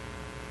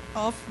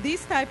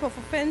these type of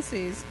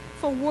offenses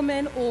for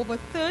women over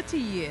 30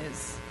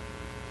 years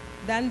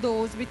than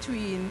those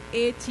between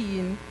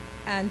 18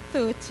 and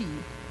 30.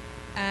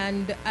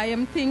 And I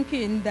am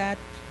thinking that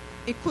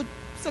it could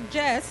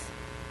suggest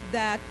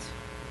that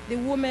the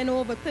women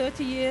over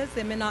 30 years,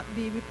 they may not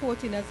be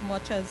reporting as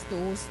much as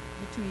those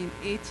between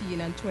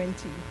 18 and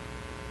 20.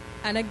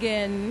 And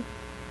again,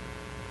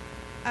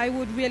 I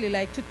would really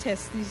like to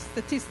test these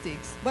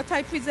statistics, but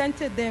I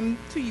presented them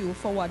to you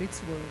for what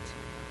it's worth.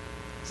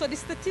 So the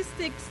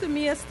statistics to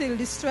me are still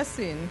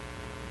distressing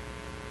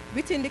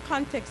within the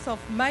context of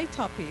my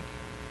topic,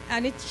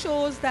 and it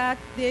shows that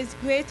there's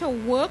greater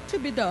work to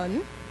be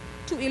done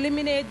to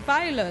eliminate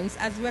violence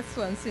as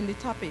referenced in the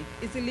topic.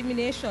 Is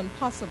elimination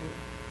possible?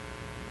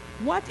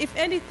 What, if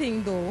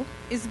anything, though,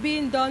 is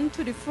being done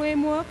to the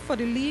framework for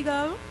the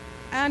legal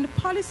and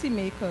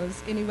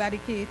policymakers in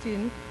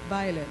eradicating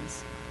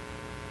violence?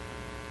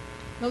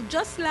 Now,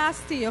 just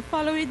last year,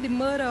 following the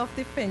murder of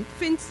the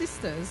Finn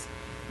sisters,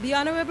 the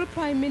Honorable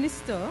Prime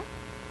Minister,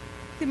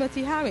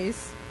 Timothy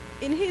Harris,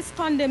 in his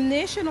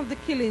condemnation of the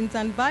killings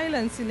and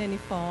violence in any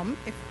form,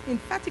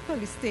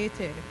 emphatically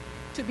stated,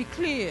 to be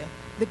clear,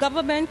 the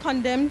government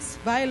condemns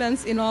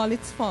violence in all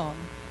its forms,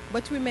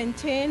 but we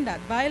maintain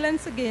that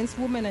violence against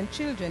women and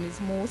children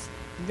is most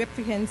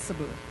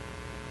reprehensible.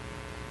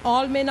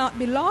 All may not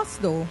be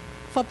lost, though,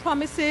 for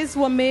promises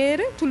were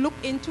made to look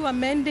into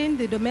amending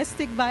the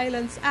Domestic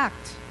Violence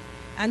Act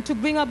and to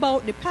bring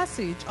about the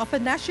passage of a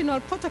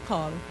national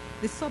protocol,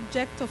 the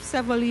subject of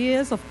several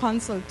years of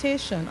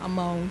consultation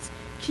amongst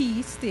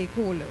key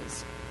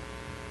stakeholders.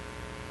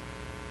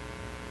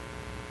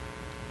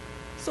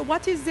 So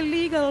what is the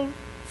legal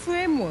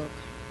framework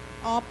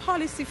or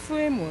policy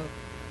framework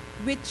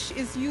which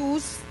is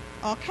used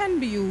or can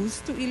be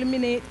used to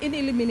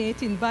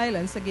eliminating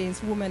violence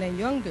against women and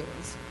young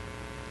girls?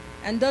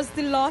 And does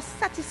the law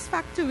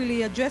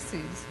satisfactorily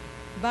addresses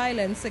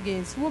violence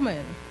against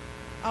women?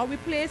 Are we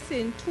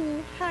placing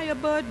too high a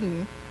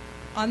burden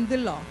on the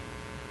law?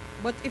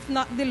 But if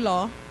not the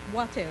law,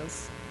 what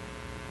else?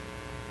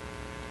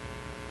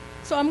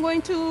 So I'm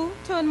going to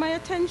turn my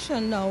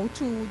attention now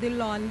to the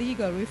law and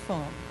legal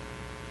reform.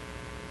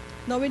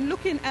 Now, in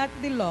looking at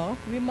the law,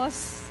 we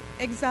must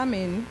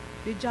examine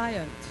the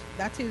giant,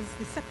 that is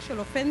the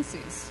sexual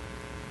offenses,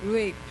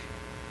 rape.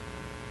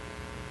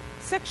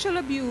 Sexual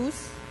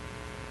abuse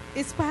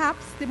is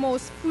perhaps the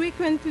most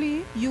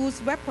frequently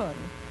used weapon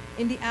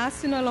in the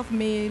arsenal of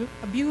male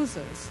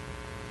abusers,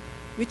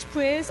 which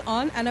preys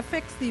on and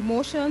affects the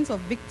emotions of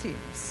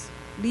victims,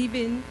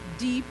 leaving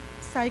deep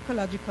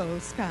psychological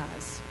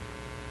scars.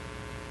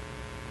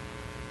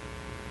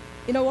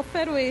 In our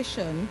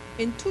federation,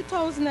 in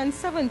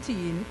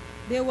 2017,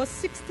 there were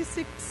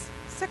 66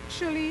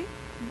 sexually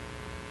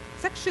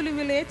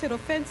related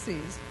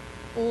offenses,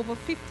 over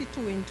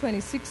 52 in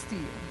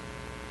 2016.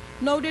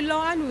 Now, the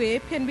law on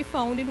rape can be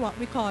found in what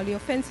we call the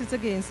Offenses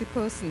Against the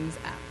Persons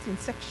Act in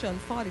Section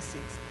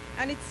 46.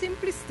 And it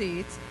simply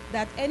states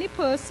that any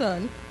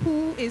person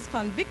who is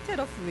convicted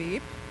of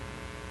rape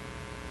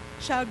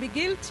shall be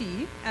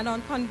guilty and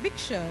on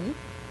conviction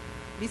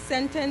be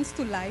sentenced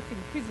to life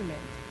imprisonment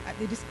at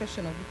the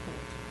discretion of the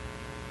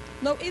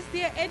court. Now, is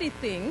there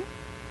anything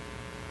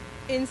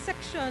in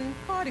Section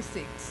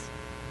 46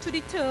 to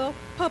deter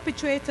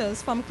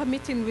perpetrators from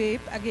committing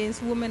rape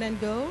against women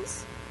and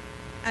girls,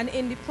 and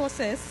in the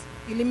process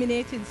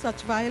eliminating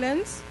such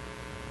violence?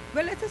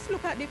 Well, let us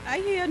look at the, I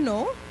hear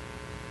no,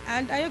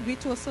 and I agree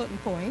to a certain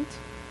point,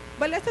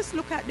 but let us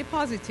look at the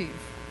positive.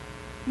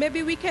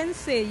 Maybe we can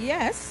say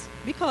yes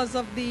because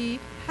of the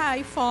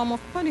high form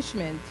of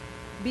punishment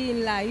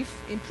being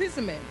life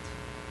imprisonment,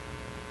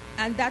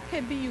 and that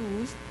can be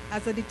used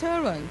as a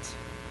deterrent.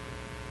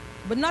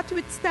 But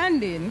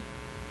notwithstanding,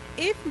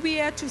 if we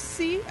are to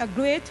see a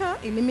greater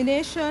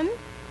elimination,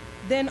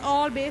 then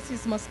all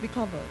bases must be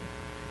covered.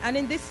 And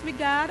in this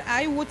regard,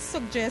 I would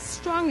suggest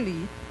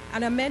strongly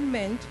an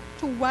amendment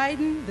to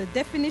widen the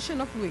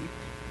definition of rape.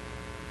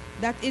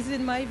 That is,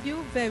 in my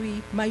view,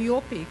 very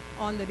myopic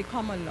under the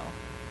common law,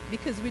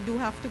 because we do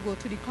have to go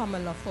to the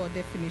common law for a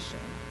definition.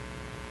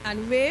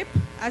 And rape,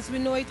 as we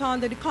know it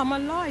under the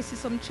common law, I see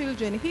some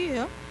children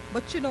here,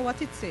 but you know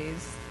what it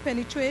says: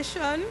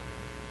 penetration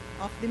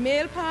of the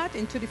male part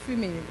into the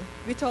female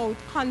without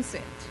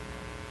consent.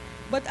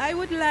 But I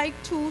would like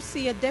to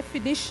see a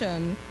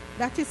definition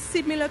that is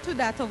similar to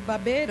that of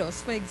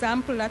Barbados, for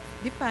example, that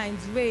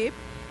defines rape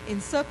in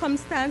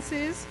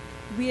circumstances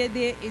where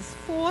there is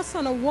force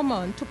on a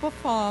woman to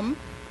perform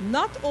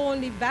not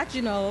only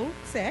vaginal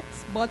sex,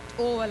 but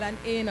oral and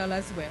anal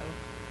as well,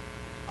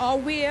 or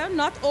where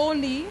not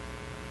only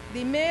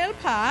the male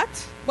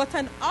part, but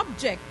an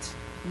object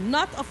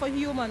not of a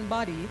human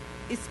body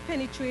is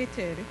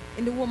penetrated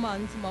in the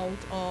woman's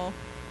mouth or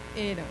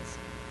anus.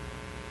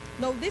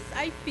 Now this,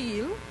 I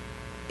feel,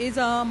 is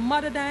a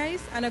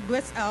modernized and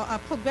a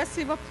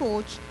progressive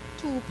approach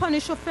to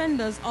punish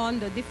offenders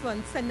under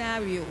different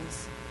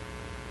scenarios,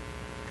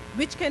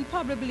 which can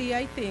probably,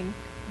 I think,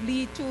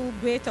 lead to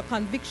greater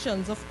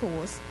convictions, of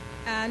course,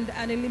 and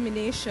an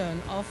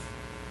elimination of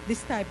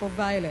this type of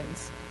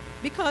violence.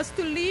 Because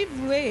to leave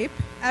rape,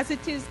 as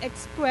it is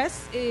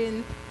expressed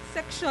in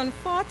Section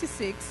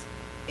 46,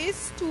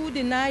 is to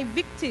deny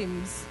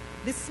victims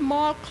the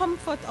small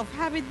comfort of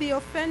having the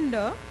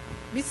offender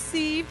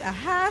receive a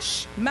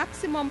harsh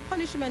maximum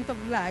punishment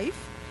of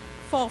life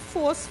for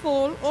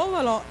forceful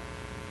oral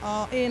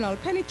or anal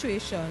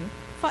penetration,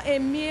 for a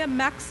mere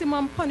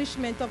maximum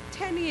punishment of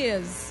 10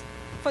 years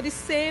for the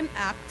same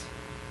act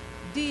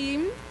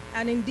deemed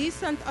an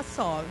indecent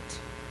assault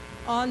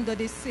under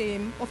the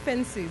same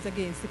Offenses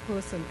Against the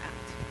Person Act.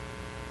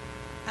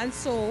 And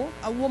so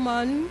a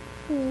woman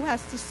who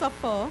has to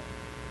suffer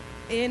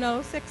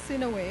anal sex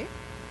in a way,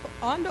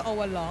 under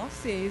our law,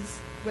 says,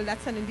 well,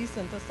 that's an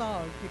indecent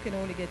assault. You can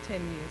only get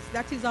 10 years.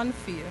 That is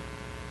unfair.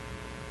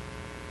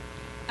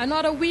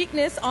 Another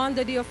weakness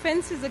under the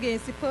Offenses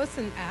Against the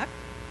Person Act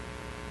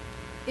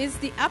is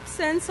the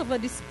absence of a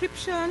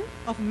description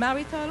of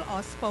marital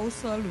or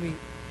spousal rape.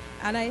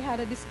 And I had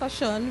a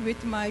discussion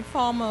with my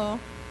former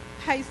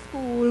high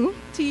school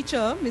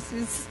teacher,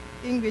 Mrs.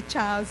 Ingrid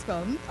Charles,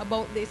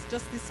 about this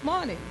just this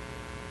morning.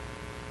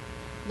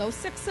 Now,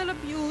 sexual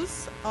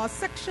abuse or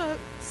sexual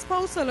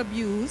spousal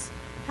abuse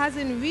has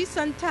in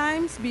recent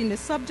times been the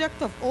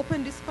subject of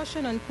open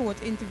discussion and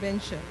court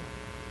intervention.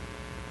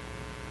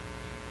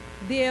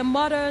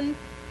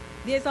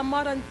 There's a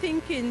modern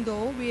thinking,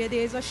 though, where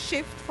there's a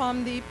shift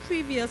from the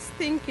previous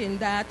thinking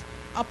that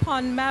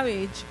upon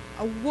marriage,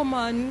 a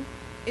woman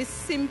is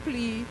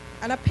simply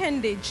an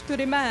appendage to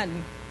the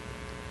man,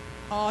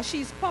 or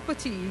she's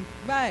property,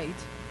 right?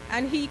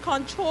 And he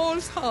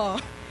controls her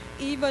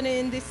even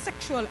in the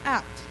sexual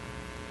act.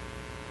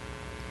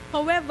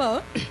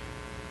 However,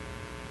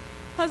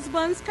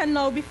 husbands can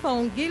now be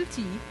found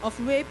guilty of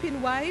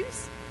raping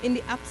wives in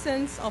the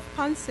absence of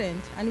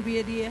consent and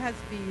where there has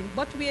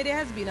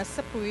been a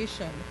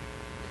separation.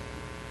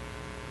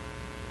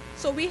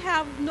 So we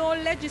have no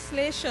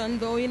legislation,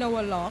 though, in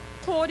our law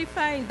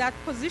codifying that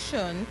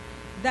position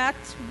that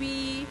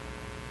we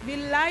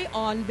rely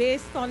on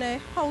based on a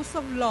House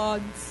of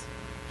Lords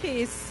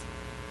case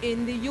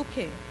in the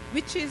UK,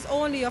 which is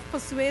only of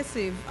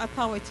persuasive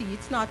authority.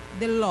 It's not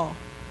the law.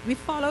 We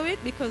follow it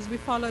because we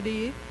follow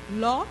the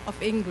law of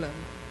England,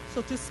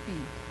 so to speak.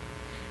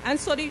 And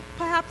so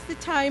perhaps the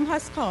time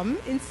has come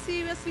in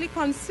seriously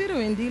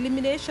considering the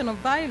elimination of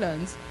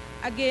violence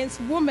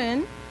against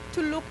women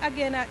to look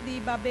again at the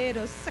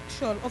Barbados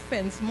sexual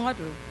offense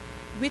model,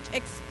 which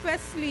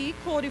expressly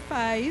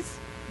codifies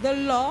the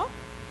law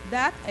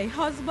that a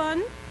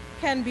husband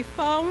can be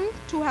found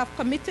to have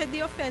committed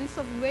the offense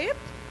of rape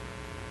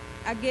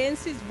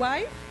against his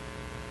wife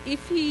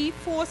if he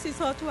forces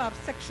her to have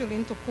sexual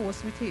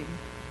intercourse with him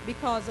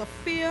because of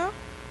fear,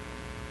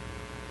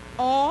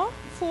 or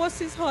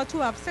forces her to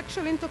have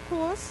sexual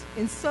intercourse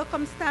in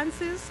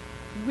circumstances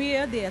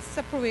where they are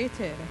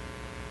separated.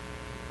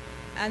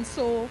 And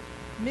so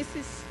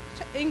Mrs.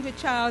 Ingrid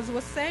Charles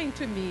was saying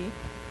to me,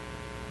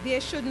 there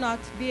should not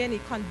be any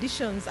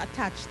conditions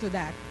attached to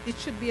that. It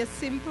should be as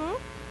simple,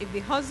 if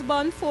the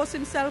husband forces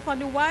himself on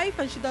the wife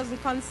and she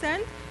doesn't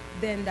consent,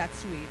 then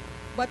that's rape.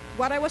 But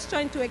what I was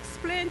trying to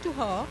explain to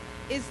her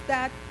is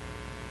that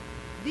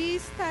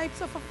these types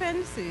of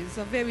offenses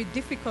are very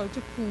difficult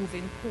to prove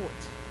in court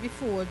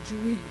before a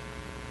jury.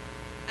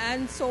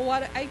 And so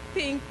what I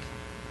think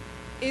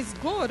is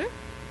good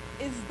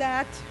is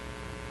that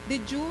the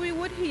jury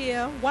would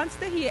hear, once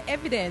they hear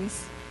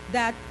evidence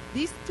that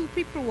these two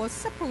people were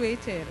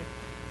separated,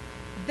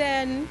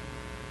 then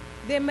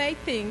they may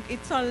think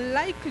it's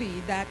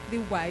unlikely that the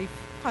wife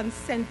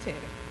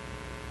consented,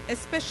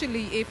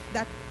 especially if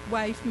that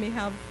wife may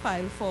have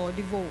filed for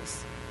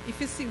divorce. If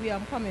you see where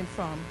I'm coming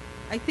from,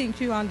 I think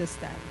you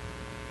understand.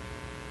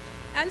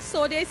 And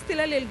so there's still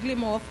a little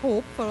glimmer of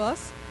hope for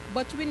us,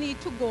 but we need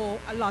to go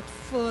a lot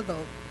further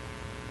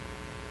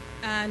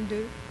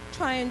and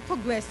try and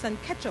progress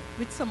and catch up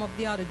with some of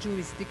the other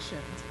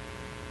jurisdictions.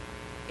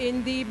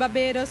 In the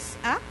Barbados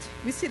Act,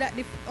 we see that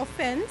the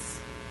offense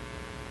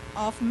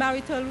of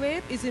marital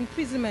rape is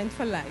imprisonment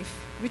for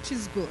life, which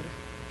is good.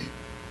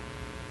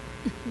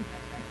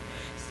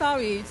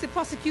 Sorry, it's a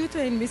prosecutor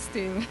in me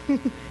still.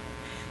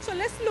 So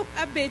let's look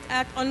a bit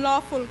at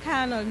unlawful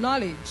carnal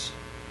knowledge.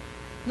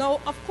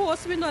 Now, of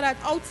course, we know that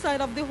outside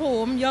of the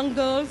home, young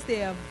girls,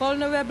 they are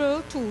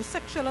vulnerable to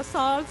sexual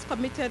assaults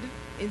committed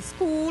in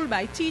school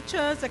by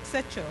teachers,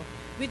 etc.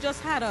 We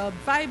just had a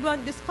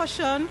vibrant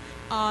discussion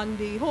on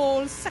the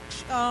whole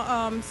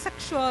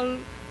sexual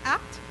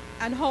act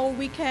and how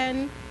we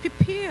can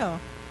prepare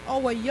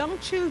our young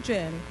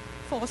children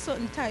for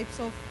certain types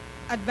of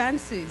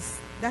advances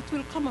that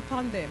will come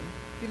upon them,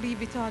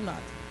 believe it or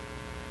not.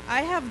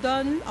 I have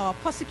done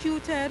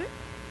prosecuted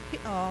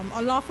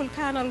unlawful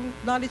carnal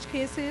knowledge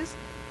cases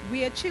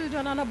where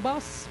children on a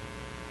bus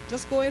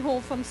just going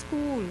home from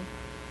school,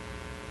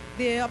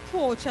 they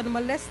approached and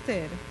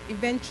molested,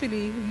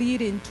 eventually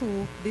leading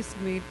to this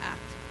grave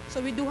act. So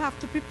we do have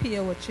to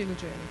prepare our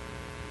children.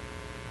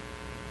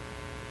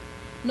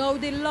 Now,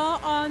 the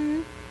law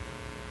on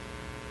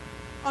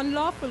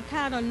unlawful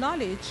carnal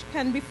knowledge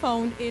can be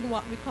found in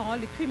what we call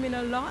the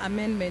Criminal Law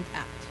Amendment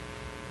Act.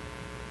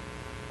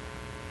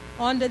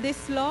 Under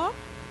this law,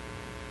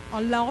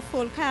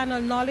 unlawful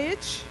carnal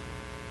knowledge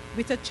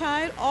with a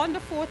child under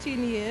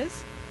 14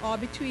 years or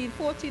between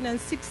 14 and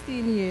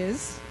 16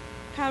 years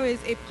carries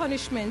a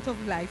punishment of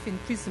life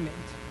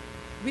imprisonment,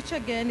 which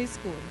again is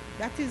good.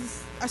 That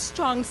is a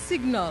strong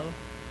signal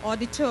or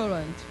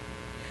deterrent.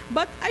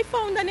 But I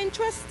found an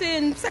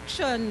interesting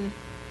section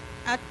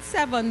at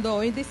 7, though,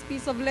 in this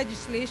piece of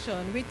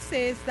legislation, which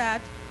says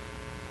that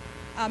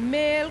a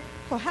male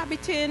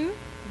cohabiting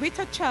with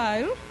a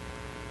child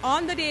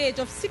under the age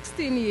of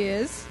 16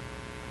 years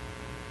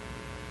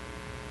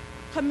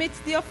commits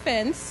an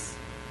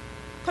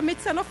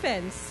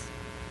offense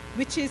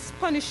which is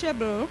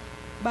punishable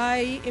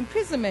by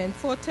imprisonment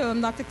for a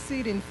term not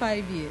exceeding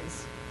 5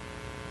 years.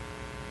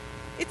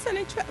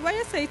 Why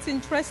I say it's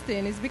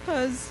interesting is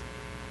because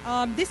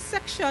this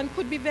section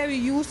could be very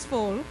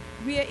useful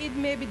where it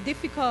may be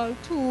difficult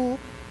to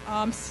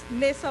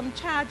lay some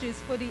charges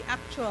for the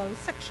actual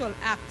sexual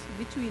act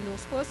between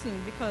those persons,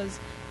 because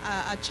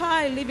a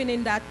child living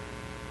in that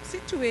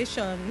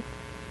situation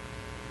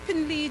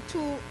can lead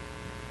to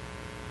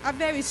a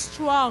very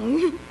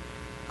strong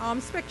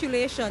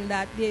speculation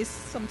that there's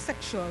some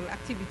sexual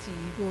activity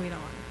going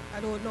on. I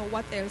don't know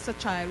what else a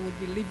child would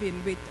be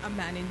living with a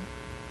man in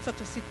such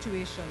a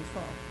situation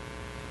for.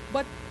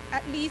 But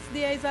at least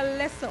there is a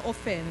lesser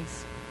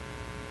offense,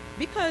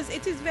 because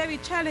it is very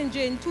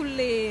challenging to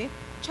lay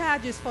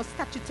charges for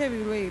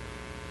statutory rape,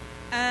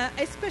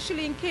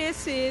 especially in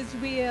cases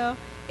where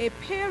a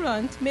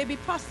parent may be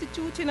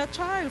prostituting a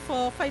child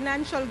for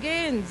financial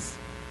gains,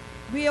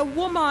 where a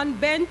woman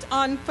bent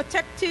on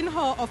protecting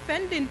her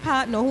offending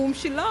partner whom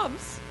she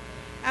loves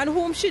and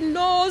whom she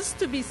knows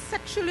to be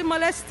sexually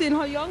molesting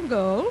her young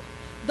girl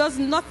does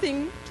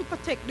nothing to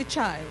protect the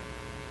child.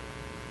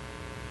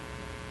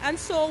 And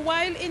so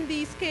while in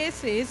these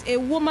cases a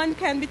woman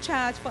can be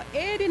charged for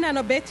aiding and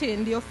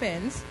abetting the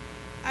offense,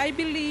 I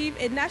believe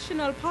a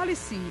national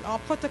policy or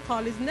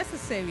protocol is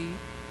necessary,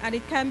 and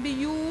it can be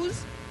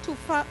used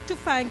to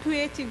find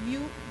creative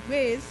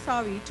ways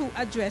to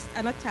address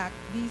and attack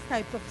these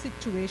types of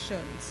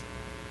situations.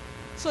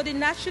 So the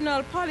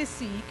national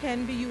policy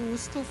can be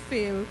used to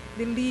fill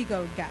the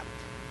legal gap.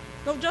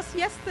 Now, just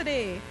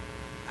yesterday,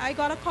 I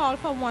got a call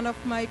from one of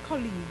my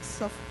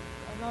colleagues, of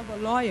another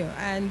lawyer,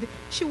 and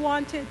she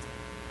wanted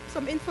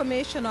some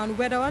information on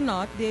whether or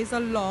not there is a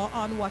law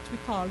on what we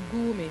call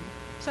grooming.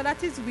 So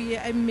that is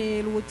where a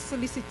male would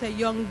solicit a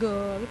young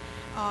girl,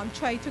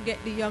 try to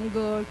get the young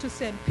girl to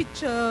send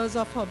pictures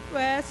of her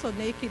breasts or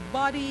naked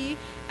body,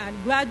 and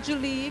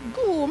gradually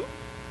groom,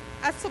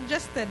 as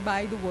suggested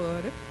by the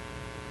word,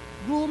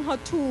 groom her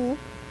to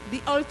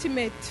the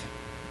ultimate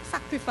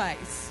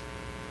sacrifice.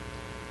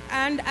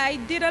 And I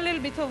did a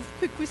little bit of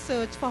quick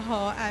research for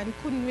her and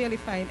couldn't really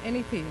find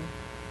anything.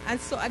 And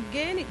so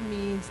again, it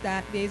means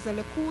that there's a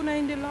lacuna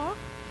in the law,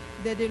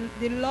 that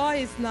the law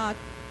is not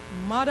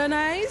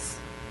modernized,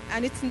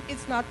 and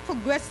it's not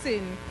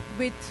progressing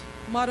with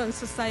modern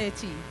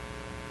society.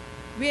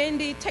 We're in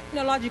the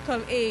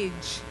technological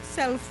age,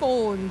 cell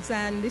phones,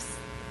 and this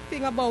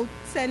thing about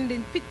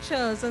sending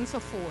pictures and so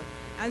forth.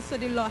 And so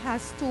the law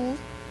has to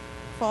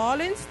fall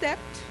in step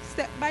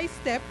by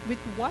step with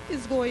what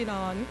is going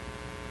on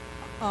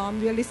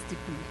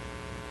realistically.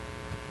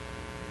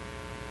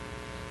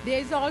 There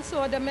is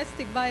also a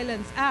Domestic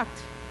Violence Act.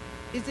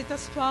 Is it a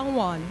strong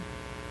one?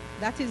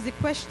 That is the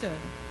question.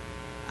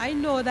 I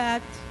know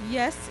that,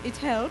 yes, it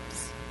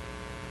helps.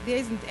 There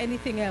isn't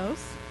anything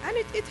else. And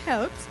it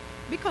helps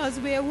because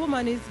where a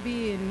woman is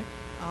being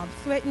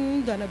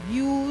threatened and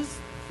abused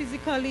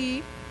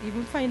physically,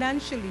 even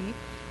financially,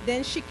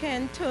 then she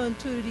can turn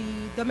to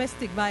the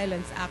Domestic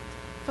Violence Act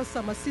for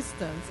some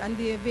assistance. And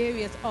there are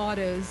various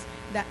orders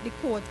that the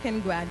court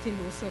can grant in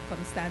those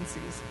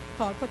circumstances,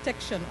 called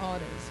protection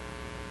orders.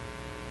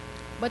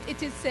 But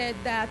it is said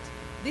that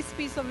this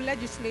piece of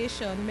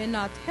legislation may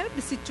not help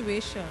the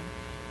situation.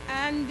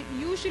 And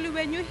usually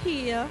when you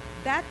hear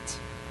that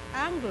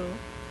angle,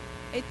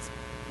 it's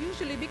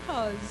usually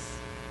because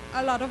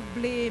a lot of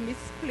blame is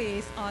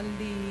placed on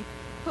the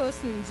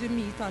persons you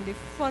meet on the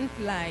front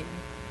line,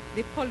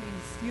 the police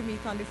you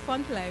meet on the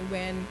front line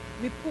when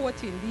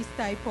reporting these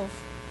type of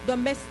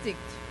domestic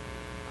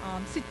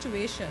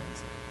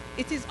situations.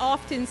 It is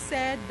often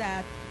said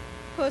that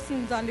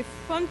persons on the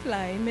front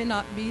line may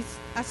not be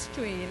as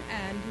trained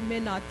and may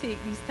not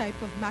take these type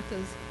of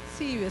matters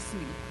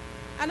seriously.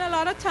 And a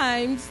lot of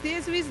times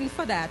there's reason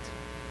for that.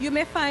 You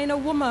may find a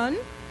woman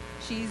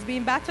She's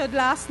been battered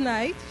last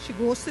night. She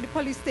goes to the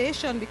police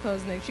station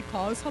because she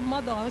calls her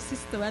mother or her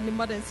sister, and the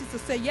mother and sister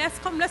say, yes,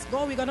 come, let's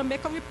go, we're going to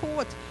make a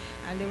report.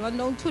 And they run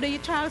down to the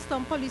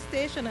Charleston police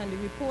station, and the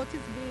report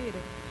is made.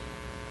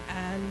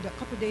 And a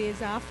couple of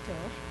days after,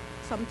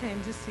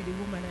 sometimes you see the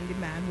woman and the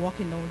man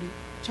walking down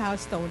the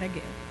Charleston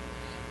again.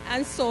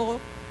 And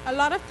so a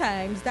lot of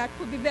times that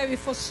could be very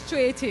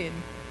frustrating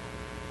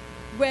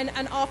when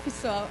an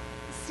officer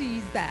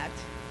sees that.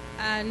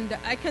 And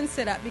I can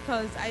say that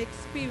because I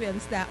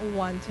experienced that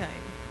one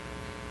time.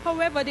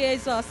 However, there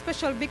is a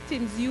special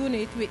victims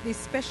unit with this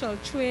special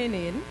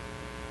training,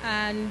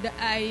 and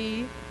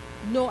I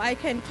know I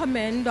can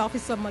commend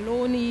Officer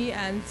Maloney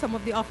and some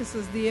of the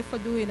officers there for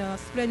doing a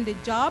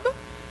splendid job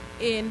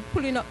in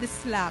pulling up the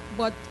slack.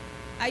 But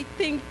I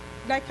think,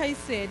 like I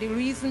said, the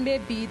reason may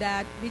be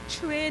that the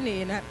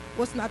training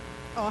was not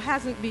or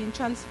hasn't been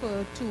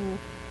transferred to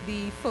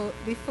the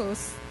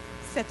first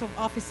set of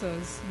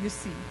officers you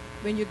see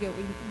when you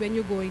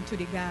go into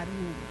the guard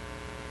room.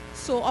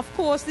 So, of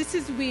course, this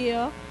is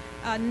where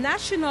a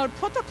national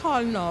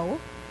protocol now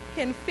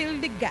can fill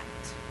the gap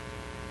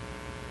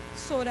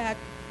so that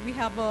we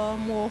have a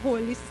more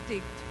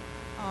holistic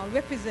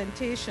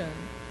representation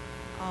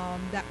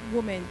that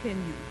women can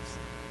use.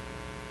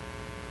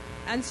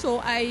 And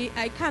so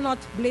I cannot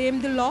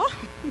blame the law.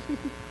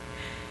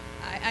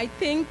 I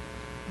think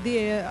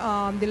the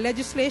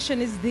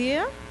legislation is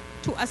there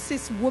to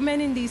assist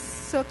women in these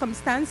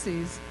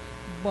circumstances,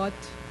 but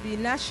the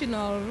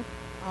national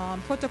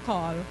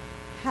protocol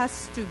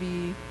has to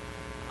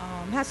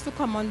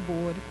come on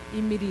board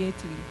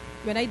immediately.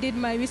 When I did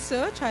my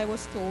research, I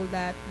was told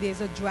that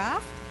there's a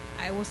draft.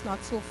 I was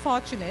not so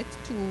fortunate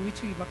to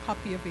retrieve a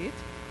copy of it.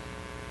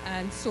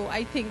 And so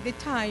I think the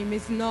time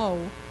is now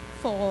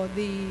for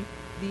the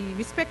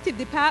respective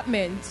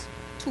departments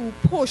to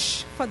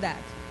push for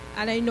that.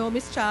 And I know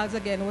Ms. Charles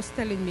again was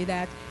telling me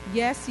that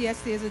yes,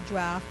 there's a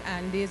draft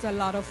and there's a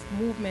lot of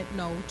movement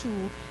now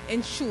to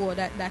ensure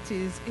that that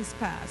is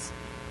passed.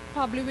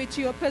 Probably with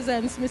your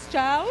presence, Ms.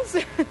 Charles,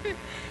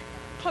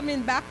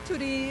 coming back to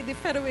the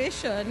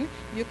Federation,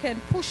 you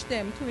can push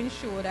them to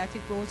ensure that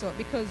it goes up,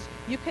 because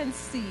you can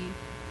see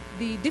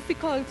the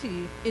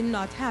difficulty in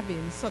not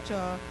having such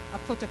a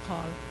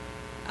protocol.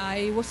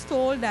 I was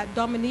told that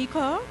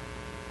Dominica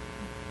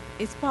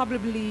is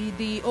probably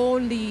the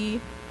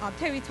only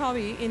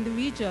territory in the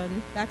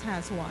region that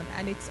has one,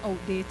 and it's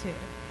outdated.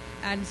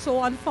 And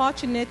so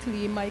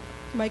unfortunately,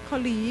 my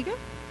colleague,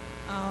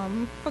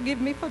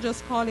 forgive me for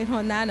just calling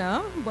her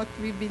Nana, but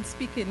we've been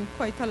speaking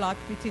quite a lot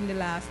within the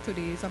last 2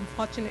 days.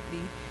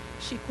 Unfortunately,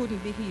 she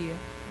couldn't be here,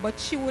 but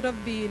she would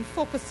have been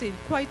focusing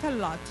quite a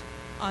lot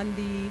on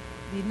the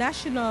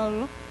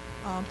national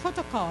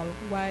protocol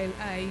while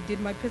I did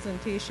my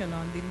presentation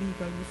on the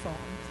legal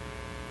reforms.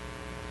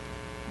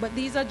 But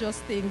these are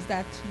just things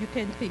that you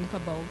can think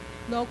about.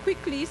 Now,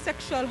 quickly,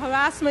 sexual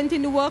harassment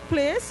in the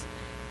workplace.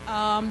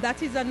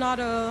 That is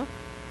another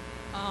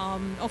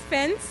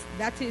offense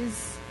that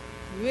is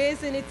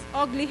raising its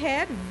ugly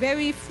head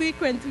very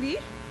frequently.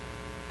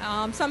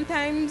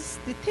 Sometimes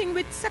the thing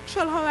with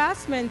sexual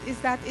harassment is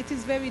that it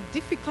is very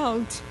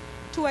difficult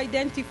to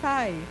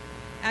identify.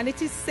 And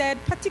it is said,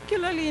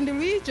 particularly in the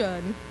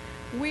region,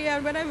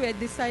 where, when I read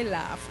this, I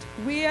laughed,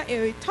 where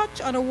a touch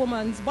on a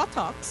woman's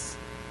buttocks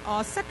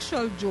or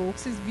sexual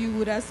jokes is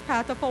viewed as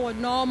part of our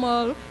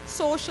normal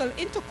social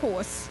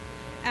intercourse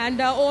and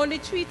are only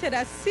treated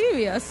as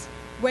serious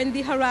when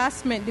the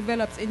harassment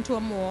develops into a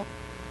more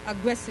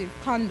aggressive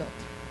conduct.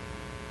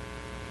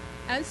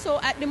 And so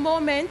at the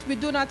moment, we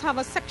do not have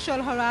a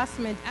sexual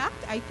harassment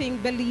act. I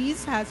think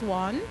Belize has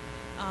one.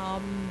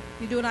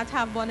 We do not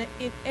have one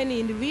any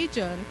in the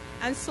region.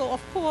 And so,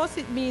 of course,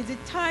 it means the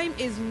time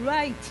is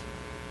right.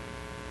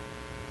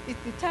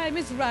 The time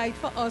is right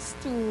for us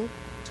to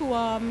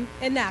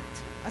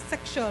enact a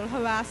sexual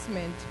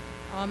harassment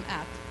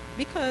act,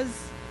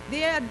 because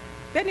there are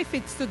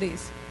benefits to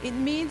this. It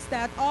means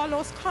that all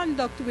those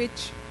conduct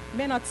which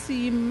may not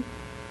seem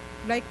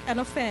like an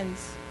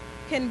offense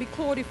can be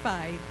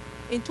codified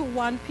into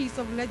one piece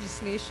of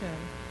legislation,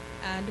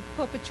 and the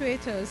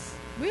perpetrators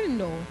will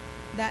know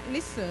that,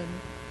 listen,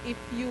 if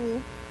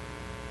you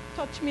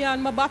touch me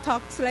on my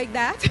buttocks like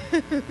that,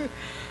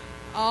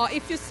 or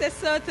if you say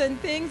certain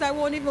things, I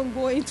won't even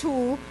go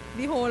into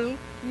the whole,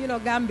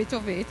 gambit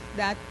of it,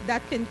 that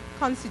can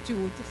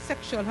constitute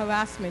sexual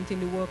harassment in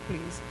the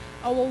workplace.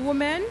 Our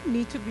women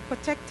need to be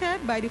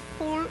protected by the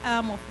full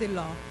arm of the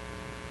law.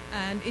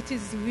 And it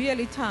is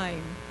really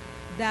time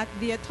that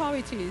the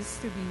authorities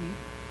to be,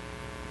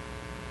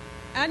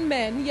 and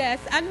men, yes,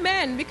 and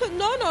men, because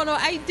no,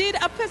 I did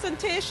a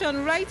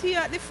presentation right here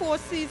at the Four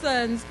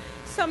Seasons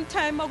some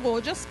time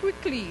ago, just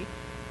quickly.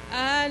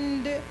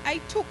 And I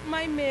took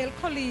my male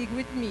colleague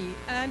with me,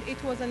 and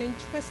it was an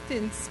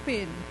interesting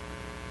spin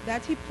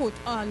that he put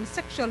on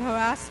sexual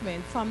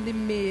harassment from the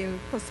male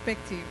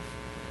perspective.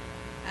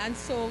 And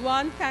so,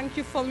 Ron, thank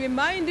you for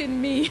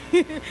reminding me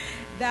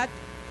that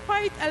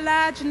quite a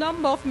large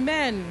number of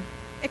men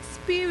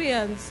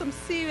experience some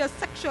serious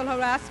sexual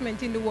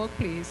harassment in the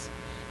workplace.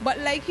 But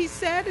like he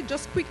said,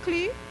 just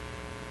quickly,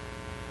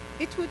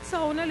 it would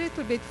sound a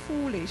little bit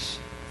foolish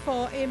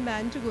for a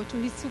man to go to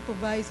his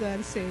supervisor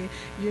and say,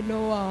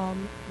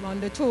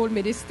 Manda told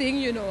me this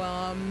thing,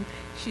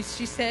 she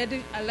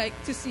said, I like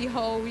to see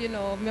how,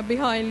 my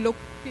behind look,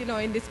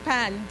 in this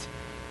pant.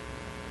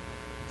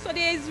 So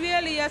there is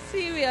really a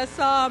serious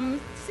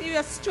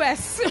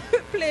stress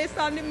placed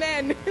on the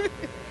men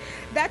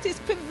that is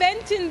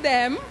preventing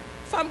them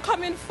from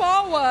coming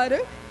forward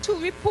to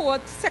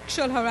report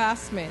sexual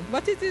harassment.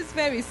 But it is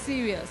very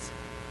serious.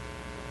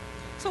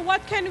 So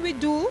what can we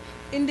do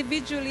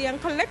individually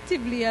and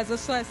collectively as a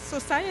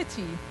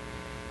society?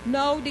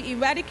 Now the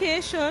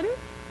eradication,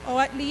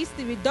 or at least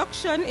the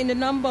reduction in the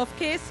number of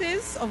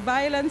cases of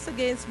violence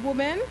against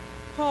women,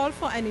 call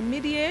for an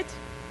immediate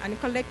and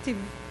collective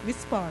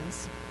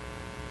response.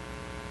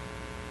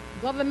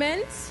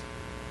 Governments,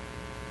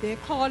 they're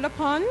called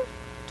upon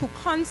to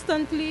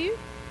constantly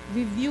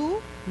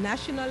review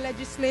national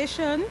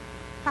legislation,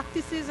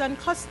 practices and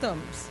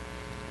customs,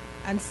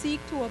 and seek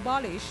to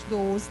abolish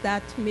those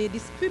that may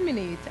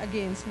discriminate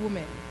against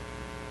women.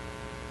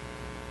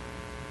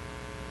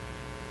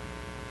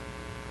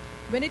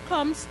 When it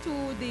comes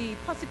to the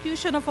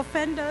prosecution of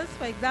offenders,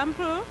 for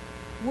example,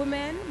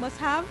 women must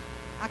have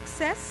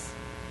access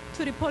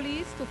to the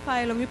police to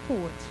file a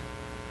report.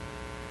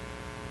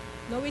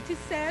 Now it is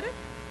said,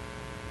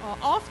 or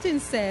often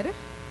said,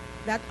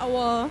 that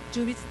our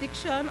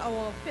jurisdiction,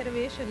 our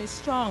federation is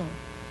strong.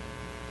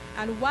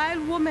 And while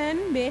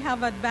women may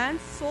have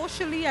advanced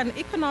socially and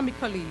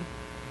economically,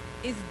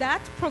 is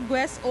that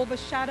progress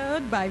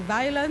overshadowed by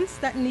violence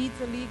that needs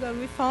a legal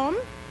reform?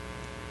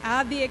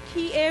 Are there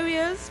key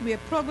areas where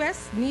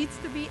progress needs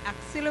to be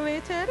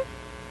accelerated?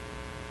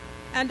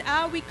 And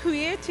are we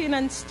creating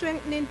and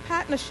strengthening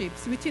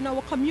partnerships within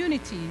our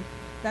community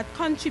that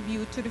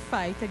contribute to the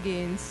fight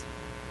against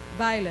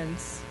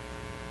violence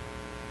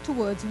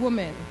towards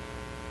women?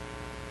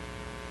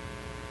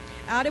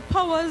 Are the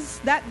powers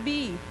that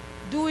be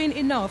doing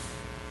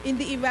enough in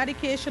the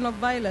eradication of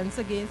violence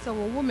against our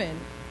women,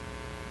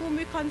 whom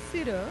we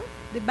consider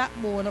the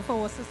backbone of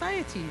our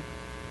society?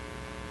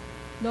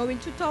 Now in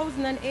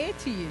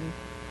 2018,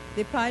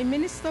 the Prime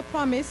Minister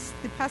promised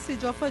the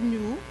passage of a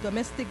new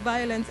Domestic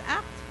Violence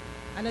Act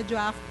and a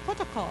draft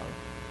protocol.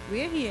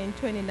 We're here in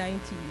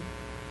 2019.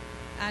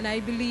 And I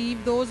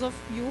believe those of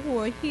you who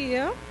are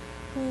here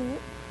who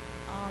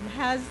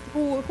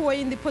are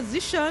in the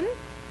position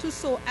to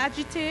so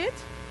agitate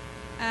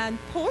and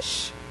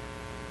push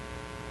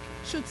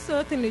should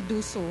certainly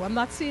do so. I'm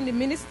not seeing the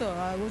minister.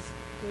 I was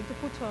going to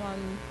put her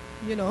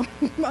on,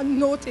 on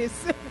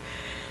notice.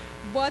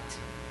 But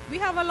we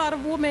have a lot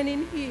of women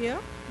in here,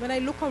 when I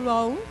look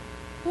around,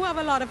 who have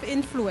a lot of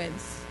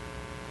influence.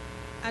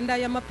 And I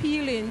am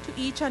appealing to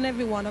each and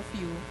every one of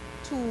you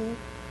to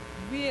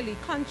really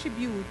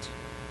contribute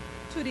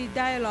to the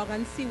dialogue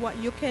and see what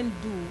you can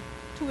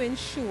do to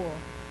ensure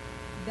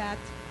that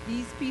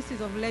these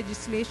pieces of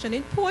legislation,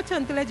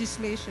 important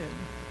legislation,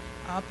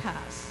 are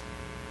passed.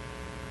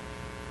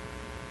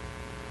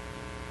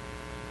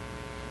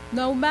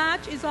 Now,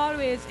 March is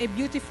always a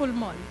beautiful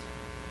month.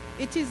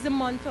 It is the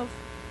month of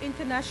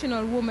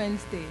International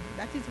Women's Day.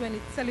 That is when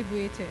it's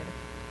celebrated.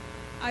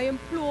 I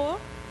implore,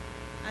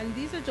 and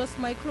these are just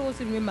my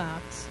closing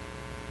remarks.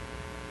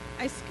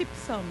 I skipped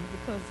some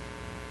because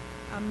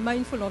I'm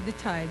mindful of the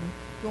time.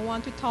 Don't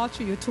want to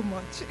torture you too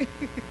much.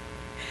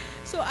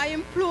 So I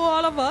implore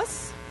all of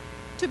us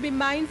to be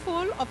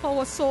mindful of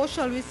our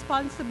social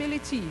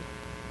responsibility,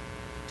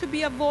 to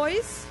be a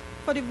voice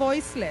for the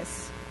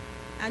voiceless,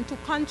 and to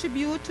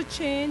contribute to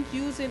change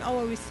using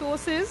our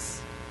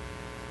resources,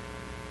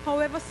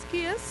 however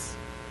scarce,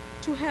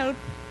 to help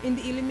in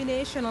the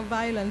elimination of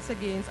violence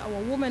against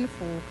our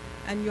womenfolk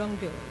and young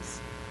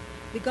girls.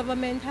 The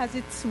government has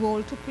its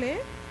role to play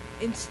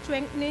in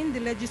strengthening the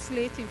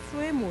legislative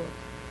framework.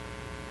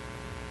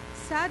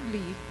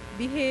 Sadly,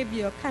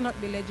 behavior cannot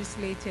be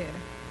legislated.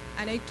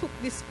 And I took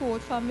this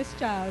quote from Ms.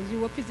 Charles.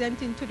 You were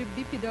presenting to the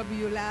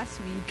BPW last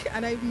week,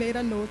 and I made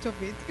a note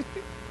of it.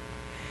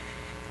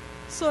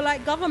 So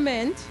like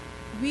government,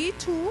 we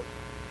too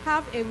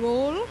have a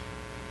role,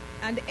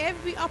 and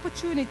every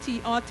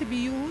opportunity ought to be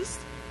used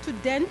to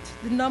dent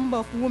the number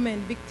of women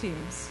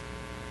victims.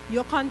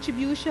 Your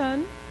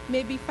contribution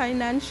may be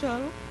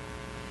financial.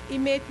 It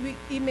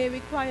may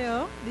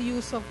require the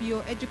use of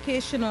your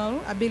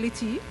educational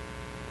ability.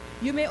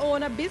 You may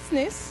own a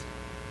business,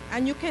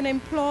 and you can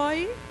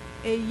employ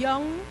a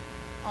young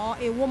or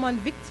a woman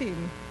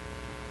victim.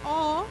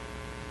 Or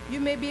you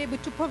may be able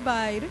to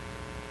provide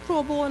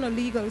pro bono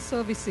legal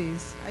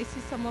services. I see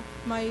some of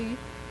my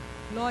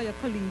lawyer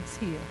colleagues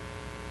here.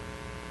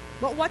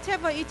 But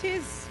whatever it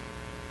is,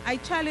 I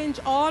challenge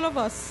all of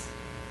us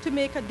to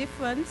make a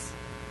difference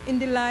in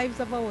the lives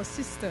of our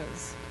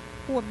sisters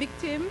who are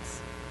victims,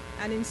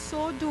 and in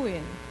so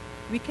doing,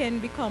 we can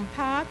become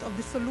part of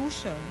the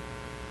solution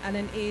and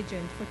an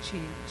agent for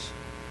change.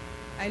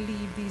 I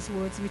leave these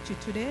words with you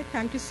today.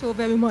 Thank you so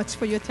very much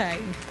for your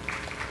time.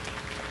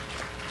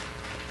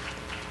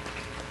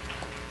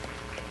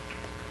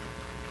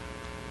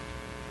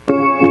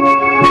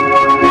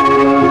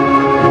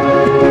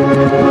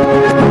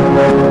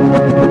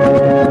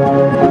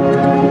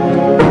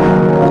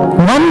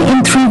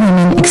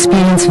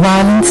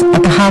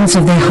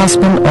 loss of their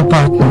husband or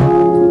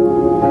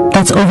partner.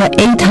 That's over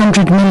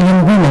 800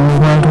 million women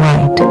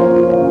worldwide.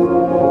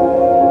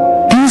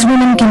 These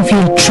women can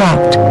feel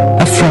trapped,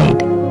 afraid.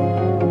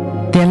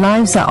 Their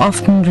lives are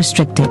often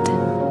restricted.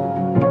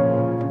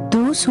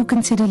 Those who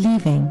consider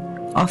leaving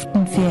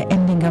often fear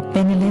ending up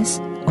penniless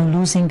or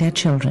losing their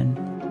children.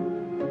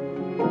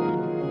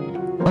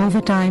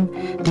 Over time,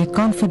 their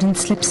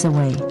confidence slips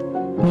away,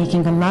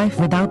 making a life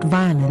without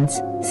violence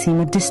seem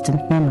a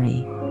distant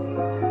memory.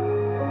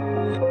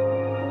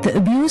 The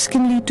abuse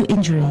can lead to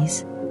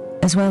injuries,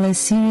 as well as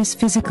serious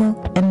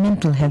physical and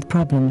mental health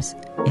problems,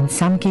 in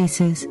some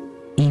cases,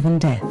 even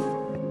death.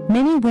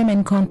 Many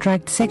women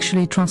contract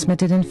sexually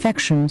transmitted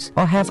infections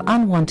or have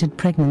unwanted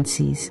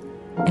pregnancies,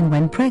 and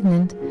when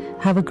pregnant,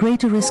 have a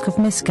greater risk of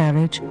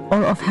miscarriage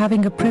or of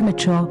having a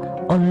premature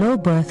or low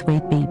birth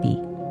weight baby.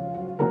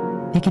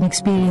 They can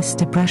experience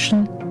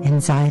depression,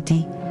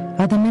 anxiety,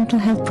 other mental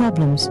health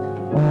problems,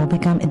 or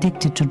become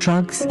addicted to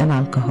drugs and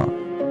alcohol.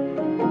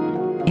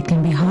 It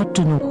can be hard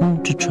to know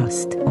whom to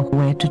trust or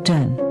where to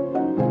turn.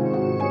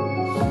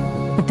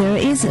 But there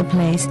is a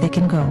place they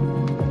can go.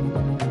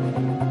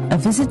 A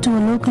visit to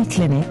a local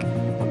clinic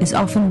is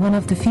often one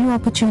of the few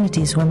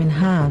opportunities women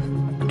have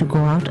to go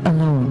out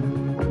alone.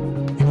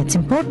 And it's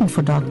important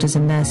for doctors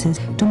and nurses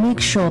to make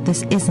sure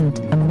this isn't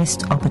a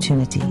missed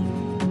opportunity.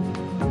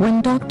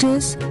 When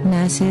doctors,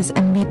 nurses,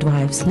 and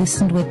midwives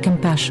listen with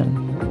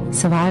compassion,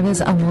 survivors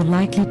are more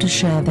likely to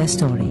share their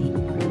story.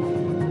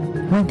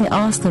 When they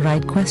ask the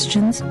right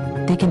questions,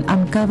 they can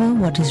uncover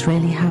what is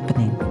really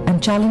happening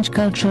and challenge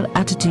cultural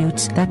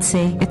attitudes that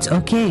say it's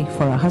okay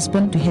for a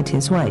husband to hit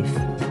his wife.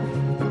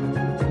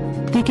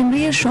 They can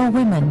reassure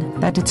women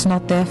that it's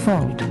not their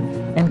fault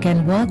and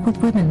can work with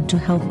women to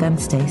help them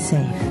stay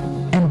safe.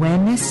 And where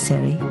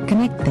necessary,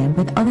 connect them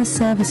with other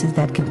services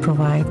that can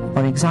provide,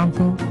 for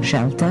example,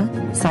 shelter,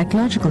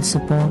 psychological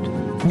support,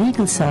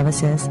 legal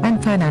services,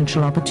 and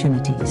financial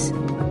opportunities.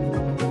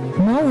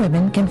 More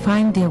women can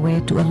find their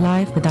way to a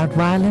life without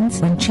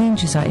violence when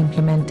changes are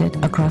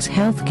implemented across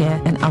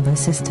healthcare and other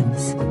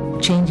systems.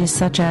 Changes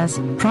such as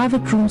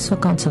private rooms for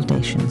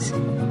consultations,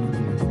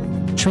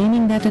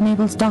 training that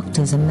enables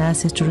doctors and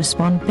nurses to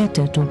respond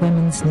better to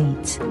women's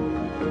needs,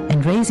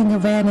 and raising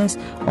awareness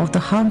of the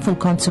harmful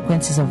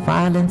consequences of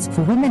violence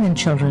for women and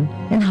children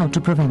and how to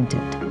prevent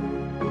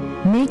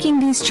it. Making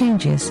these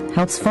changes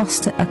helps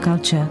foster a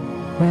culture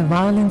where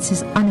violence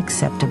is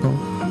unacceptable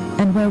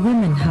and where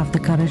women have the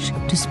courage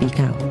to speak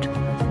out.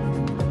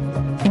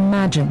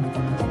 Imagine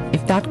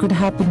if that could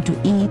happen to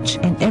each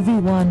and every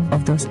one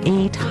of those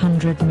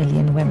 800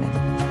 million women.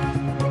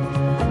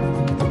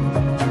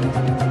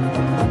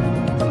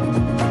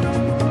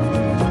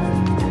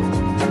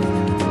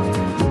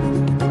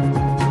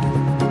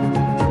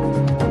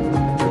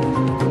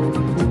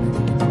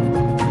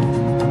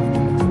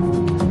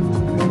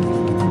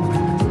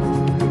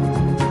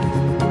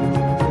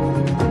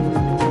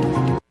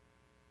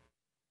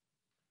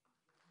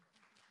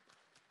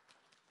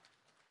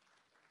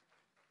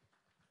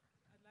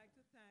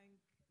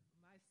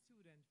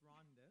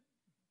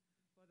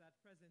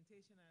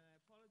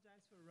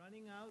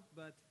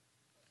 But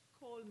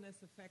coldness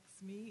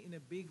affects me in a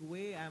big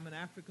way. I'm an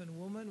African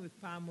woman with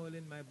palm oil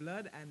in my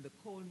blood, and the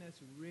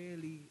coldness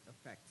really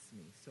affects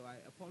me. So I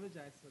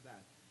apologize for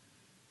that.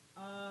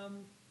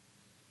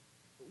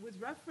 With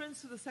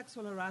reference to the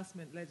sexual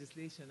harassment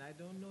legislation, I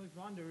don't know if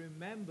Rhonda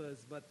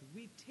remembers, but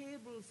we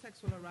tabled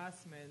sexual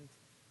harassment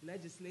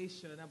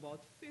legislation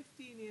about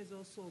 15 years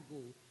or so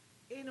ago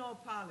in our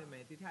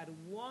parliament. It had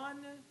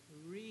one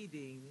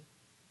reading,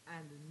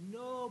 and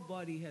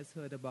nobody has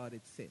heard about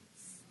it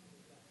since.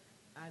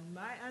 And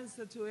my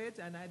answer to it,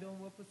 and I don't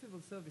work for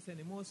civil service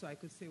anymore, so I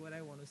could say what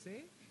I want to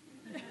say.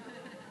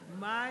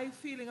 My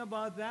feeling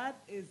about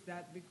that is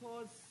that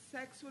because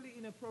sexually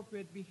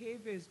inappropriate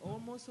behavior is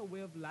almost a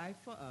way of life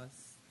for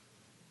us,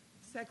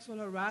 sexual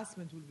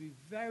harassment will be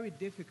very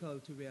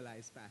difficult to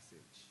realize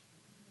passage.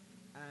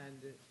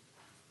 And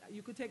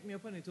you could take me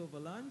up on it over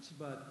lunch,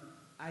 but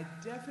I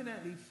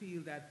definitely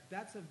feel that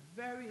that's a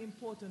very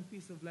important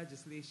piece of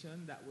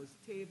legislation that was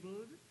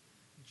tabled,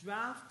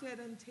 drafted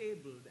and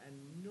tabled, and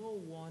no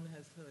one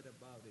has heard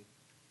about it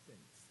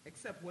since,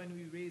 except when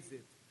we raise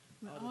it.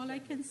 Well, all I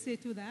can say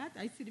to that,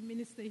 I see the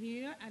minister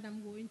here, and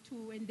I'm going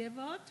to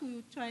endeavor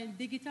to try and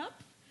dig it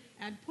up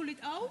and pull it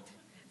out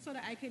so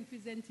that I can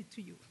present it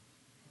to you.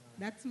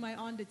 That's my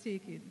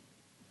undertaking.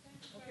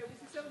 Okay,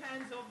 we see some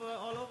hands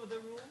all over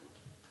the room.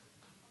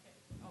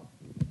 Oh.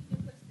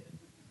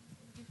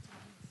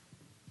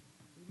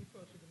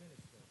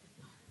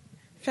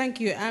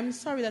 Thank you. I'm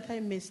sorry that I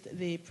missed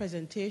the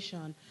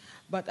presentation,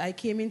 but I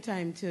came in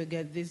time to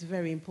get this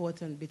very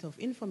important bit of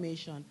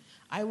information.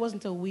 I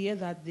wasn't aware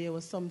that there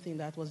was something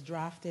that was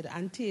drafted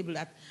and tabled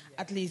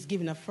at least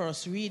given a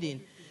first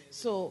reading.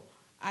 So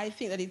I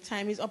think that the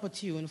time is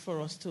opportune for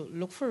us to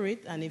look for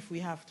it, and if we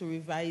have to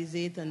revise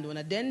it and do an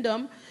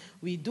addendum,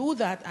 we do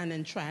that and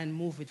then try and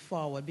move it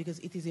forward, because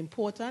it is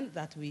important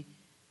that we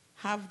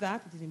have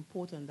that. It is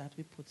important that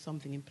we put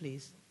something in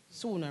place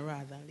sooner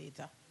rather than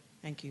later.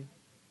 Thank you.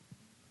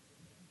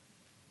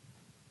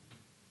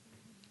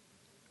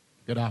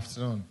 Good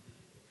afternoon.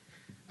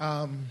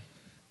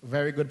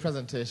 Very good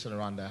presentation,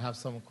 Rhonda. I have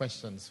some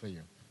questions for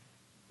you.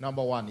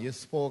 Number one, you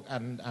spoke,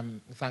 and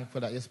I'm thankful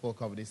that you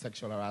spoke of the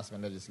sexual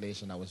harassment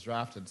legislation that was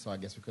drafted, so I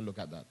guess we could look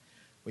at that.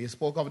 But you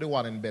spoke of the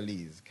one in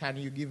Belize. Can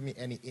you give me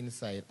any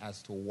insight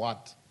as to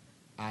what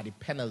are the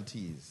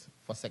penalties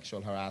for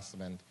sexual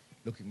harassment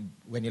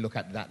when you look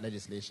at that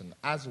legislation,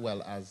 as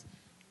well as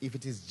if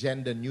it is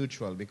gender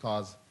neutral?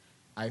 Because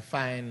I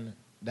find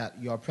that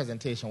your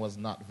presentation was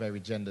not very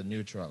gender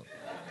neutral.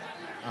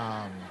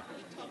 And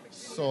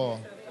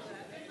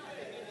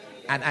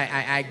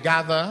I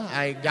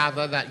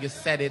gather that you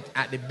said it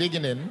at the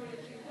beginning,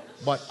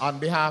 but on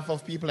behalf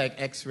of people like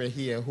X-Ray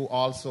here, who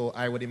also,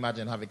 I would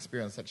imagine, have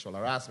experienced sexual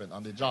harassment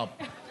on the job,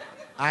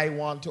 I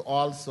want to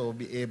also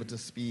be able to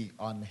speak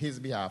on his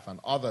behalf and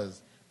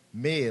others,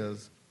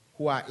 males,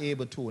 who are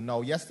able to.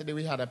 Now, yesterday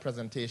we had a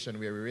presentation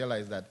where we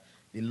realized that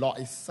the law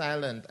is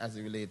silent as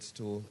it relates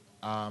to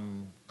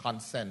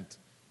consent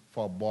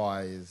for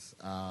boys,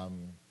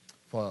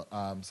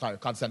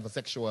 consent for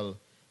sexual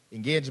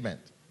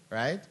engagement,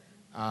 right?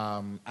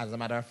 As a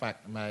matter of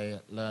fact, my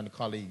learned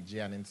colleague,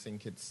 Gian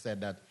Sinkit,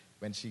 said that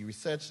when she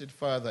researched it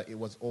further, it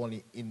was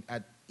only in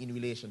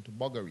relation to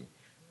buggery,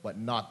 but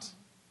not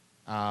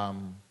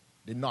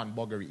the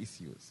non-buggery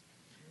issues.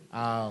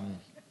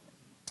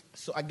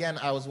 So again,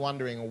 I was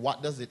wondering,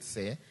 what does it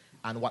say,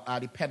 and what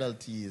are the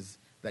penalties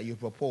that you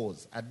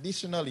propose?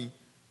 Additionally,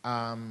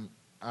 one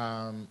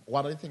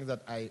of the things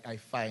that I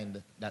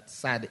find that's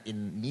sad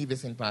in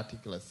Nevis in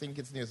particular,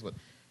 Sinkit's news, but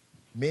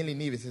mainly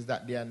Nevis, is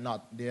that there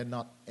are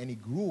not any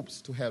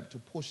groups to help to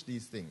push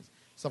these things.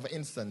 So, for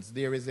instance,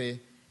 there's a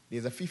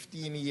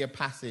 15-year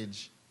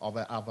passage of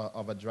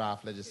a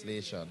draft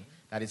legislation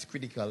that is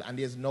critical, and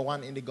there's no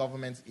one in the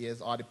government's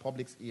ears or the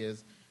public's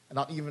ears,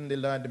 not even the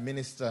learned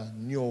minister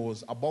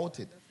knows about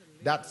it.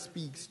 That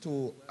speaks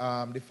to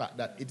the fact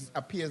that it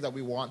appears that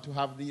we want to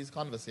have these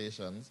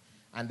conversations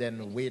and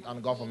then wait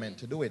on government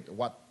to do it.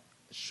 What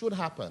should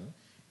happen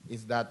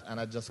is that, and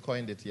I just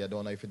coined it here, I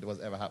don't know if it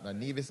was ever happened, a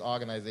Nevis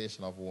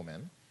organization of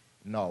women,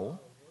 no,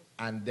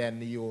 and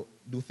then you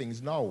do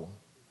things now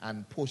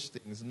and push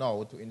things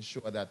now to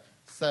ensure that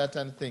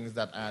certain things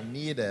that are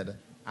needed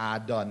are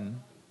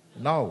done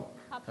now,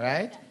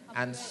 right?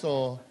 And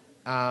so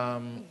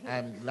I'm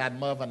glad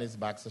Mervyn is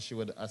back, so she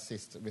would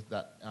assist with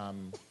that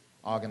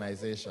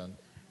organization.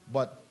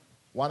 But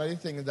one of the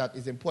things that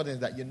is important is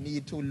that you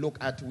need to look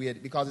at where,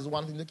 because it's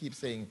one thing to keep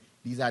saying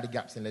these are the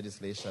gaps in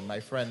legislation.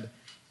 My friend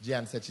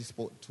Jan said she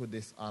spoke to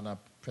this on a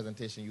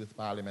presentation Youth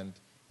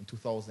Parliament in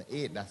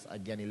 2008. That's,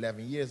 again,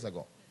 11 years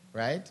ago,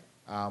 right?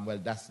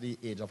 Well, that's the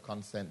age of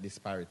consent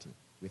disparity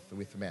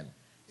with men.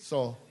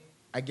 So,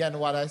 again,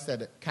 what I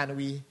said,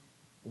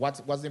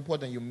 what's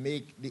important, you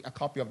make a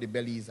copy of the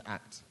Belize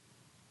Act,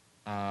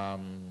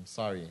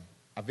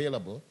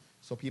 available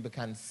so people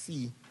can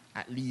see,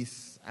 at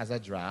least as a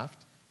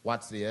draft,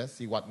 what's there,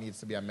 see what needs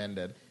to be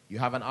amended. You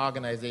have an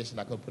organization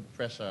that could put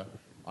pressure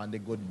on the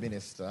good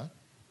minister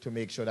to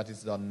make sure that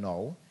it's done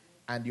now.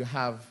 And you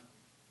have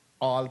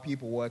all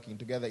people working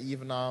together,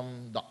 even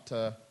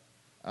Dr.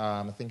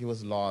 I think it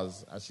was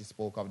Laws, as she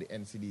spoke of the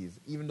NCDs.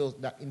 Even though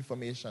that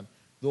information,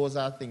 those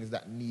are things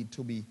that need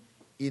to be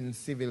in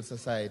civil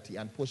society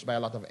and pushed by a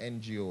lot of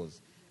NGOs.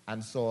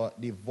 And so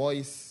the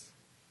voice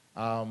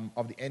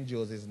of the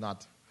NGOs is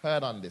not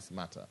heard on this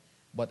matter.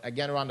 But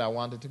again, Rhonda, I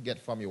wanted to get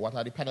from you, what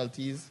are the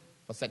penalties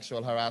for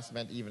sexual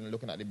harassment, even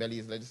looking at the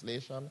Belize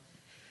legislation?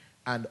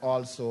 And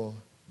also,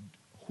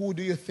 who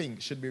do you think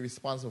should be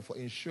responsible for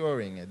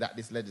ensuring that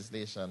this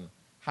legislation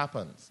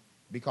happens?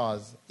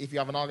 Because if you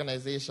have an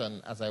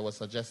organization, as I was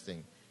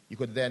suggesting, you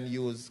could then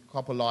use a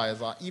couple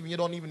lawyers, or even you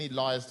don't even need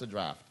lawyers to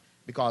draft,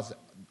 because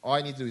all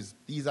you need to do is,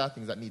 these are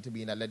things that need to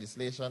be in a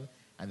legislation,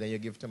 and then you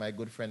give to my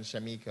good friend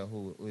Shamika,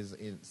 who is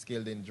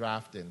skilled in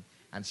drafting,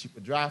 and she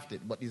could draft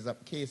it. But it's a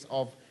case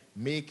of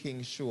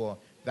making sure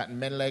that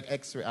men like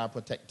X-Ray are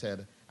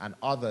protected, and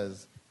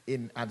others,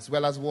 as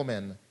well as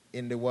women,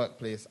 in the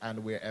workplace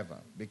and wherever,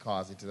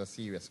 because it is a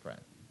serious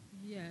crime.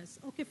 Yes.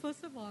 Okay,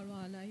 first of all,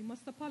 I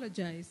must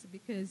apologize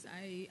because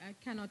I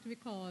cannot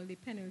recall the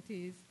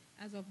penalties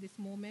as of this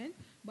moment,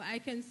 but I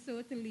can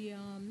certainly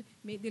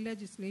make the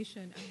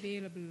legislation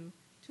available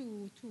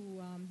to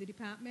the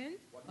Department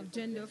of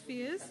Gender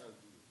Affairs.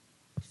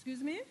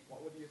 Excuse me?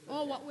 What would you suggest?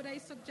 Oh, what would I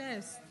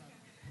suggest?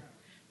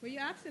 Well,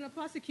 you're asking a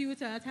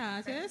prosecutor at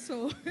heart, eh?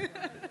 So,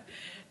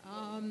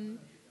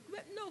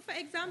 no, for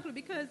example,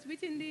 because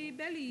within the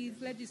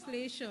Belize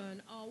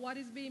legislation, what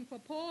is being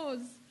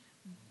proposed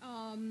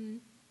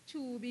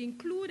to be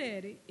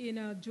included in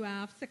a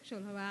draft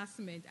Sexual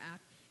Harassment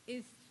Act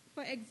is,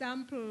 for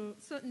example,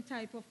 certain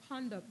type of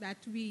conduct that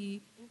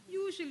we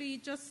usually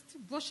just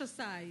brush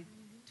aside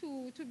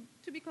to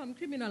become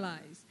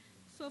criminalized.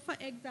 So, for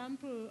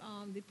example,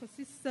 the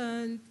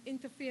persistent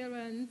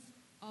interference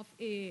of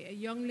a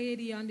young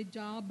lady on the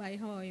job by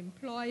her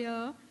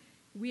employer,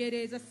 where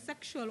there's a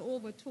sexual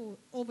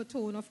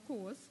overtone, of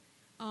course,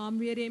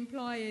 where the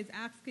employer is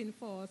asking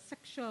for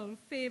sexual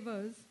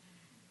favors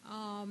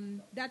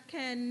that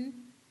can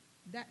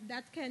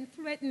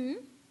threaten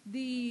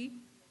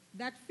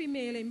that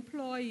female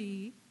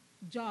employee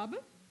job,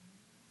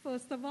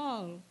 first of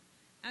all.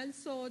 And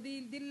so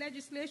the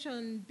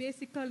legislation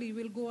basically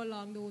will go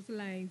along those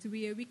lines,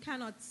 where we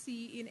cannot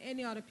see in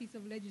any other piece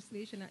of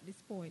legislation at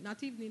this point,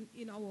 not even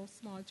in our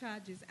Small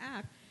Charges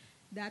Act,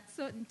 that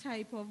certain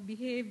type of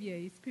behavior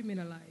is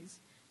criminalized.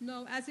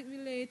 Now, as it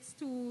relates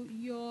to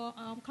your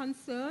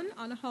concern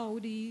on how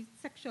the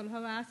sexual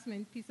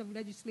harassment piece of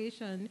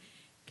legislation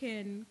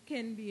can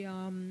be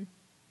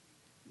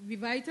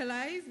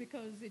revitalized,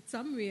 because it's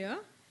somewhere,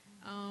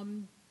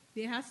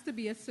 there has to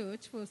be a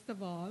search, first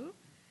of all,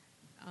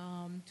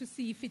 to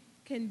see if it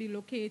can be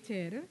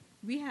located.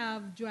 We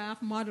have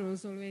draft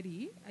models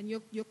already, and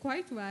you're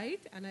quite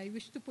right, and I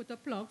wish to put a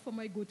plug for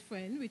my good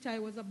friend, which I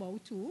was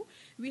about to.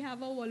 We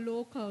have our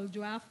local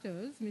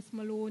drafters, Miss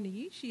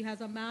Maloney. She has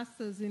a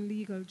master's in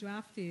legal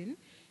drafting.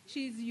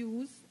 She's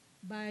used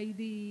by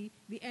the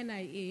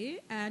NIA,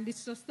 and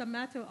it's just a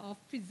matter of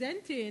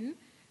presenting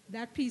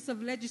that piece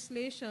of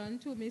legislation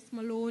to Miss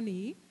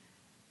Maloney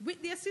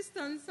with the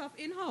assistance of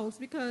in-house,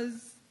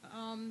 because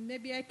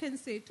maybe I can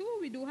say too,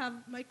 we do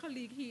have my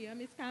colleague here,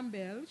 Ms.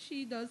 Campbell.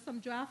 She does some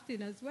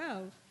drafting as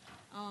well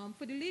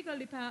for the legal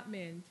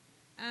department.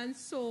 And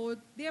so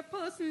there are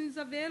persons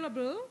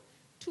available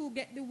to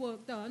get the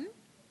work done.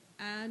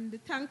 And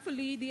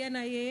thankfully, the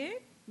NIA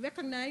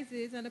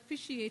recognizes and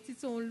appreciates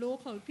its own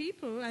local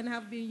people and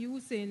have been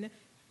using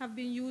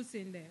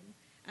them.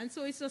 And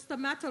so it's just a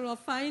matter of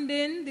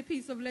finding the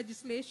piece of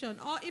legislation,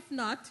 or if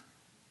not,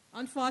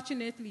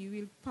 unfortunately,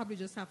 we'll probably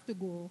just have to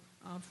go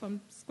from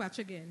scratch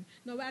again.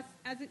 Now,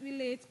 as it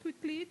relates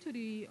quickly to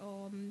the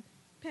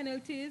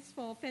penalties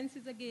for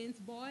offenses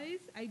against boys,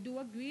 I do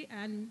agree,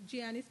 and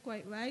Gian is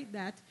quite right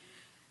that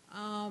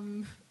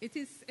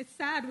it's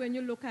sad when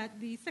you look at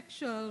the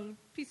sexual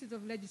pieces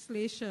of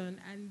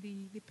legislation and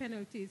the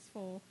penalties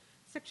for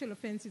sexual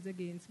offenses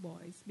against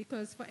boys.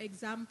 Because, for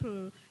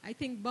example, I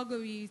think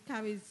buggery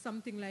carries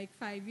something like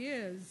 5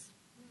 years.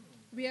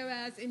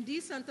 Whereas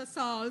indecent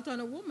assault on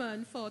a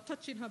woman for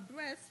touching her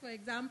breast, for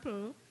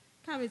example,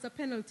 carries a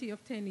penalty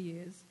of 10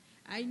 years.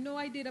 I know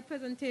I did a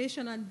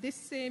presentation on this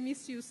same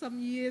issue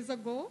some years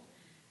ago.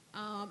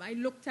 I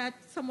looked at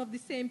some of the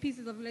same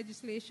pieces of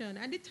legislation,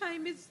 and the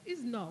time is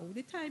now.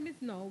 The time is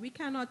now. We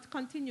cannot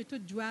continue to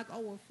drag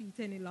our feet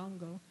any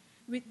longer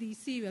with these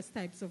serious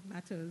types of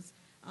matters.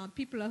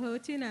 People are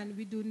hurting, and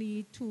we do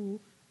need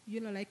to,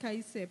 like I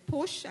said,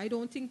 push. I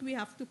don't think we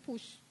have to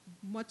push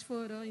much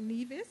further in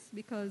Nevis,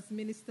 because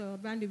Minister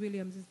Brandy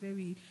Williams is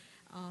very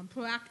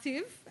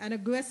proactive and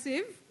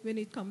aggressive when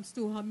it comes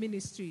to her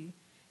ministry.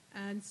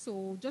 And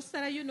so just so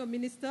that you know,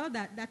 Minister,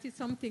 that is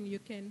something you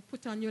can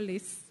put on your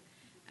list,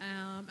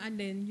 and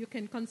then you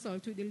can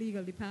consult with the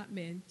legal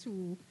department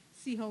to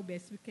see how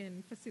best we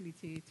can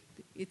facilitate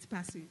its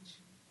passage.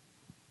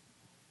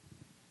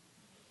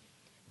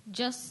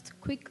 Just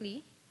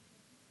quickly,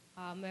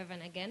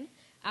 Mervyn again,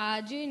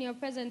 during your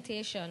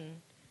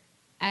presentation,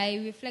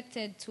 I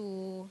reflected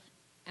to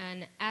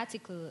an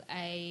article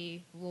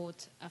I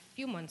wrote a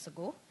few months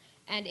ago,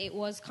 and it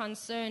was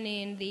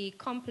concerning the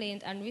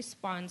complaint and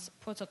response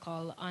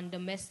protocol on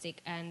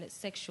domestic and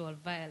sexual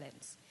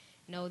violence.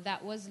 Now,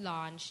 that was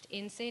launched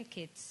in St.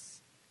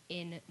 Kitts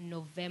in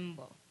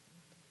November.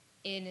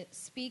 In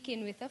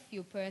speaking with a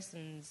few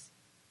persons,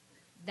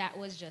 that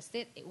was just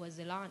it. It was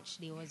the launch.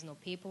 There was no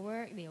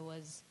paperwork. There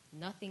was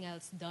nothing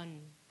else done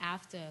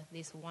after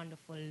this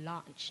wonderful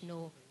launch.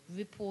 No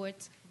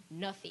report,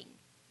 nothing.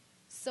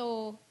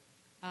 So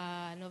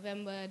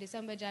November,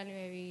 December,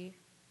 January,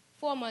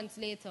 4 months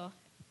later,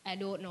 I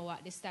don't know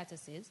what the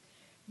status is.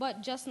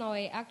 But just now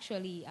I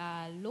actually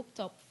looked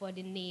up for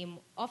the name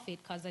of it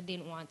because I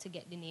didn't want to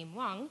get the name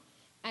wrong.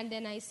 And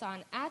then I saw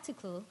an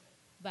article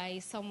by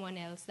someone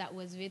else that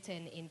was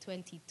written in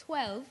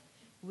 2012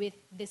 with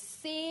the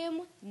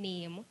same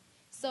name.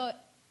 So a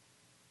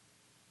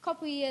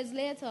couple years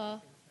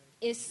later,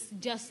 it's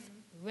just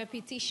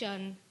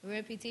repetition.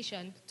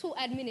 2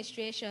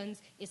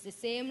 administrations, it's the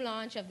same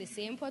launch of the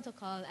same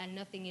protocol, and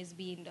nothing is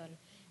being done.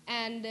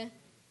 And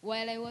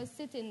while I was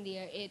sitting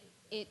there,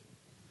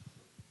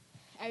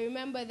 I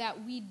remember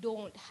that we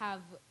don't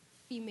have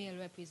female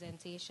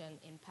representation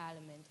in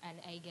Parliament, and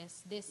I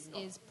guess this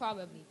is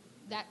probably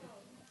that.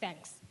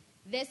 Thanks.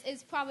 This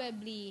is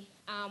probably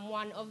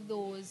one of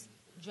those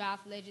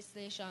draft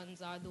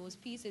legislations or those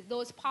pieces,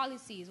 those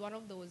policies, one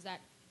of those that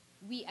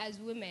we as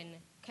women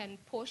can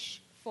push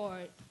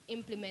for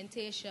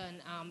implementation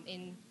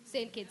in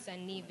St. Kitts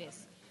and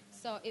Nevis.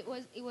 So it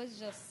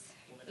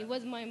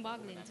was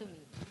mind-boggling to me.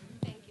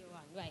 Thank you,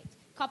 Ron. Right.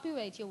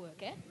 Copyright your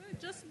work, eh? Well,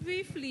 just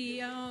briefly,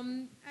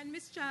 and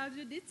Ms. Charles,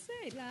 you did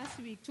say last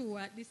week too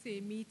at the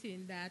same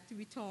meeting that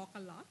we talk a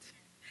lot.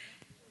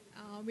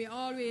 We're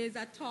always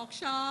at talk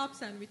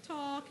shops, and we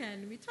talk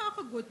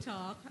a good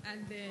talk,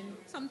 and then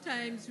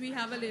sometimes we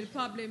have a little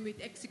problem with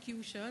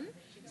execution,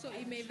 so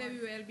it may very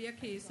well be a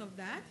case of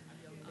that.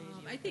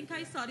 I think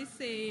I saw the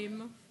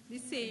same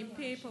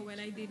paper when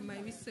I did my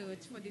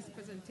research for this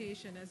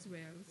presentation as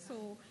well.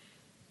 So,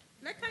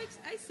 like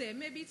I say,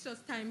 maybe it's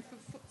just time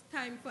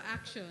for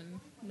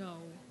action now.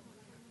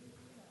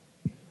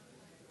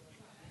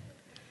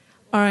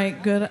 All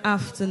right, good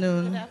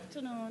afternoon. Good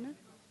afternoon.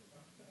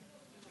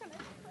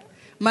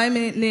 My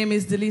name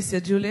is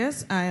Delicia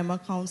Julius. I am a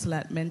counselor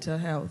at Mental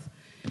Health.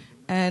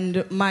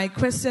 And my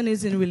question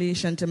is in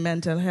relation to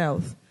mental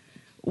health.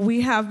 We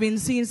have been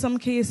seeing some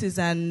cases,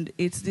 and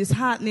it's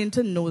disheartening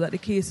to know that the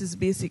cases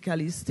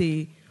basically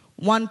stay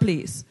one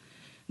place.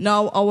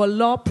 Now, our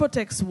law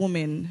protects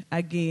women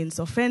against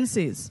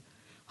offenses.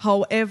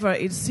 However,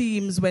 it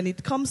seems when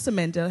it comes to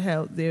mental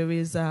health, there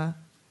is a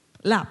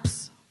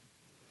lapse.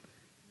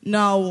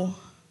 Now,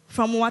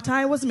 from what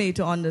I was made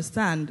to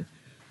understand,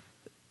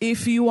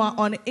 if you are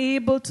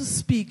unable to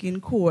speak in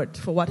court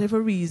for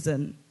whatever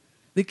reason,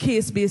 the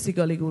case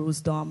basically goes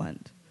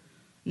dormant.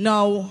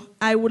 Now,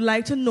 I would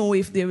like to know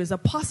if there is a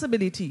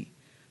possibility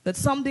that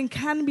something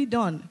can be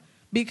done,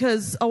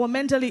 because our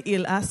mentally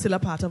ill are still a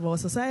part of our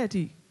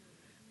society.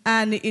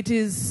 And it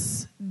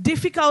is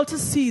difficult to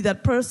see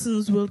that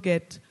persons will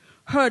get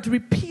hurt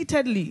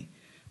repeatedly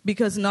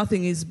because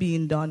nothing is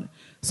being done.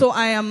 So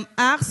I am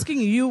asking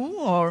you,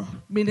 or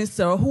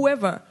Minister, or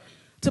whoever,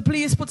 to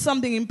please put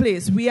something in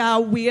place. We are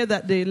aware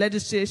that the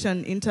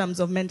legislation in terms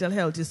of mental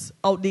health is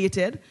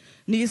outdated,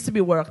 needs to be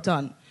worked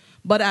on.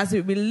 But as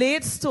it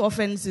relates to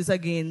offenses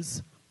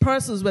against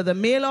persons, whether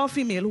male or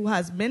female, who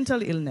has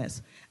mental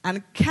illness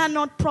and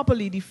cannot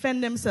properly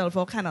defend themselves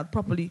or cannot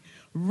properly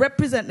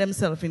represent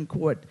themselves in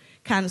court,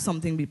 can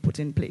something be put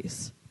in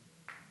place?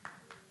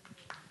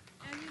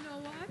 And you know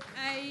what?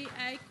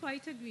 I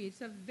quite agree.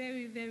 It's a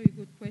very, very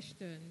good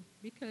question.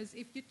 Because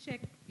if you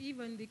check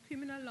even the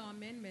Criminal Law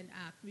Amendment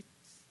Act,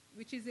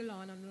 which is the law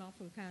on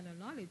unlawful kind of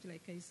knowledge,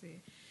 like I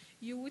say,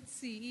 you would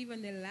see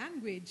even the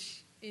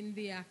language in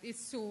the act is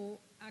so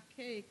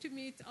archaic. To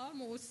me, it's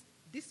almost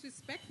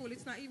disrespectful.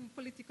 It's not even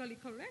politically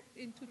correct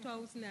in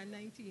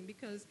 2019,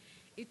 because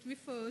it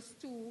refers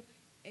to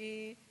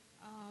a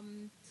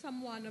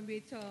someone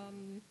with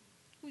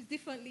who's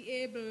differently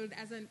abled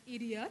as an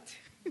idiot,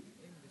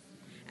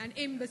 an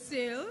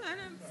imbecile, and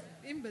an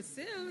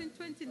imbecile in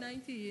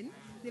 2019.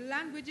 The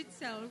language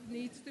itself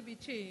needs to be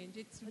changed.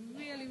 It's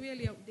really,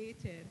 really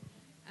outdated.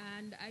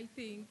 And I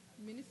think,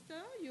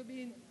 Minister, you're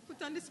being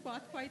put on the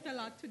spot quite a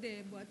lot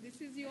today, but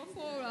this is your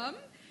forum.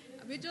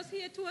 We're just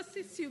here to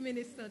assist you,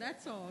 Minister,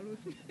 that's all.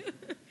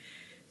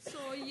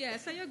 So,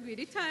 yes, I agree.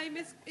 The time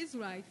is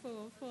right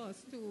for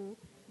us to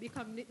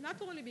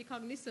not only be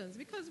cognizant,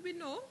 because we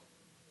know,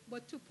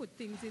 but to put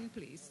things in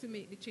place to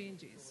make the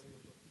changes.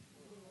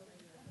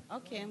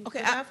 Okay.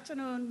 Good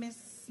afternoon,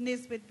 Ms.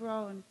 Nisbet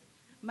Brown.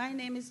 My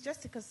name is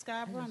Jessica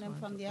Scarborough, and I'm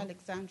from the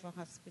Alexandra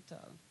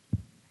Hospital.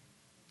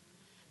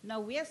 Now,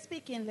 we are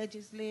speaking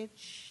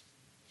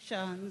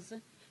legislations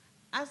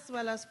as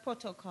well as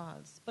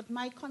protocols, but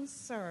my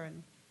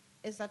concern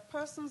is that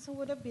persons who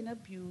would have been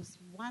abused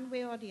one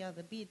way or the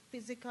other, be it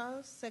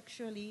physical,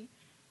 sexually,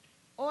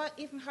 or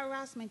even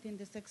harassment in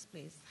the sex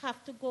place,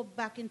 have to go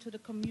back into the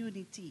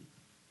community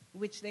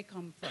which they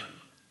come from.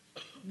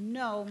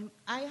 No,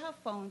 I have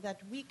found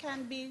that we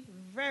can be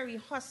very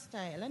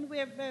hostile, and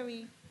we're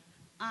very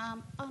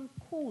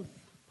uncouth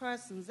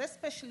persons,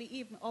 especially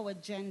even our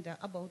gender,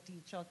 about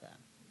each other.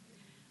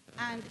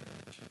 And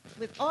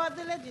with all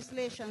the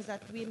legislations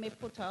that we may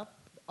put up,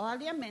 all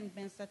the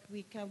amendments that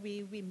we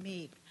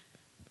make,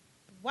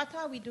 what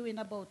are we doing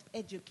about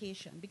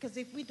education? Because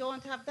if we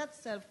don't have that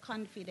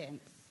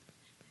self-confidence,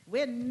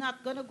 we're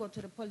not going to go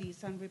to the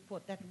police and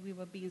report that we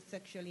were being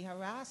sexually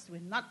harassed.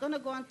 We're not going to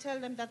go and tell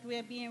them that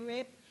we're being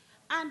raped.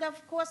 And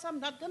of course, I'm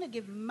not going to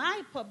give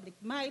my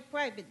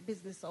private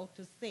business out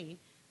to say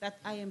that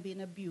I am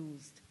being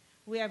abused.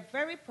 We are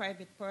very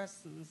private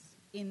persons,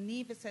 in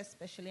Nevis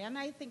especially, and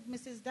I think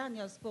Mrs.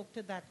 Daniel spoke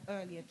to that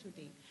earlier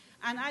today.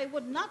 And I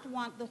would not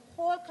want the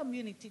whole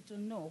community to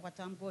know what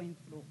I'm going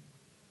through.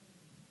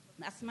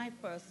 That's my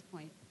first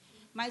point.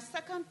 My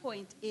second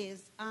point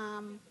is,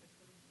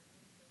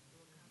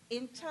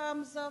 in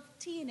terms of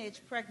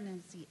teenage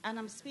pregnancy, and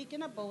I'm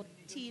speaking about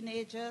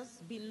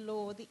teenagers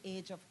below the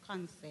age of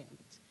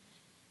consent.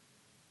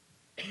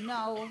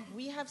 Now,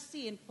 we have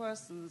seen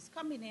persons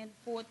coming in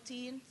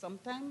 14,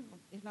 sometimes,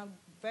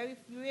 very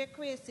rare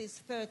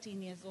cases,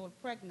 13 years old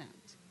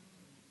pregnant.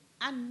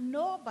 And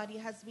nobody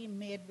has been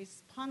made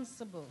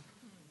responsible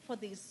for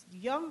these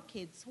young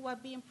kids who are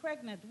being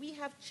pregnant. We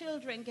have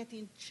children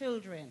getting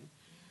children.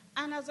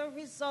 And as a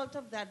result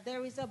of that,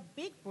 there is a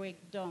big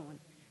breakdown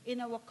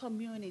in our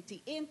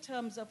community in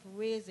terms of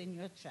raising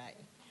your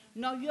child.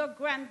 Now, your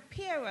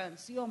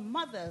grandparents, your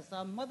mothers,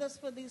 are mothers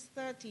for these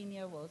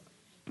 13-year-olds,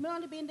 may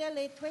only be in their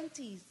late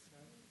 20s,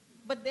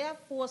 but they are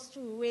forced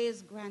to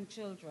raise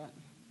grandchildren.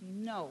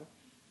 No.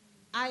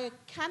 I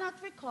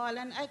cannot recall,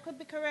 and I could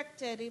be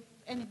corrected if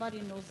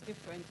anybody knows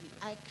differently,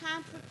 I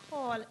can't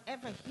recall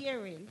ever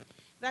hearing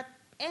that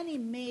any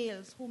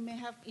males who may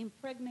have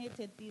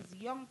impregnated these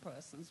young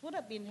persons would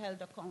have been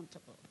held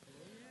accountable.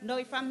 Now,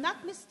 if I'm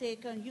not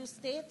mistaken, you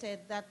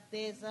stated that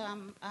there's up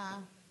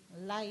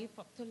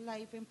to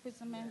life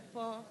imprisonment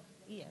for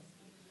years.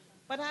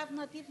 But I have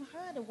not even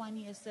heard a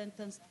 1-year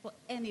sentence for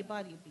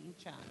anybody being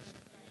charged.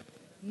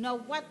 Now,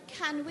 what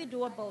can we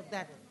do about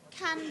that?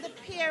 Can the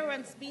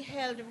parents be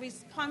held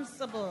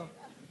responsible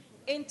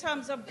in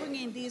terms of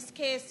bringing these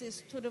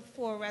cases to the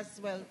fore as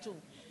well too.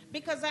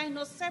 Because I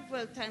know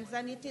several times,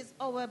 and it is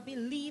our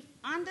belief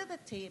under the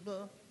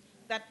table,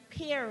 that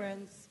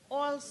parents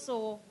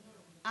also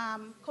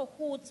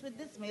cahoots with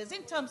these males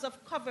in terms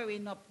of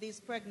covering up these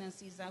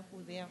pregnancies and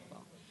who they are for.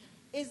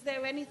 Is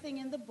there anything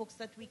in the books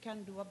that we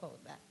can do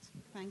about that?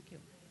 Thank you.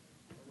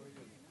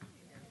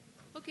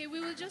 Okay, we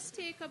will just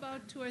take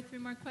about 2 or 3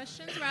 more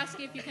questions. We're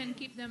asking if you can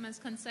keep them as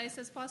concise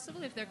as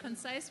possible. If they're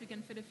concise, we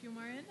can fit a few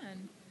more in,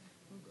 and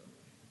we'll go.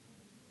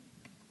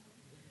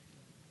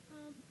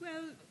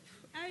 Well,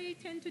 I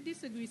tend to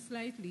disagree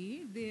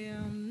slightly.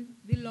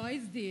 The law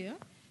is there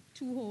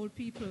to hold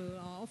people,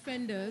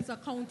 offenders,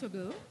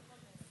 accountable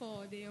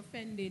for their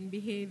offending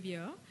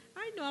behavior.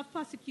 I know I've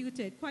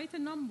prosecuted quite a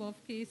number of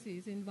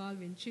cases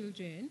involving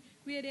children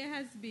where there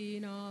has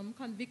been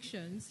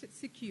convictions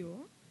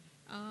secure.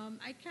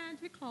 I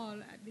can't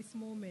recall at this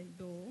moment,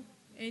 though,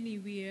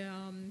 anywhere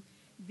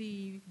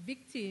the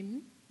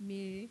victim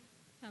may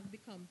have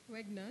become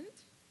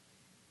pregnant.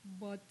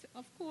 But,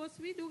 of course,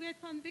 we do get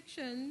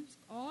convictions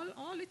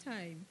all the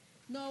time.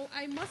 Now,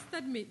 I must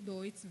admit,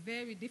 though, it's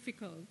very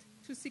difficult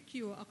to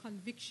secure a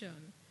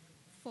conviction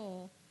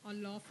for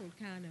unlawful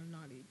carnal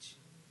knowledge.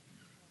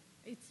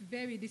 It's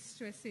very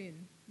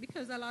distressing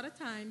because a lot of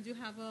times you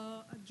have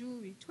a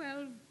jury,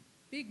 12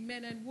 big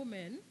men and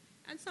women,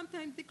 and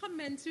sometimes the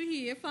comments you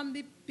hear from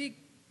the big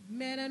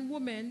men and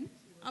women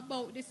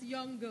about this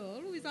young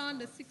girl who is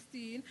under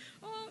 16.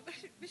 Oh,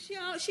 she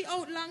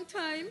out long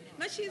time.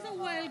 Now she's a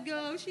wild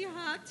girl. She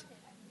hot.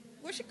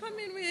 What she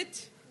coming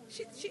with?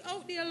 She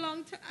out there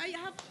long time. I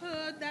have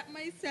heard that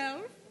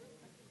myself.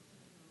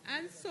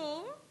 And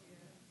so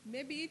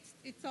maybe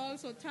it's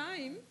also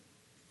time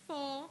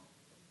for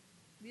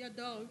the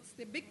adults,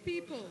 the big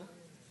people,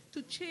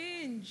 to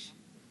change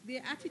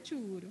their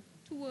attitude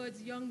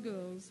towards young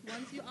girls.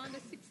 Once you're under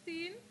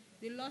 16,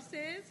 the law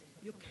says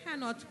you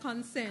cannot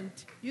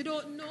consent. You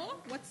don't know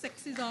what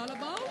sex is all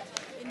about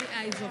in the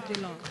eyes of the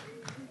law.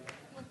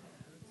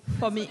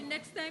 For me, the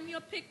next time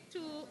you're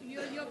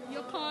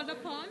called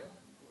upon,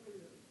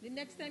 the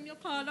next time you're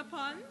called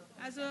upon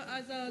as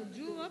a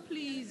juror,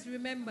 please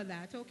remember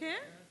that, okay?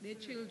 They're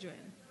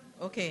children.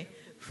 Okay.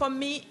 For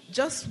me,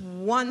 just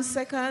 1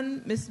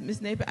 second, Miss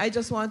Napier, I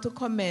just want to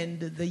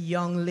commend the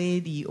young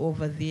lady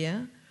over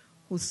there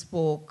who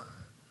spoke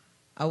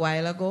a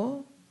while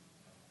ago.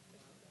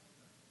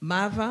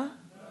 Mervan.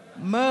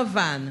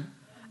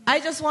 I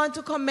just want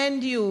to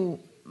commend you,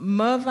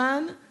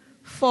 Mervan,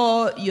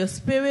 for your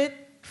spirit,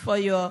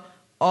 for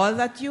all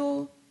that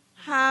you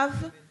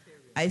have.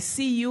 I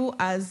see you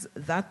as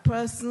that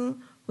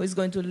person who is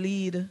going to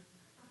lead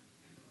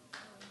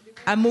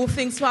and move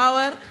things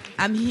forward.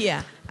 I'm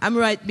here. I'm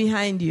right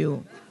behind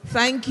you.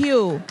 Thank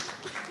you.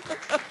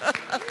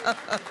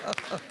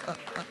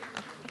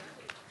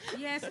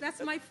 Yes,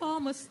 that's my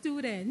former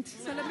student.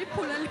 So let me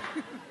pull a...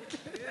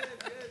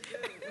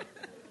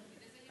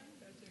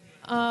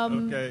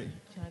 Okay.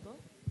 Can I go?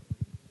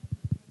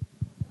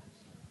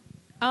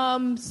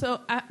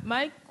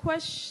 My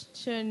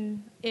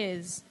question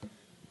is,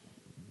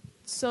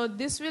 so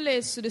this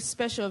relates to the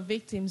Special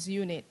Victims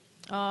Unit.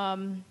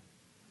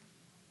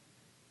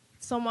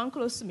 Someone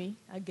close to me,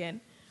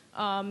 again,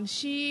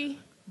 she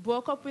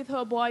broke up with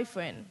her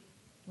boyfriend,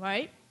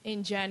 right,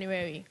 in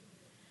January.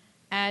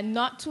 And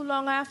not too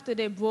long after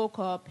they broke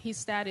up, he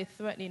started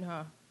threatening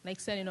her,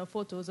 like sending her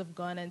photos of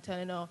gun and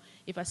telling her,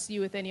 if I see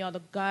you with any other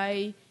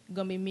guy, it's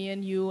going to be me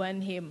and you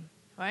and him,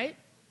 right?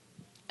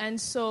 And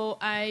so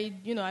I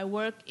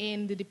work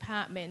in the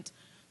department.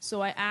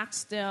 So I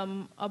asked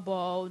them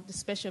about the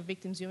Special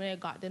Victims Unit. I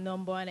got the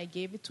number and I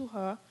gave it to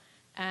her.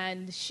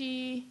 And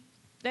she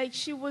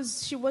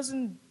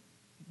wasn't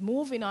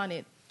moving on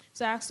it.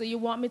 So I asked her, you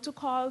want me to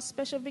call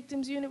Special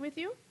Victims Unit with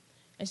you?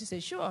 And she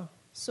said, sure.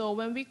 So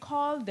when we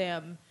called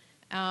them,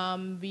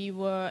 we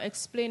were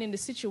explaining the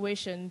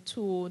situation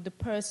to the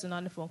person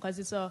on the phone because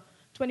it's a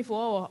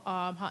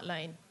 24-hour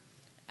hotline.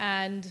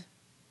 And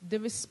the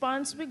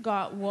response we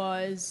got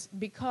was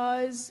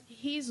was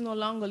he's no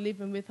longer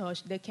living with her,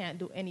 they can't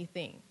do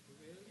anything.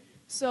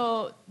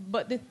 So,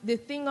 but the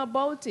thing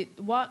about it,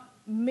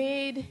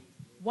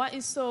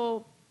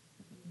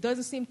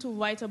 doesn't seem too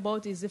right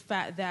about it is the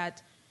fact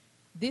that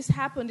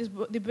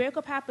the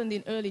breakup happened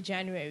in early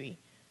January.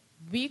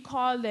 We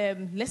called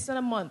them less than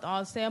a month,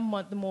 I'll say a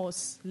month the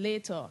most,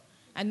 later.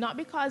 And not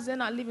because they're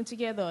not living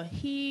together.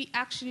 He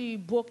actually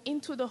broke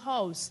into the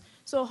house.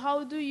 So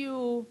how do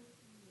you...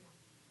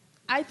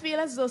 I feel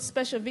as though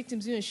Special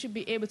Victims Unit should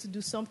be able to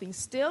do something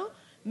still.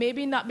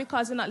 Maybe not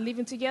because they're not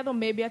living together.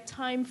 Maybe a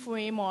time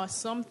frame or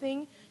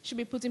something should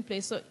be put in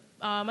place. So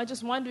I'm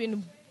just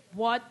wondering,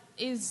 what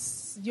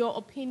is your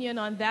opinion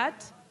on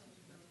that?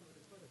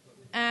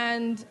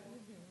 And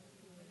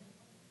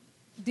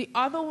the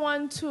other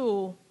one,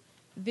 too,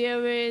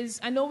 there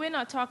is... I know we're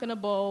not talking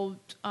about...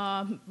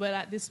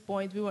 at this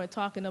point, we weren't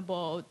talking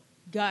about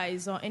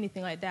guys or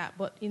anything like that.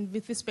 But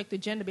with respect to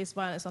gender-based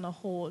violence on a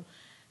whole...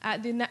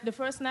 At the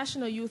first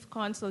National Youth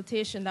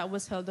Consultation that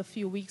was held a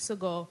few weeks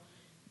ago,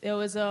 there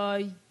was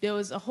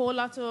a whole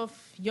lot of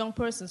young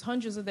persons,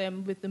 hundreds of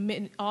them, with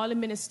all the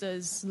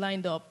ministers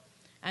lined up,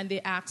 and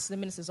they asked the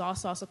ministers all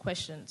sorts of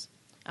questions.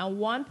 And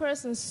one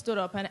person stood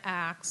up and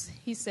asked,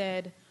 he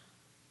said,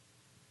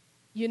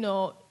 you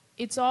know,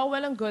 it's all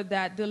well and good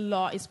that the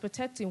law is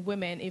protecting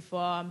women if,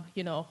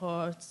 you know,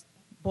 her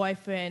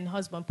boyfriend,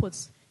 husband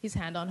puts his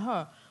hand on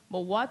her. But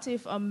what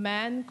if a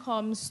man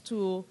comes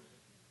to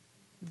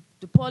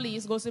the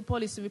police, goes to the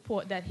police to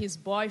report that his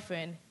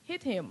boyfriend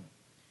hit him?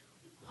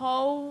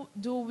 How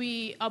do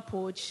we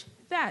approach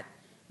that?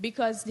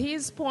 Because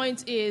his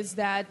point is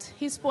that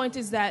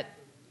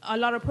a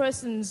lot of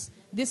persons,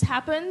 this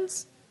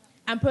happens,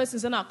 and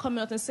persons are not coming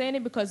out and saying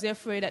it because they're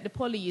afraid that the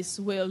police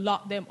will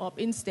lock them up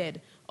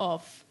instead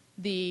of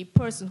the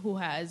person who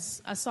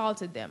has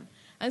assaulted them.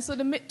 And so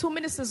the two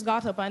ministers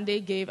got up and they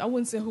gave, I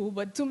wouldn't say who,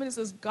 but two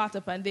ministers got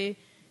up and they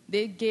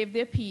gave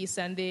their piece,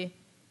 and they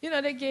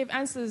gave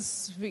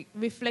answers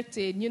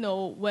reflecting,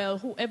 well,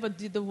 whoever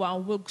did the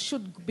wrong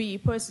should be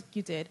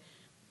persecuted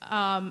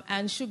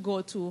and should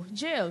go to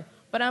jail.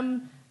 But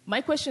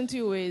my question to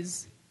you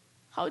is,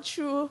 how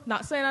true,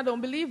 not saying I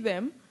don't believe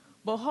them,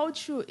 but how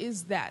true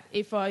is that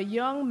if a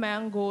young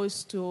man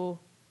goes to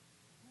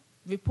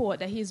report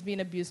that he's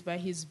been abused by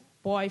his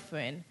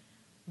boyfriend,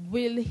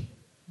 will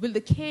the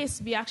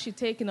case be actually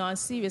taken on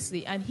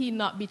seriously and he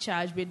not be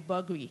charged with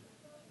buggery?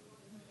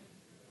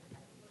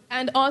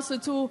 And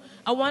also,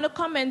 I want to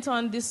comment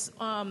on this,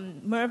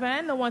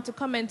 Mervyn, I want to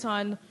comment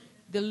on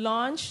the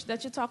launch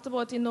that you talked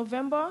about in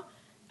November.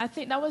 I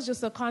think that was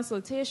just a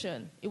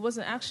consultation. It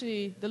wasn't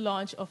actually the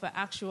launch of an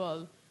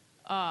actual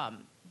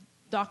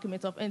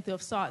document of anything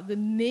of sort. The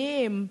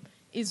name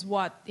is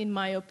what, in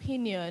my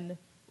opinion,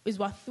 is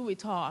what threw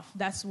it off.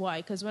 That's why.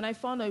 Because when I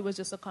found out it was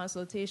just a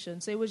consultation,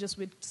 so it was just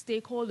with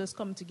stakeholders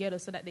coming together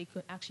so that they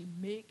could actually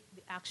make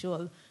the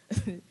actual,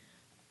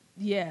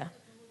 yeah.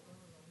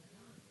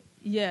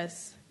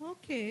 Yes.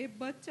 Okay,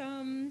 but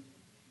to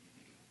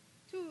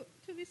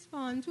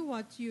respond to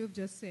what you've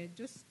just said,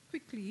 just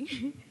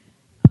quickly,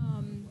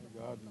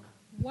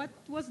 what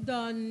was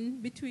done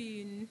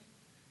between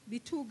the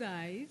two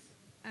guys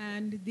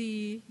and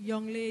the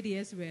young lady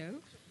as well,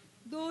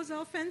 those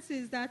are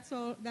offenses that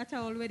are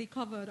already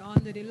covered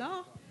under the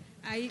law.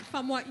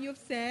 From what you've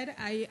said,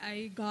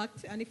 I got,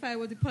 and if I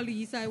were the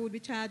police, I would be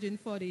charging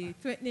for the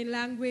threatening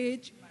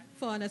language,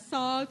 for an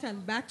assault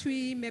and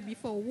battery, maybe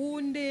for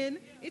wounding.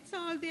 It's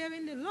all there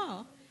in the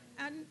law.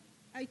 And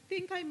I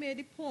think I made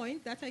a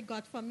point that I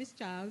got from Ms.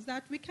 Charles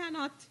that we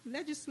cannot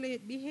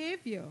legislate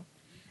behavior.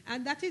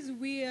 And that is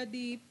where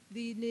the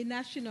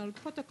national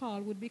protocol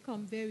would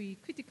become very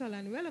critical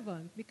and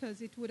relevant,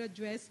 because it would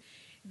address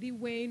the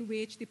way in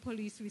which the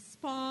police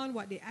respond,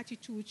 what the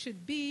attitude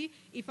should be.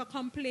 If a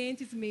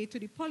complaint is made to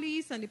the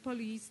police and the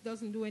police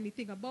doesn't do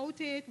anything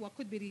about it, what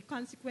could be the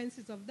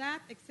consequences of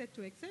that,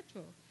 etc.,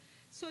 etc.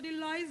 So the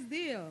law is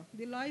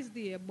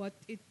there, but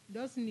it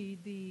does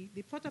need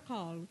the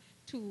protocol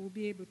to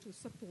be able to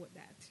support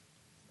that.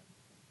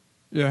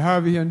 Yeah,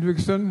 Harvey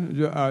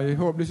Hendrickson, I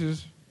hope this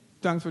is,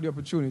 thanks for the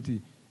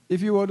opportunity.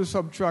 If you were to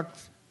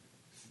subtract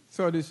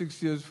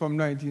 36 years from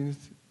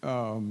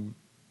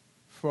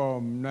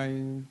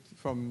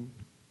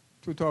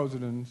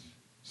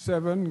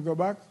 2007, go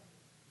back,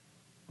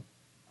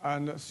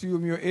 and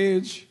assume your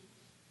age,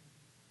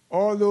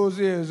 all those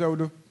years I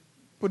would have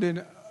put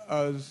in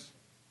as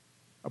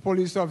a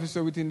police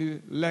officer within the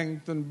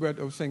length and breadth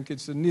of St.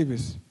 Kitts and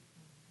Nevis.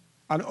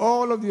 And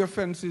all of the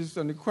offenses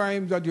and the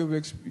crimes that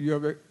you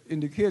have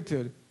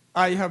indicated,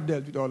 I have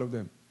dealt with all of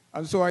them.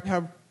 And so I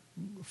have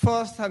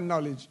first-hand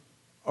knowledge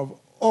of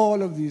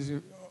all of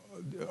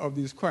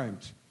these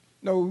crimes.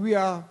 Now, we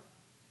are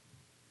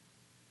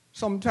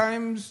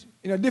sometimes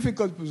in a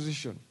difficult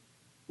position.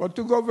 But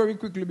to go very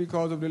quickly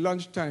because of the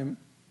lunchtime,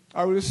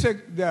 I will say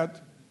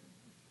that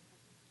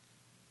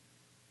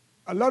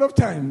a lot of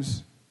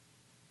times,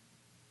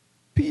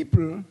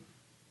 people,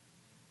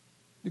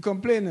 the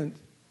complainant,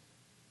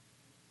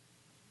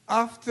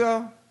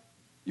 after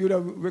you would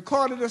have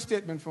recorded a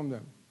statement from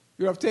them,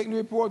 you have taken the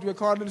report,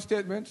 recorded the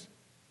statements,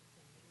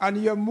 and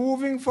you're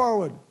moving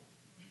forward.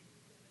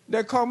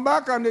 They come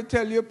back and they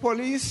tell you,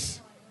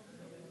 police,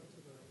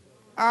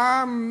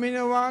 I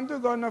don't want to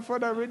go no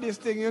further with this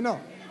thing,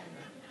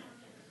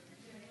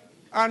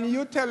 And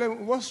you tell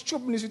them, what's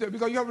stupid is it?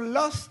 Because you have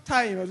lost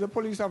time as a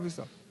police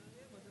officer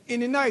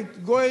in the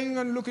night going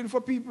and looking for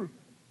people.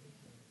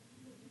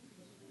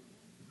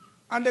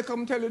 And they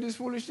come tell you this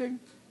foolish thing.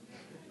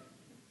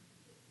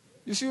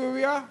 You see where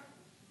we are?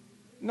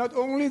 Not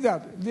only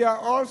that, there are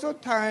also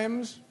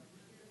times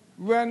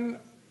when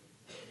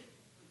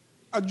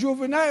a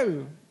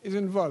juvenile is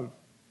involved.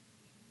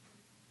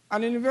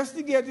 And in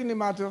investigating the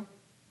matter,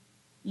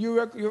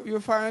 you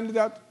find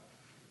that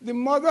the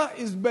mother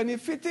is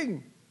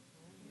benefiting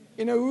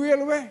in a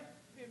real way.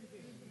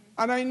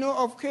 And I know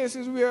of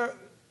cases where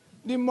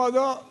the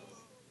mother,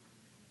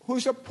 who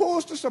is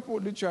supposed to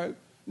support the child,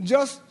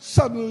 just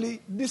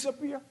suddenly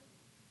disappear,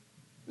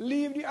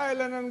 leave the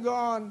island and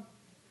gone,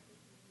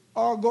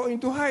 or go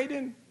into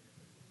hiding.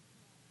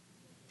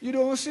 You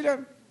don't see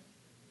them.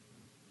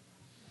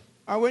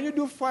 And when you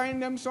do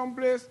find them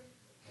someplace,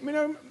 me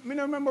no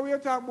remember what you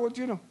talk about,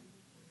 you know.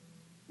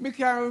 Me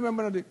can't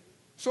remember nothing.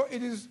 So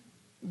it is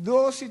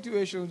those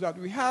situations that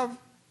we have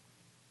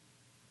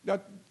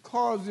that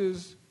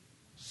causes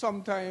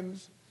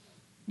sometimes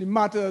the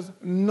matters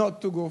not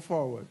to go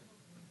forward.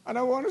 And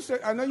I want to say,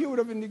 I know you would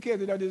have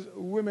indicated that is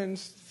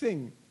women's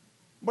thing.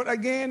 But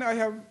again, I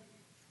have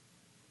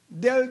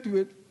dealt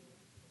with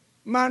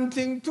man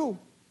thing too.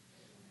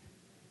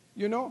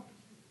 You know?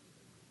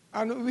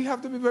 And we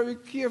have to be very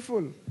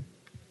careful.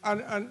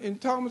 And in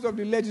terms of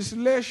the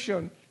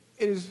legislation,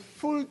 it is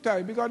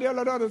full-time, because there are a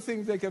lot of other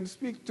things they can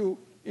speak to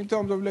in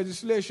terms of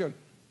legislation.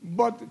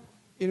 But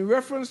in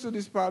reference to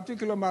this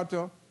particular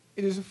matter,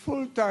 it is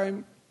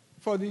full-time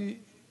for the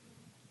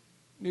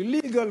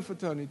legal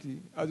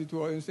fraternity, as it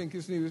were, in St.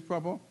 Kitts Nevis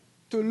proper,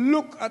 to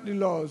look at the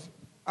laws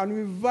and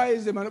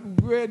revise them and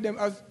upgrade them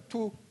as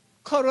to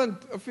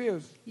current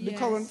affairs, the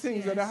current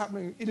things that are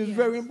happening. It is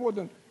very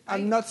important,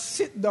 and not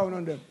sit down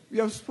on them. We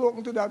have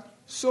spoken to that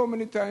so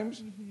many times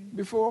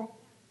before,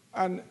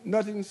 and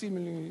nothing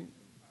seemingly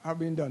have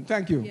been done.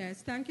 Thank you.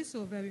 Yes, thank you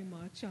so very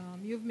much.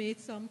 You've made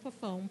some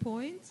profound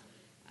points,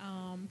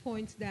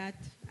 points that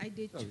I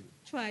did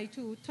try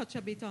to touch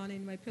a bit on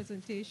in my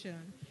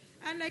presentation.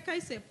 And like I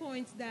said,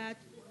 points that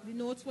the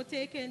notes were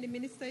taken, the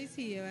minister is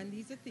here, and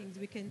these are things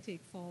we can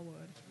take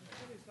forward.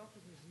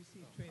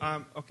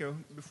 Okay,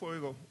 before we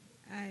go,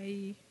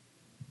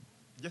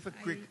 just a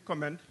quick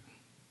comment.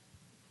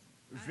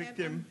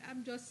 Victim.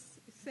 I'm just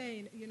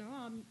saying, you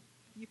know,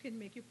 you can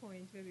make your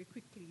point very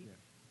quickly. Yeah.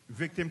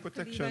 Victim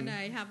protection. And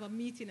I have a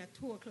meeting at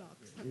 2 o'clock.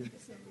 So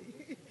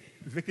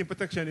Victim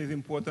protection is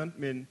important. I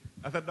mean,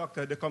 as a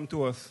doctor, they come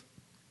to us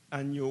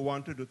and you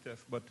want to do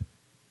tests, but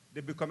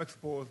they become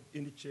exposed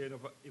in the chain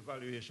of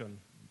evaluation.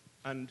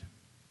 And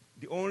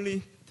the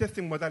only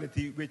testing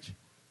modality which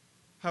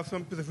have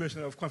some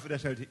preservation of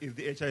confidentiality is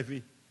the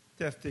HIV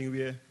testing,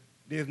 where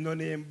there's no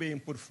name being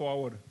put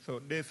forward.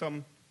 So there's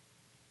some,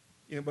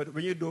 you know, but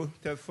when you do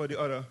tests for the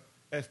other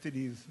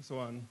STDs and so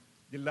on,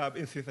 the lab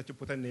insists that you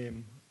put a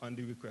name on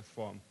the request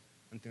form,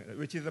 and things like that,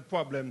 which is a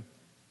problem.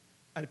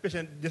 And the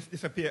patient just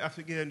disappear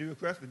after getting the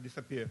request, they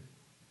disappear.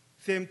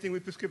 Same thing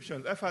with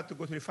prescriptions. I've had to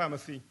go to the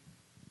pharmacy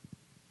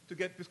to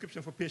get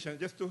prescription for patients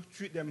just to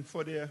treat them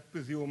for their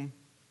presumed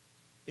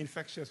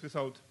infectious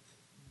without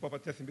proper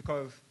testing,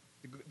 because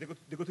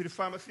they go to the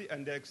pharmacy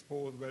and they're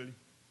exposed, well,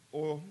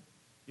 or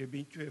you're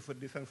being treated for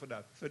this and for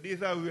that. So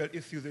these are real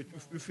issues that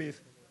we face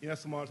in a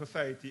small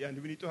society,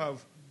 and we need to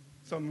have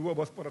some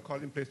robust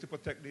protocols in place to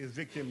protect these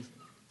victims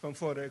from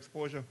further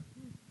exposure.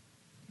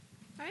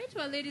 All right,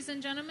 well, ladies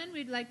and gentlemen,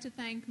 we'd like to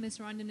thank Ms.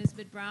 Rhonda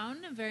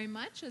Nisbet-Brown very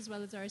much, as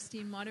well as our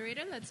esteemed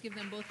moderator. Let's give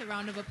them both a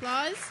round of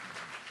applause.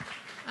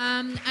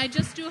 I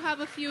just do have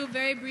a few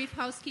very brief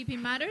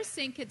housekeeping matters.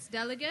 St. Kitts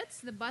delegates,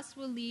 the bus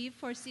will leave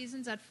Four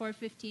Seasons at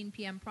 4:15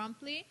 p.m.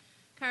 promptly.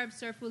 Carib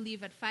Surf will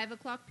leave at 5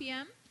 o'clock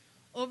p.m.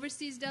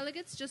 Overseas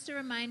delegates, just a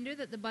reminder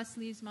that the bus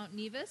leaves Mount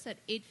Nevis at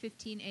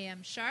 8:15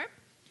 a.m. sharp.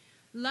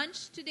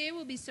 Lunch today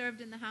will be served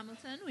in the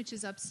Hamilton, which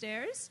is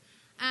upstairs.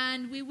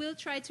 And we will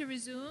try to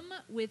resume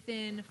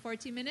within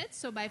 40 minutes.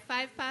 So by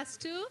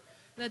 2:05,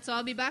 let's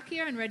all be back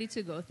here and ready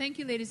to go. Thank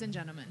you, ladies and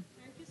gentlemen.